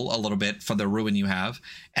heal a little bit for the ruin you have.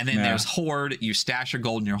 And then there's hoard. You stash your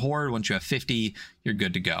gold in your hoard. Once you have 50, you're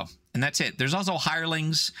good to go. And that's it. There's also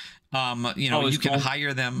hirelings. You can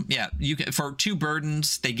hire them. Yeah, you can, for 2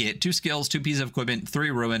 burdens, they get 2 skills, 2 pieces of equipment, 3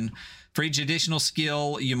 ruin. For each additional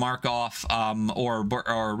skill you mark off,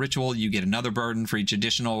 or ritual, you get another burden. For each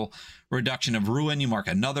additional reduction of ruin, you mark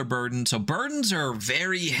another burden. So burdens are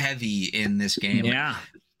very heavy in this game. Yeah,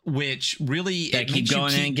 which really keep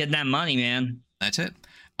going in and getting that money, man. That's it.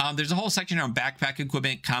 There's a whole section on backpack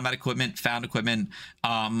equipment, combat equipment, found equipment.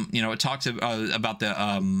 It talks about the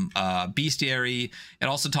bestiary. It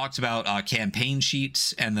also talks about campaign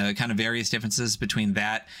sheets and the kind of various differences between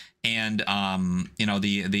that and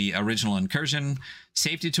the original incursion.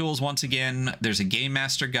 Safety tools. Once again, there's a game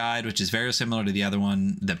master guide, which is very similar to the other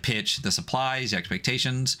one. The pitch, the supplies, the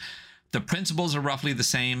expectations. The principles are roughly the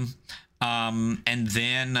same. And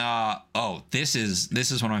then this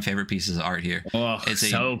is one of my favorite pieces of art here. Oh, it's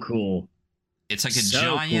so cool. It's like a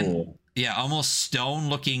giant, almost stone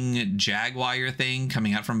looking jaguar thing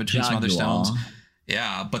coming out from between some other stones.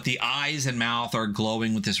 Yeah, but the eyes and mouth are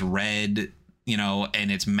glowing with this red,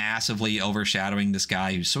 and it's massively overshadowing this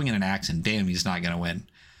guy who's swinging an axe, and damn, he's not gonna win.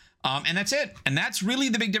 And that's it. And that's really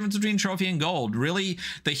the big difference between trophy and gold. Really,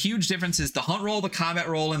 the huge difference is the hunt roll, the combat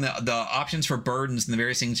roll, and the options for burdens and the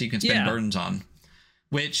various things you can spend burdens on.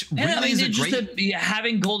 Which really is a great...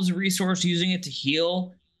 having gold as a resource, using it to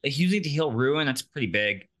heal, ruin, that's pretty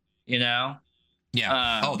big, Yeah.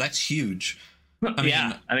 That's huge. I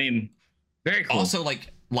mean, very cool. Also,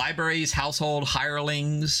 libraries, household,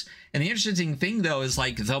 hirelings. And the interesting thing, though, is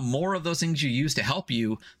like the more of those things you use to help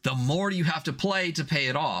you, the more you have to play to pay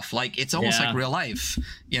it off. Like it's almost like real life,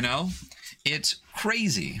 you know? It's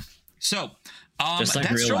crazy. So just like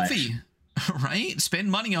that's real Trophy, life. right? Spend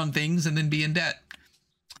money on things and then be in debt.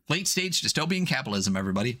 Late stage dystopian capitalism,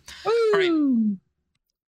 everybody. Woo! All right.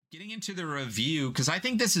 Getting into the review, because I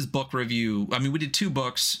think this is book review. I mean, we did 2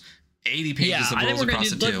 books, 80 pages of rules across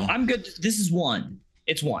the 2. I'm good. This is 1.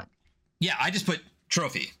 It's 1. Yeah, I just put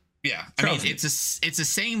Trophy. Yeah, Trophy. I mean, it's the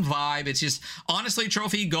same vibe. It's just, honestly,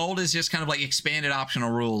 Trophy Gold is just kind of like expanded optional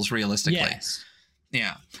rules, realistically. Yes.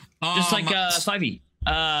 Yeah. Just like 5e.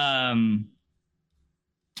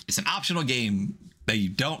 It's an optional game that you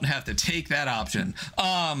don't have to take that option.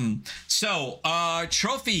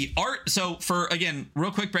 Trophy art. So for, again,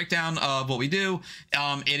 real quick breakdown of what we do.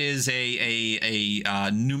 It is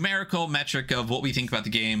a numerical metric of what we think about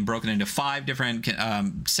the game, broken into 5 different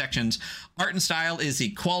sections. Art and style is the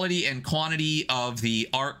quality and quantity of the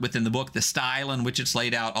art within the book, the style in which it's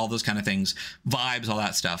laid out, all those kind of things, vibes, all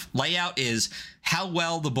that stuff. Layout is how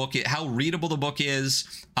well the book is, how readable the book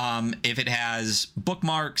is, if it has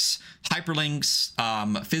bookmarks, hyperlinks,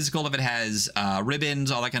 physical, if it has ribbons,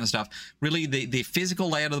 all that kind of stuff. Really, the physical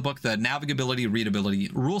layout of the book, the navigability, readability.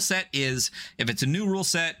 Rule set is, if it's a new rule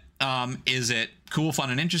set, is it cool, fun,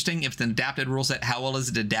 and interesting? If it's an adapted rule set, how well is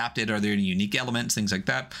it adapted? Are there any unique elements? Things like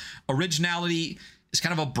that. Originality is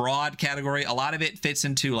kind of a broad category. A lot of it fits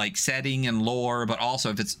into like setting and lore, but also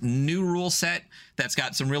if it's new rule set that's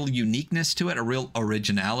got some real uniqueness to it, a real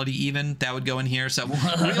originality even, that would go in here. So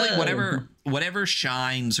really whatever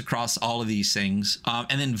shines across all of these things.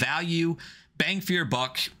 And then value, bang for your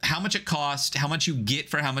buck, how much it costs, how much you get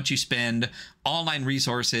for how much you spend, online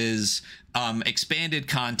resources, expanded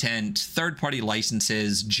content, third-party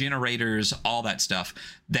licenses, generators, all that stuff.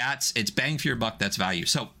 It's bang for your buck, that's value.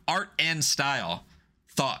 So art and style,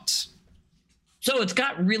 thoughts? So it's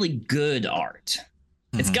got really good art.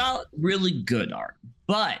 It's got really good art,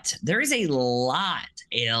 but there is a lot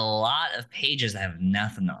of pages that have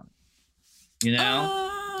nothing on it. You know?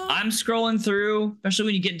 I'm scrolling through, especially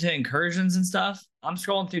when you get into incursions and stuff. I'm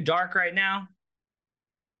scrolling through Dark right now,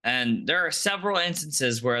 and there are several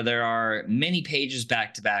instances where there are many pages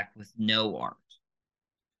back to back with no art.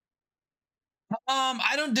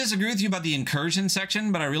 I don't disagree with you about the incursion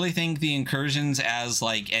section, but I really think the incursions as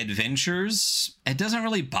like adventures, it doesn't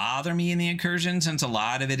really bother me in the incursion, since a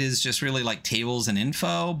lot of it is just really like tables and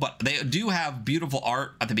info, but they do have beautiful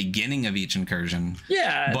art at the beginning of each incursion.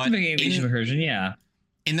 Yeah, but at the beginning of each incursion, yeah.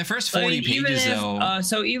 In the first 40 pages, though.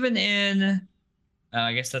 So even in,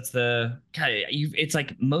 I guess that's the kind of, it's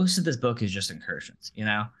like most of this book is just incursions, you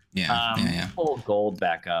know? Yeah. Pull gold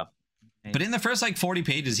back up. But in the first like 40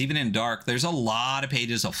 pages, even in Dark, there's a lot of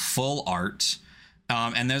pages of full art.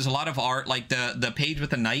 And there's a lot of art, like the page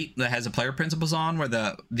with the knight that has the player principles on, where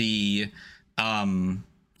the remember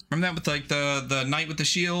that with like the knight with the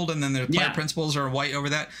shield, and then the player principles are white over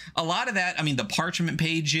that. A lot of that, I mean, the parchment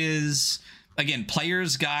pages. Again,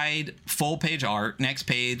 player's guide, full page art, next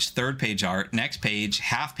page, third page art, next page,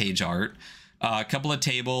 half page art, a couple of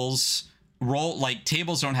tables,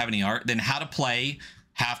 tables don't have any art, then how to play,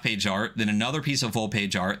 half page art, then another piece of full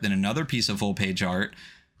page art, then another piece of full page art,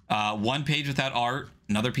 1 page without art,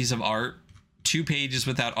 another piece of art, 2 pages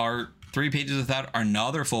without art, 3 pages without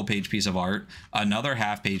another full page piece of art, another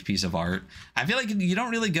half page piece of art. I feel like you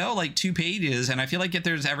don't really go like 2 pages, and I feel like if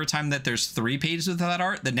there's ever time that there's 3 pages without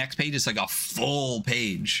art, the next page is like a full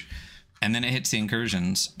page, and then it hits the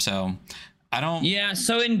incursions. So I don't. Yeah.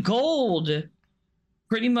 So in gold,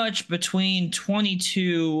 pretty much between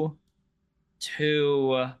 22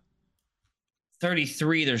 to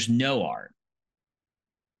 33, there's no art.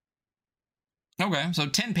 Okay, so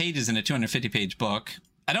 10 pages in a 250-page book.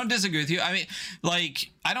 I don't disagree with you. I mean,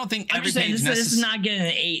 like, I don't think every page this is not getting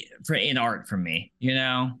an 8 in art from me, you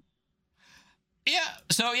know? Yeah.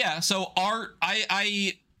 So art,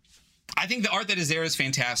 I think the art that is there is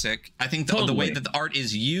fantastic. I think the way that the art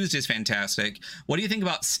is used is fantastic. What do you think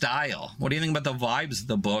about style? What do you think about the vibes of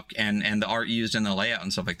the book and the art used in the layout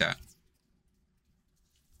and stuff like that?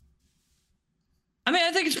 I mean,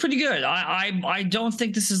 I think it's pretty good. I don't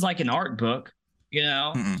think this is like an art book, you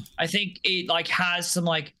know? I think it like has some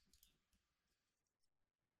like,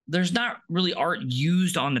 there's not really art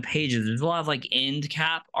used on the pages. There's a lot of like end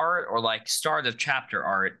cap art or like start of chapter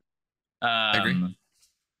art. I agree.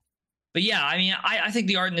 But yeah, I mean, I think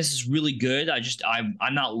the art in this is really good. I'm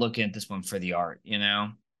not looking at this one for the art, you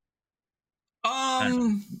know? I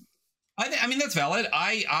mean, that's valid.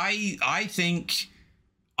 I think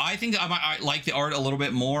I think I like the art a little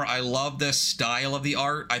bit more. I love the style of the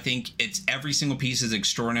art. I think it's every single piece is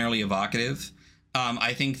extraordinarily evocative.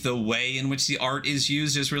 I think the way in which the art is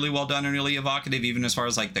used is really well done and really evocative, even as far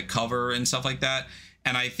as like the cover and stuff like that.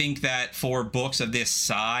 And I think that for books of this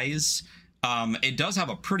size, it does have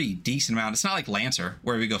a pretty decent amount. It's not like Lancer,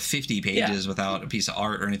 where we go 50 pages without a piece of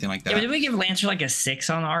art or anything like that. Yeah, did we give Lancer like a 6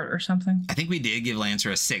 on art or something? I think we did give Lancer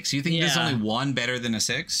a 6. You think there's only one better than a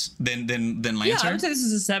 6 than Lancer? Yeah, I would say this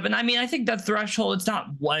is a 7. I mean, I think the threshold, it's not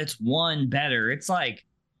what it's one better. It's like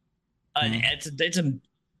it's a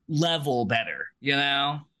level better, you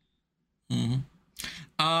know?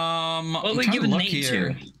 What we give it an 8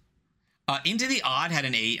 to? Into the Odd had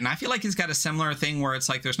an 8, and I feel like it's got a similar thing where it's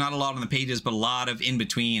like there's not a lot on the pages, but a lot of in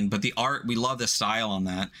between. But the art, we love the style on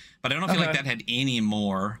that. But I don't feel like that had any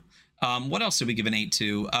more. What else did we give an 8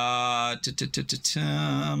 to?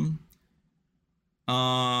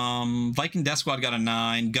 Viking Death Squad got a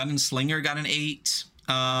 9. Gun and Slinger got an 8.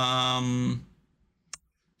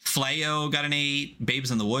 Flayo got an 8.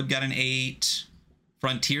 Babes in the Wood got an 8.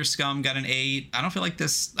 Frontier Scum got an 8. I don't feel like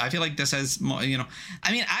this. I feel like this has more, you know.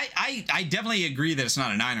 I mean, I definitely agree that it's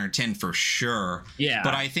not a 9 or a 10 for sure. Yeah.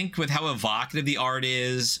 But I think with how evocative the art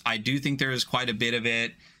is, I do think there is quite a bit of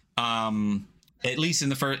it. At least in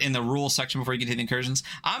the rule section before you get to the incursions.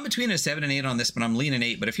 I'm between a 7 and 8 on this, but I'm leaning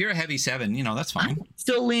 8. But if you're a heavy 7, you know, that's fine. I'm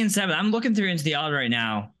still leaning 7. I'm looking through Into the Odd right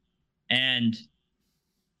now, and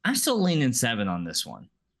I'm still leaning 7 on this one.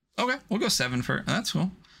 Okay, we'll go 7 for that's cool.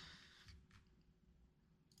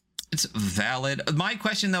 It's valid. My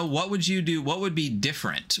question though, what would you do? What would be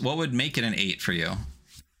different? What would make it an 8 for you?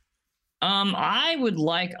 I would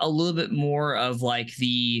like a little bit more of like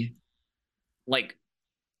the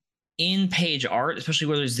in-page art, especially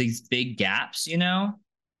where there's these big gaps, you know,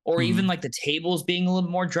 or even like the tables being a little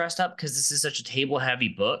bit more dressed up because this is such a table-heavy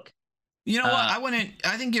book. You know what?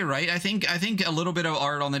 I think you're right. I think a little bit of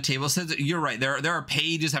art on the table says you're right. There are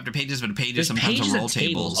pages after pages, but pages sometimes are roll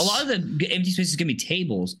tables. A lot of the empty spaces can be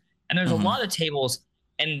tables. And there's a lot of tables,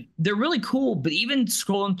 and they're really cool. But even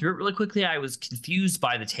scrolling through it really quickly, I was confused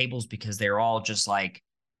by the tables because they're all just like,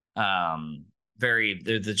 they're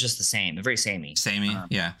just the same. They're very samey.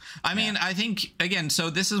 Yeah. I mean, I think again. So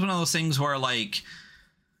this is one of those things where like,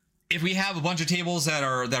 if we have a bunch of tables that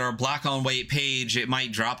are black on white page, it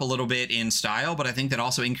might drop a little bit in style, but I think that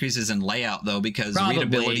also increases in layout though, because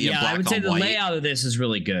readability of black on white. I would say the layout of this is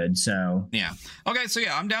really good. So yeah. Okay. So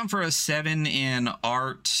yeah, I'm down for a 7 in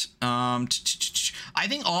art. I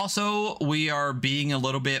think also we are being a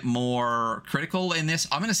little bit more critical in this.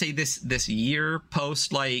 I'm going to say this year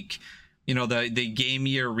post, like, you know, the game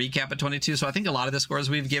year recap of 22. So I think a lot of the scores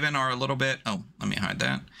we've given are a little bit, oh, let me hide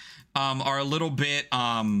that. Are a little bit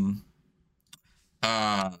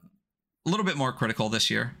more critical this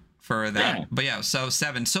year for that. Yeah. But yeah, so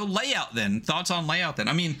 7. So layout then. Thoughts on layout then?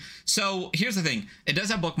 I mean, so here's the thing. It does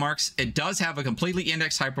have bookmarks. It does have a completely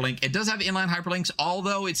indexed hyperlink. It does have inline hyperlinks,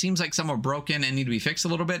 although it seems like some are broken and need to be fixed a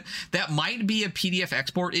little bit. That might be a PDF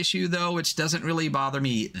export issue though, which doesn't really bother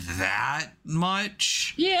me that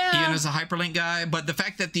much. Yeah. Even as a hyperlink guy. But the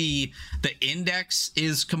fact that the index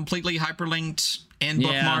is completely hyperlinked and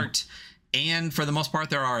bookmarked, and for the most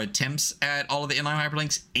part there are attempts at all of the inline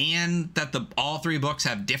hyperlinks, and that all 3 books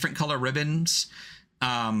have different color ribbons,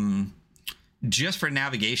 just for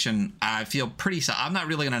navigation, I feel pretty I'm not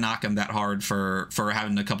really going to knock them that hard for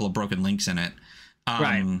having a couple of broken links in it.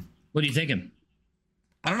 Right. What are you thinking?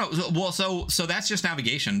 I don't know. Well, so that's just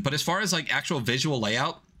navigation, but as far as like actual visual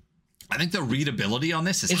layout, I think the readability on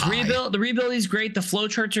this is high. The readability is great. The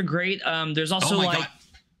flowcharts are great. There's also God.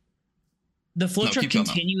 The flowchart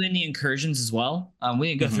continue in the incursions as well. We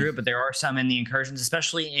didn't go through it, but there are some in the incursions,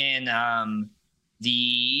 especially in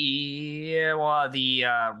the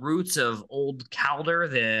Roots of Old Calder.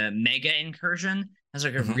 The mega incursion has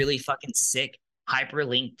like a really fucking sick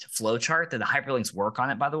hyperlinked flowchart that the hyperlinks work on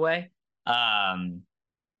it, by the way.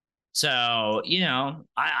 So you know,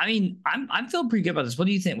 I mean, I'm feeling pretty good about this. What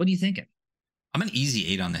do you think? What are you thinking? I'm an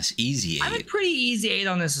easy 8 on this. Easy 8. I'm a pretty easy 8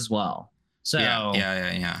 on this as well. So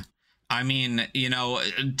yeah. I mean, you know,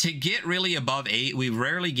 to get really above 8, we've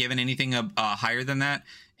rarely given anything higher than that.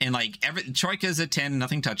 And like Troika's a 10,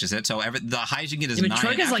 nothing touches it. So the highest you can get is 9.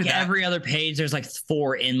 Troika's like every other page. There's like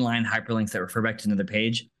 4 inline hyperlinks that refer back to another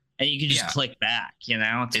page, and you can just click back. You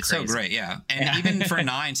know, it's so great, yeah. And even for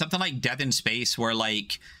 9, something like Death in Space, where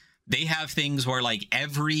like they have things where like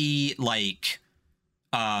every like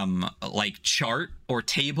chart or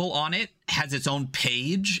table on it has its own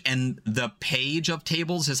page, and the page of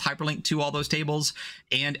tables is hyperlinked to all those tables,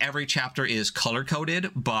 and every chapter is color coded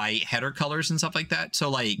by header colors and stuff like that. So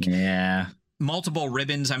like multiple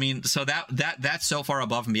ribbons. I mean, so that's so far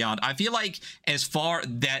above and beyond. I feel like as far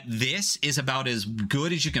that this is about as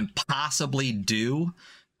good as you can possibly do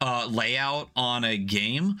layout on a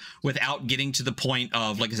game without getting to the point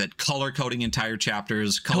of, like I said, color coding entire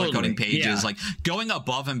chapters, color coding pages, like going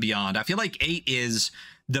above and beyond. I feel like 8 is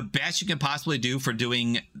the best you can possibly do for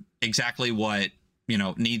doing exactly what, you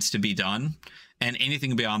know, needs to be done. And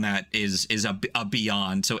anything beyond that is a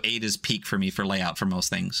beyond. So 8 is peak for me for layout for most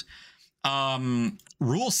things.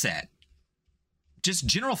 Rule set, just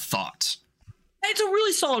general thoughts. It's a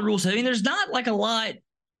really solid rule set. I mean, there's not like a lot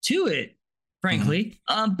to it, frankly.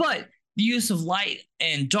 But the use of light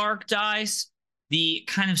and dark dice, the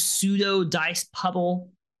kind of pseudo dice puddle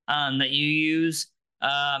that you use,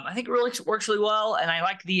 I think it really works really well. And I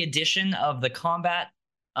like the addition of the combat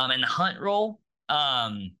and the hunt roll.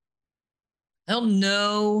 I don't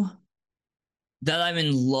know that I'm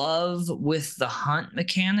in love with the hunt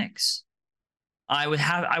mechanics. I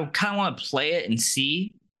kind of want to play it and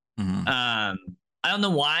see. I don't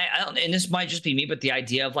know why. And this might just be me, but the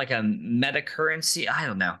idea of like a meta currency, I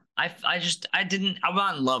don't know. I'm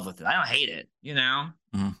not in love with it. I don't hate it, you know?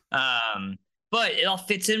 But it all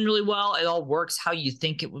fits in really well. It all works how you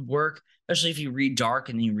think it would work, especially if you read dark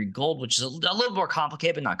and then you read gold, which is a little more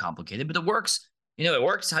complicated, but not complicated, but it works. You know, it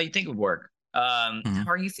works how you think it would work. How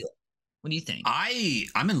are you feeling? What do you think?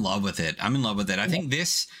 I'm in love with it. I think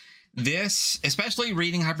this, especially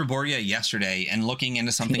reading Hyperborea yesterday and looking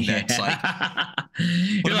into something that's like,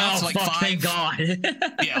 thank God.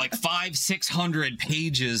 Yeah, like 500-600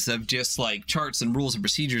 pages of just like charts and rules and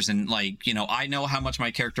procedures, and like, you know, I know how much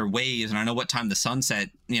my character weighs, and I know what time the sunset,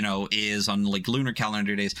 you know, is on like lunar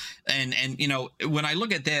calendar days, and you know, when I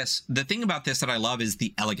look at this, the thing about this that I love is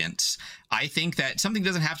the elegance. I think that something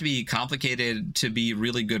doesn't have to be complicated to be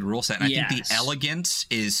really good rule set. And I think the elegance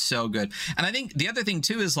is so good. And I think the other thing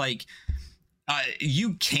too is like,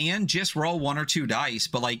 you can just roll 1 or 2 dice,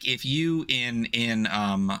 but like if you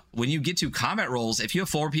when you get to combat rolls, if you have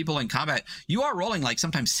 4 people in combat, you are rolling like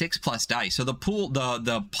sometimes 6+ dice. So the pool,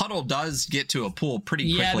 the puddle does get to a pool pretty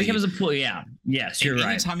quickly. Yeah, it becomes a pool. Yeah. Yes, you're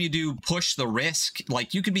right. Anytime you do push the risk,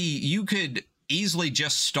 like you could easily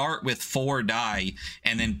just start with 4 die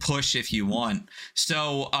and then push if you want.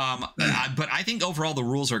 So but I think overall the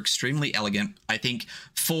rules are extremely elegant. I think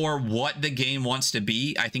for what the game wants to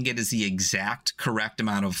be, I think it is the exact correct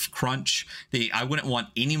amount of crunch. I wouldn't want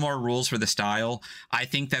any more rules for the style. I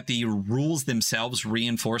think that the rules themselves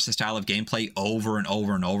reinforce the style of gameplay over and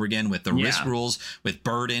over and over again, with the risk rules, with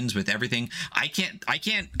burdens, with everything. I can't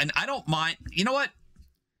and I don't mind. You know what?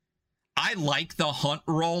 I like the hunt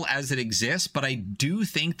roll as it exists, but I do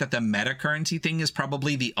think that the meta currency thing is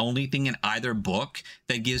probably the only thing in either book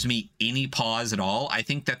that gives me any pause at all. I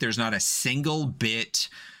think that there's not a single bit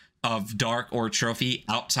of dark or trophy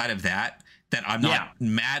outside of that I'm not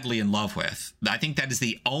madly in love with. I think that is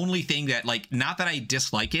the only thing that, like, not that I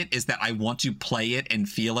dislike it, is that I want to play it and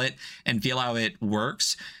feel how it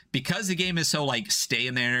works. Because the game is so like stay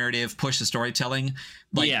in the narrative, push the storytelling,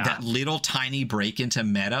 like that little tiny break into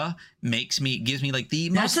meta gives me like the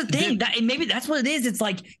most. That's the thing. Maybe that's what it is. It's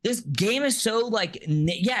like this game is so like,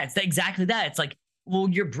 it's exactly that. It's like, well,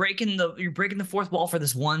 you're breaking the fourth wall for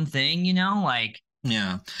this one thing, you know, like.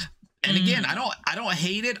 Yeah. And again, I don't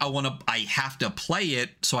hate it. I have to play it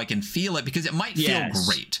so I can feel it, because it might feel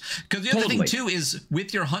great. Because the other thing too is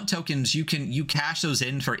with your hunt tokens, you cash those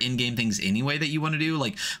in for in-game things anyway that you want to do,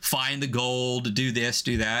 like find the gold, do this,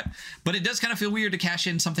 do that. But it does kind of feel weird to cash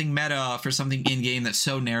in something meta for something in-game that's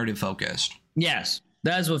so narrative focused. Yes,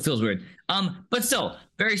 that's what feels weird. But still,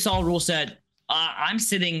 very solid rule set. I'm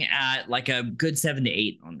sitting at like a good 7 to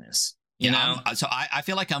 8 on this. You know, so I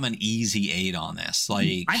feel like I'm an easy 8 on this. Like,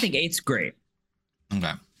 I think 8's great.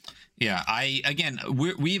 Okay. Yeah.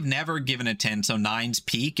 We've never given a 10, so 9's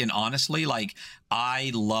peak. And honestly, like,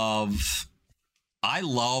 I love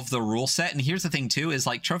the rule set. And here's the thing too, is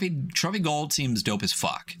like trophy gold seems dope as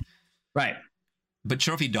fuck. Right. But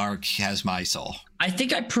trophy dark has my soul. I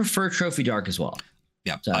think I prefer trophy dark as well.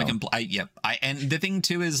 Yeah. So. And the thing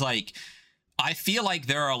too is like, I feel like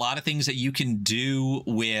there are a lot of things that you can do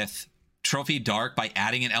with trophy dark by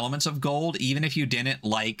adding in elements of gold. Even if you didn't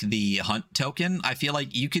like the hunt token, I feel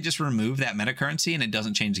like you could just remove that meta currency and it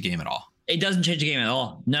doesn't change the game at all. It doesn't change the game at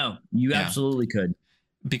all. No, you absolutely could,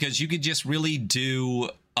 because you could just really do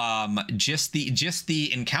just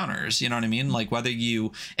the encounters, you know what I mean? Like whether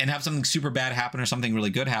you have something super bad happen or something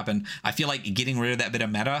really good happen, I feel like getting rid of that bit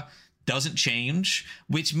of meta doesn't change,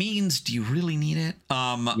 which means, do you really need it?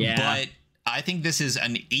 But I think this is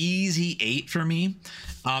an easy 8 for me.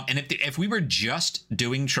 And if we were just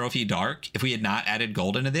doing Trophy Dark, if we had not added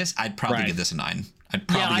gold into this, I'd probably give this a 9. I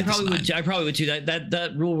probably would too.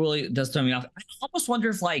 That rule really does throw me off. I almost wonder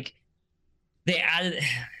if like they added.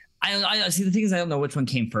 I see. The thing is, I don't know which one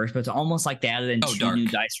came first, but it's almost like they added in two new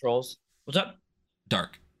dice rolls. What's up?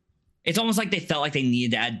 Dark. It's almost like they felt like they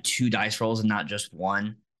needed to add 2 dice rolls and not just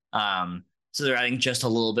one. So they're adding just a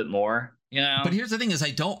little bit more. You know? But here's the thing is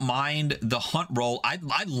I don't mind the hunt roll. I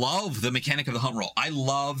love the mechanic of the hunt roll. I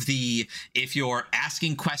love if you're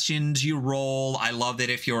asking questions, you roll. I love that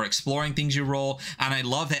if you're exploring things, you roll. And I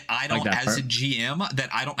love that I don't, like as a GM, that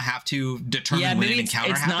I don't have to determine when an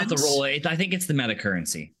encounter happens. It's not the roll. I think it's the meta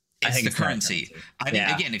currency. I think it's the currency. I think,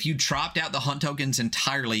 again, if you dropped out the hunt tokens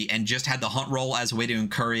entirely and just had the hunt roll as a way to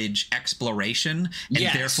encourage exploration and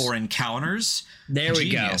therefore encounters,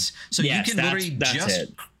 we go. So you can literally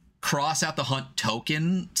just cross out the hunt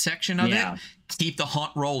token section of it, keep the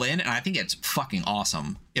hunt roll in, and I think it's fucking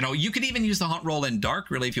awesome. You know, you could even use the hunt roll in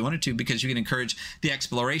dark really if you wanted to, because you can encourage the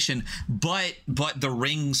exploration, but the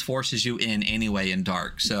rings forces you in anyway in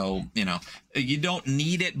dark. So, you know, you don't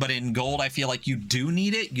need it, but in gold I feel like you do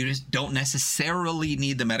need it. You just don't necessarily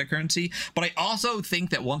need the meta currency. But I also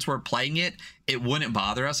think that once we're playing it, it wouldn't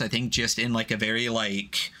bother us. I think just in like a very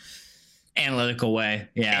like analytical way.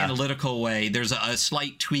 There's a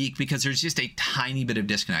slight tweak because there's just a tiny bit of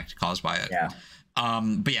disconnect caused by it.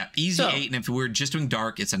 But yeah, easy 8, and if we're just doing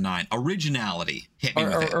dark, it's a 9. Originality, hit me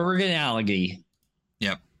with it. Originality.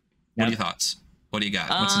 What are your thoughts? What do you got?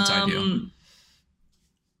 What's inside you?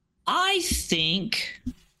 I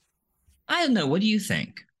don't know, what do you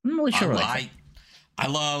think? I'm not really sure. I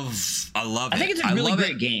love it. I think it's a really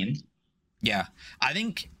great game.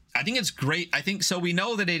 I think it's great. I think so. We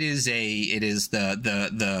know that it is the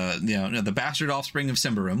bastard offspring of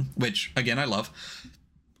Symbaroum, which again I love.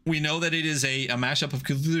 We know that it is a mashup of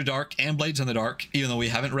Cthulhu Dark and Blades in the Dark, even though we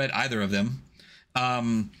haven't read either of them.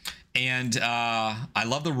 And I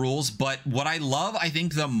love the rules, but what I love, I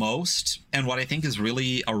think, the most, and what I think is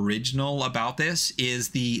really original about this is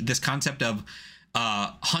this concept of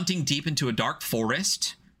hunting deep into a dark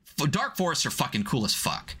forest. Dark forests are fucking cool as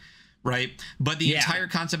fuck. Right. But the entire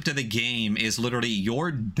concept of the game is literally you're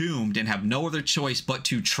doomed and have no other choice but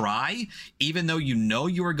to try, even though you know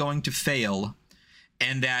you are going to fail.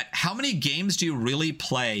 And that how many games do you really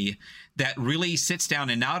play that really sits down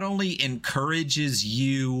and not only encourages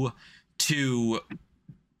you to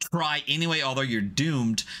try anyway, although you're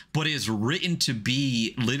doomed, but is written to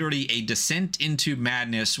be literally a descent into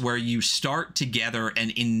madness where you start together and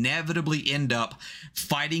inevitably end up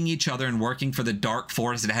fighting each other and working for the dark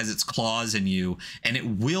force that has its claws in you, and it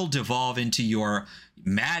will devolve into your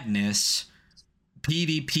madness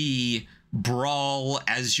PvP brawl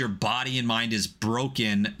as your body and mind is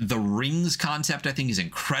broken. The rings concept I think is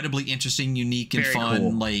incredibly interesting, unique, and fun.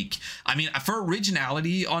 Cool. Like, I mean, for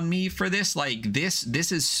originality on me for this, like this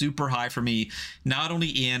is super high for me. Not only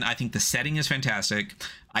in, I think the setting is fantastic.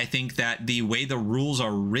 I think that the way the rules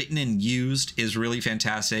are written and used is really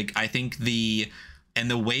fantastic. I think the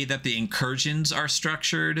way that the incursions are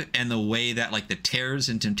structured and the way that like the tears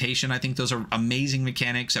and temptation, I think those are amazing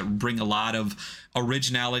mechanics that bring a lot of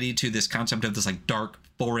originality to this concept of this like dark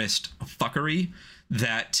forest fuckery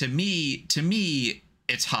that to me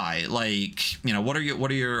it's high. Like, you know, what are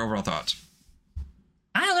your overall thoughts?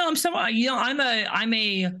 I don't know. I'm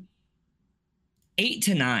a 8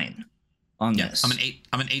 to 9 on this.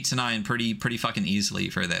 I'm an 8 to 9 pretty fucking easily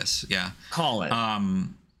for this. Yeah. Call it.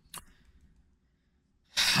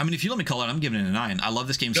 I mean, if you let me call it, I'm giving it a 9. I love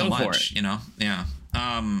this game so much, you know? Yeah.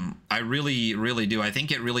 I really, really do. I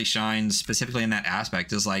think it really shines specifically in that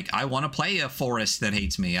aspect is like, I want to play a forest that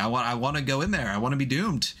hates me. I want to go in there. I want to be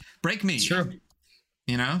doomed. Break me. Sure.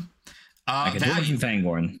 You know? I can do it from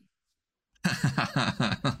Fangorn.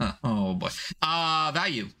 Oh boy.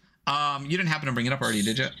 Value. You didn't happen to bring it up already,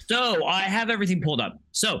 did you? So I have everything pulled up.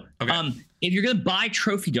 So, if you're going to buy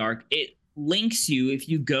Trophy Dark, it links you, if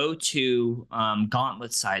you go to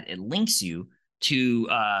Gauntlet's site, it links you to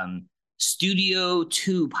Studio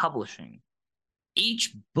 2 Publishing.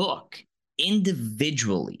 Each book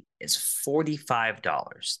individually is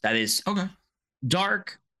 $45. That is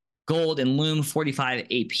Dark, Gold, and Loom 45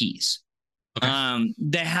 APs.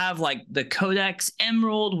 They have like the Codex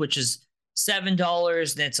Emerald, which is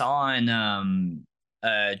 $7, and it's on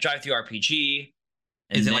Drive-Thru RPG.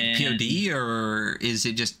 Is it like POD or is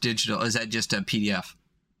it just digital? Is that just a PDF?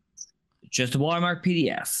 Just a watermark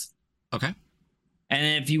PDF. Okay.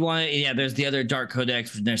 And if you want, there's the other Dark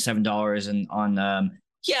Codex. There's $7 and on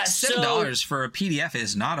 $7 for a PDF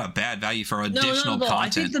is not a bad value for additional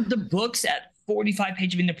content. I think the books at 45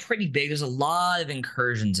 pages. I mean, they're pretty big. There's a lot of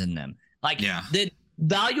incursions in them. Like, the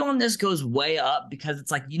value on this goes way up because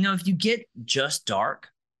it's like, if you get Just Dark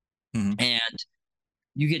and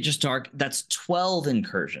you get Just Dark, that's 12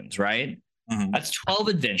 incursions, right? That's 12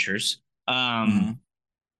 adventures.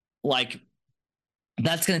 Like,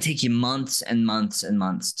 that's going to take you months and months and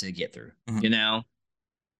months to get through,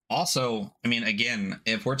 Also, I mean, again,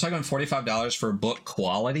 if we're talking $45 for book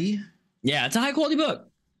quality. Yeah, it's a high quality book.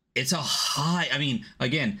 It's I mean,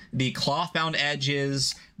 again, the cloth bound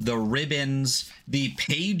edges, the ribbons, the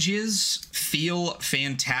pages feel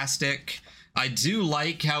fantastic. I do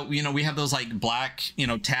like how, we have those like black,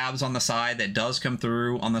 tabs on the side that does come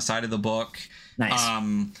through on the side of the book. Nice.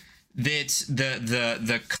 That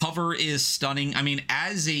the cover is stunning. I mean,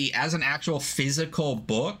 as an actual physical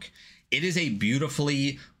book, it is a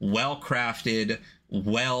beautifully well-crafted,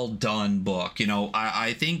 well-done book.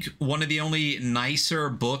 I think one of the only nicer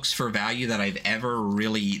books for value that I've ever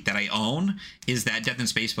that I own is that Death in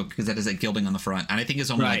Space book, because that is like gilding on the front, and I think it's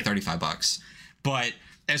only like $35. But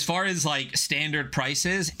as far as like standard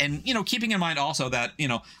prices, and keeping in mind also that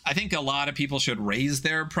I think a lot of people should raise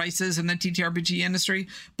their prices in the TTRPG industry,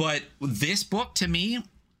 but this book to me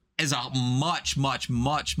is a much, much,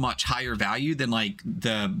 much, much higher value than like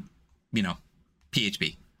the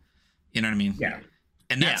PHB. You know what I mean? Yeah.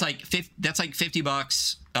 And that's like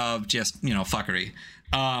 $50 of just fuckery.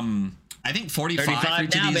 I think 45 for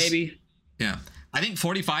each now, of these, baby. Yeah, I think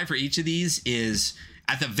 45 for each of these is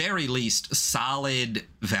at the very least solid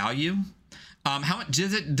value. How much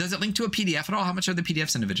does it link to a PDF at all? How much are the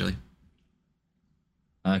PDFs individually?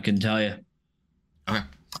 I couldn't tell you. Okay.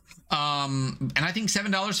 And I think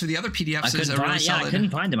 $7 for the other PDFs is a really solid. I couldn't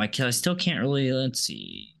find them. I still can't really. Let's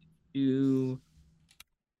see.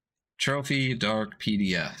 Trophy Dark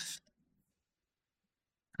PDF.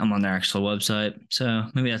 I'm on their actual website, so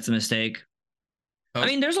maybe that's a mistake. I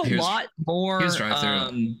mean, there's a lot more.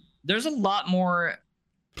 There's a lot more.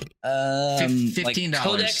 $15 like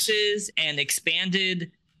codexes and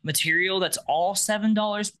expanded material. That's all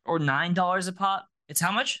 $7 or $9 a pop. It's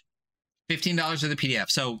how much? $15 of the PDF.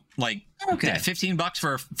 So like,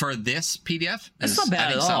 $15 for this PDF. That's not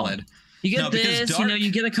bad at all. Solid. You get this,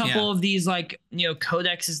 you get a couple of these like,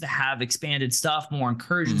 codexes that have expanded stuff, more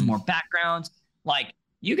incursions, more backgrounds. Like,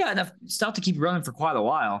 you got enough stuff to keep running for quite a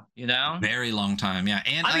while, Very long time, yeah.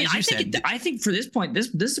 And I mean, I think for this point, this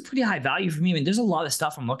is a pretty high value for me. I mean, there's a lot of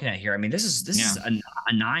stuff I'm looking at here. I mean, this is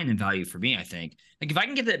a 9 in value for me. I think, like, if I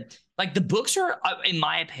can get the books are, in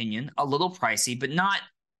my opinion, a little pricey, but not.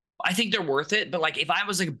 I think they're worth it. But like, if I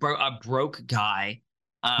was like a broke guy,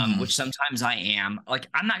 which sometimes I am, like,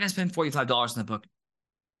 I'm not gonna spend $45 on the book,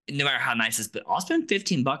 no matter how nice it is. But I'll spend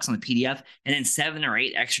 $15 on the PDF and then $7 or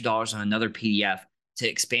 $8 extra dollars on another PDF to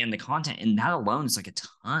expand the content, and that alone is like a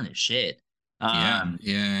ton of shit. So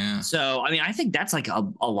I mean, I think that's like a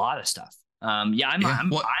lot of stuff. I'm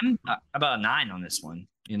about a 9 on this one.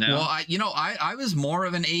 Well, I was more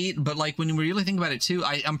of an 8, but like when you really think about it too,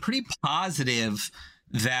 I'm pretty positive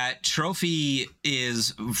that Trophy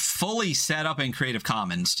is fully set up in Creative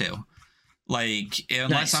Commons too. Like,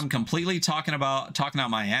 unless I'm completely talking out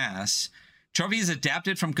my ass. Trophy is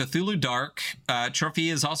adapted from Cthulhu Dark. Trophy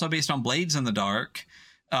is also based on Blades in the Dark,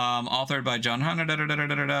 authored by John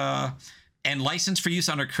Hunter, and licensed for use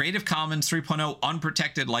under Creative Commons 3.0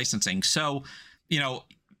 unprotected licensing. So,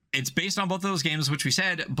 it's based on both of those games, which we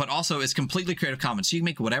said, but also it's completely Creative Commons. So you can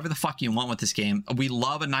make whatever the fuck you want with this game. We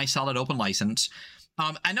love a nice, solid, open license.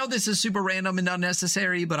 I know this is super random and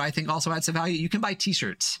unnecessary, but I think also adds some value. You can buy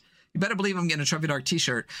t-shirts. You better believe I'm getting a Trophy Dark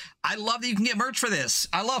t-shirt. I love that you can get merch for this.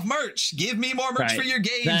 I love merch. Give me more merch for your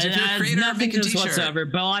games. If you're a creator, make a t-shirt. Whatsoever,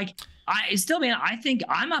 but like, I think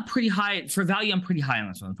I'm a pretty high for value. I'm pretty high on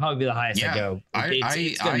this one. Probably the highest I go.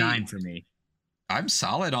 It's a 9 for me. I'm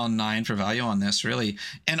solid on 9 for value on this, really.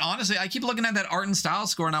 And honestly, I keep looking at that art and style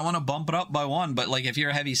score, and I want to bump it up by 1. But like, if you're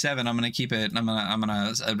a heavy 7, I'm gonna keep it. I'm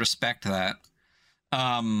gonna respect that.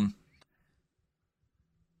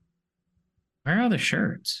 Where are the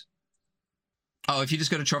shirts? Oh, if you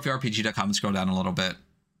just go to trophyrpg.com and scroll down a little bit.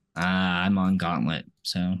 I'm on Gauntlet,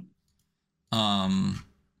 so.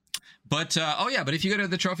 But if you go to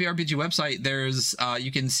the Trophy RPG website, there's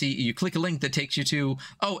you click a link that takes you to,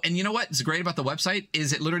 and you know what's great about the website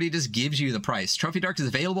is it literally just gives you the price. Trophy Dark is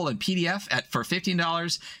available in PDF for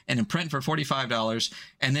 $15 and in print for $45.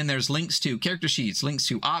 And then there's links to character sheets, links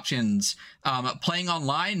to options, playing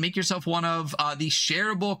online. Make yourself one of the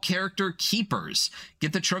shareable character keepers.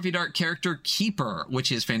 Get the Trophy Dark character keeper,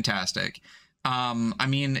 which is fantastic. I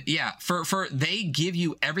mean, yeah, for they give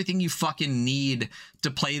you everything you fucking need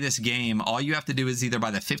to play this game. All you have to do is either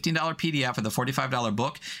buy the $15 PDF or the $45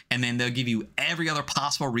 book, and then they'll give you every other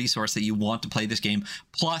possible resource that you want to play this game.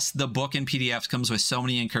 Plus, the book and PDFs comes with so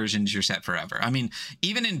many incursions, you're set forever. I mean,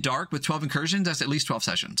 even in Dark with 12 incursions, that's at least 12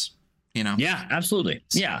 sessions. You know? Yeah, absolutely.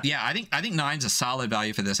 Yeah. Yeah, I think 9's a solid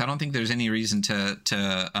value for this. I don't think there's any reason to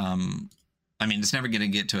I mean, it's never going to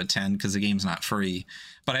get to a 10 because the game's not free.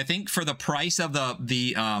 But I think for the price of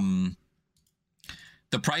the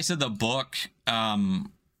price of the book,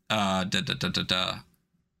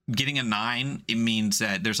 getting a 9, it means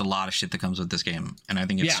that there's a lot of shit that comes with this game, and I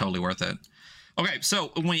think it's totally worth it. Okay,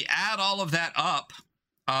 so when we add all of that up,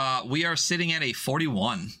 we are sitting at a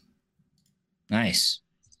 41. Nice.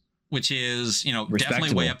 Which is, you know,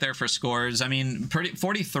 definitely way up there for scores. I mean,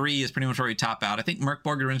 43 is pretty much where we top out. I think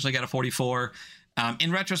Merkborg originally got a 44. In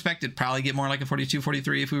retrospect, it'd probably get more like a 42,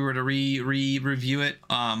 43 if we were to review it.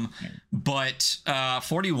 But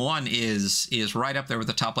 41 is right up there with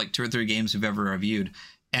the top like 2 or 3 games we've ever reviewed.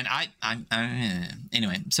 And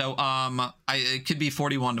anyway, so it could be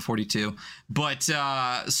 41 to 42, but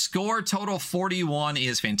score total 41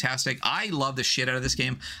 is fantastic. I love the shit out of this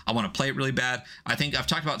game. I want to play it really bad. I think I've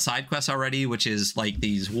talked about side quests already, which is like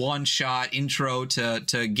these one-shot intro to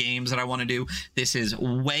games that I want to do. This is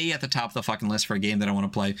way at the top of the fucking list for a game that I want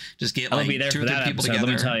to play. Just get like 2 or 3 people together.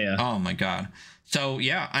 Let me tell you. Oh my god. So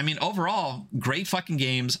yeah, I mean, overall, great fucking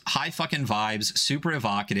games, high fucking vibes, super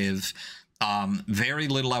evocative. Very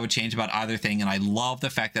little I would change about either thing, and I love the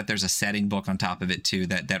fact that there's a setting book on top of it too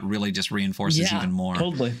that really just reinforces even more.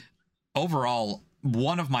 Totally. Overall,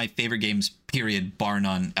 one of my favorite games, period, bar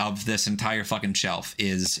none, of this entire fucking shelf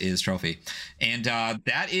is Trophy, and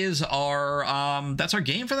that is that's our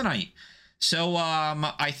game for the night. So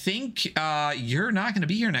I think you're not going to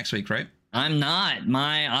be here next week, right? I'm not.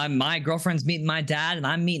 My girlfriend's meeting my dad, and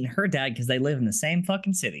I'm meeting her dad because they live in the same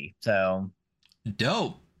fucking city. So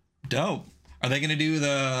dope. Are they gonna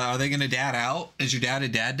dad out? Is your dad a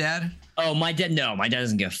dad? Oh, my dad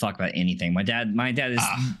doesn't give a fuck about anything. My dad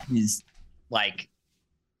is like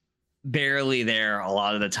barely there a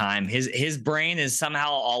lot of the time. His brain is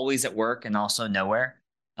somehow always at work and also nowhere.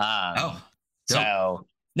 So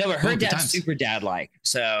no, but her dad's super dad-like.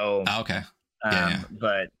 So okay.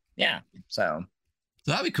 But yeah, so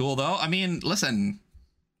that'd be cool though. I mean, listen.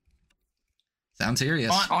 Sounds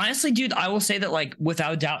serious. Honestly, dude, I will say that, like,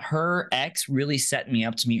 without a doubt, her ex really set me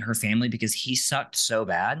up to meet her family because he sucked so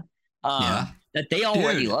bad that they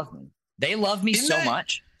already love me. They love me so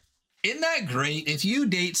much. Isn't that great? If you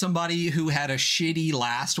date somebody who had a shitty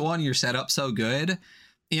last one, you're set up so good,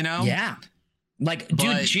 you know? Yeah. Like,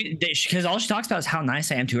 dude, because all she talks about is how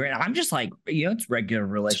nice I am to her, and I'm just like, you know, it's regular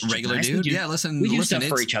relationship. Regular nice. Dude. Yeah, listen, we do stuff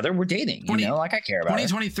for each other. We're dating, you know, like I care about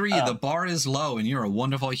 2023, the bar is low, and you're a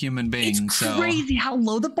wonderful human being. It's crazy how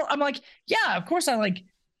low the bar. I'm like, yeah, of course I like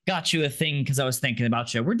got you a thing because I was thinking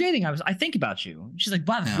about you. We're dating. I think about you. She's like,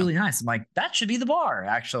 wow, that's really nice. I'm like, that should be the bar,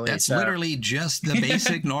 actually. That's literally just the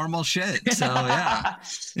basic normal shit. So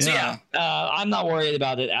yeah. I'm not worried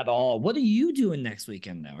about it at all. What are you doing next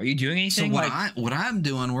weekend now? Are you doing anything? So what I'm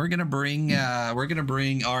doing, we're gonna bring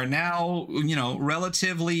our now, you know,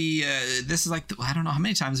 relatively this is like I don't know how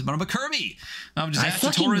many times, but I'm a Kirby. I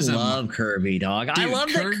fucking love Kirby, dog. Dude, I love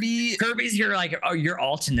Kirby. Kirby's your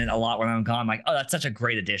alternate a lot when I'm gone. I'm like, oh, that's such a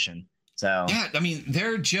great addition. So yeah, I mean,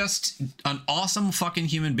 they're just an awesome fucking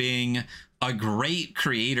human being, a great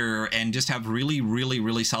creator, and just have really, really,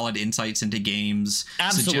 really solid insights into games.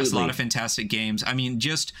 Absolutely. Suggest a lot of fantastic games. I mean,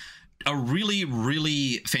 just a really,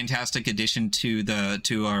 really fantastic addition to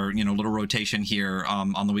our, you know, little rotation here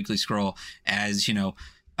on the Weekly Scroll. As you know,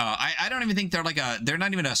 I don't even think they're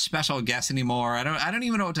not even a special guest anymore. I don't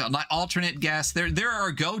even know what to, alternate guest. They're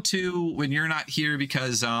our go-to when you're not here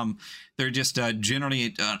because they're just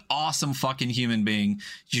generally an awesome fucking human being.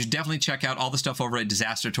 You should definitely check out all the stuff over at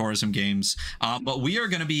Disaster Tourism Games. But we are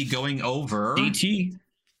going to be going over DT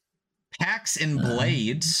Pax and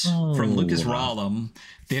Blades from Lucas Rollum.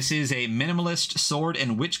 This is a minimalist sword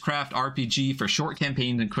and witchcraft RPG for short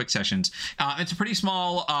campaigns and quick sessions. It's a pretty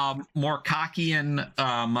small, more Moroccan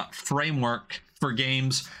framework for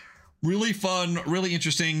games. Really fun, really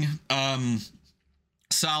interesting.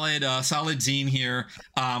 Solid zine here.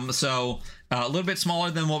 So a little bit smaller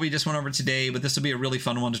than what we just went over today, but this will be a really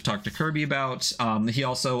fun one to talk to Kirby about. He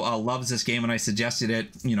also loves this game, and I suggested it.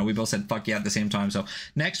 You know, we both said fuck yeah at the same time. So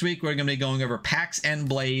next week we're going to be going over Pax and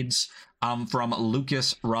Blades from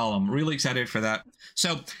Lucas Rollum. Really excited for that.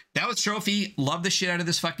 So that was Trophy. Love the shit out of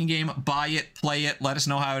this fucking game. Buy it, play it, let us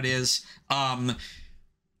know how it is.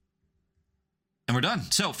 And we're done.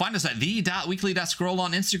 So find us at the.weekly.scroll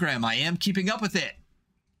on Instagram. I am keeping up with it.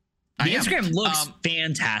 The Instagram looks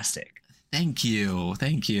fantastic. Thank you.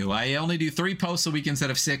 Thank you. I only do 3 posts a week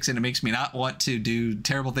instead of 6, and it makes me not want to do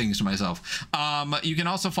terrible things to myself. You can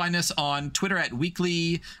also find us on Twitter at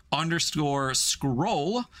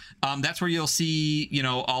weekly_scroll. That's where you'll see, you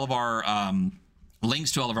know, all of our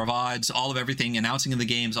links to all of our VODs, all of everything, announcing of the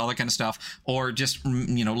games, all that kind of stuff, or just,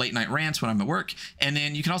 you know, late night rants when I'm at work. And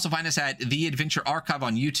then you can also find us at The Adventure Archive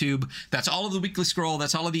on YouTube. That's all of the Weekly Scroll.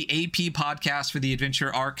 That's all of the AP podcasts for The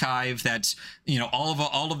Adventure Archive. That's, you know,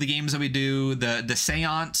 all of the games that we do. The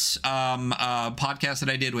Seance podcast that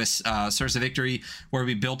I did with Source of Victory, where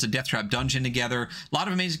we built a Death Trap dungeon together. A lot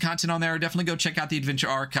of amazing content on there. Definitely go check out The Adventure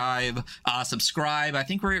Archive. Subscribe. I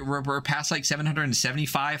think we're past like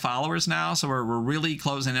 775 followers now, so we're really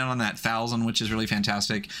closing in on that 1,000, which is really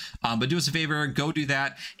fantastic. But do us a favor, go do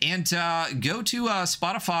that, and go to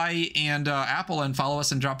Spotify and Apple and follow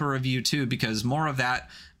us and drop a review too, because more of that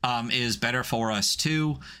is better for us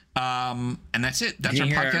too. And that's it. That's our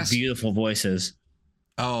podcast. Our beautiful voices.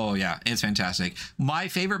 Oh yeah, it's fantastic. My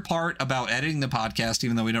favorite part about editing the podcast,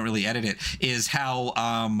 even though we don't really edit it, is how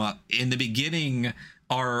in the beginning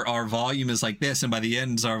our volume is like this, and by the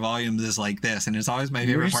end our volume is like this, and it's always my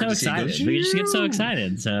favorite part to see. We just get so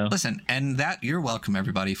excited. So listen, and that you're welcome,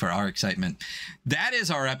 everybody, for our excitement. That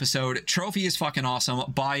is our episode. Trophy is fucking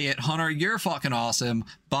awesome. Buy it. Hunter, you're fucking awesome.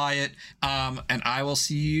 Buy it. And I will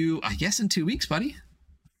see you, I guess, in 2 weeks, buddy.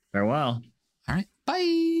 Farewell. All right.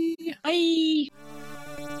 Bye. Bye.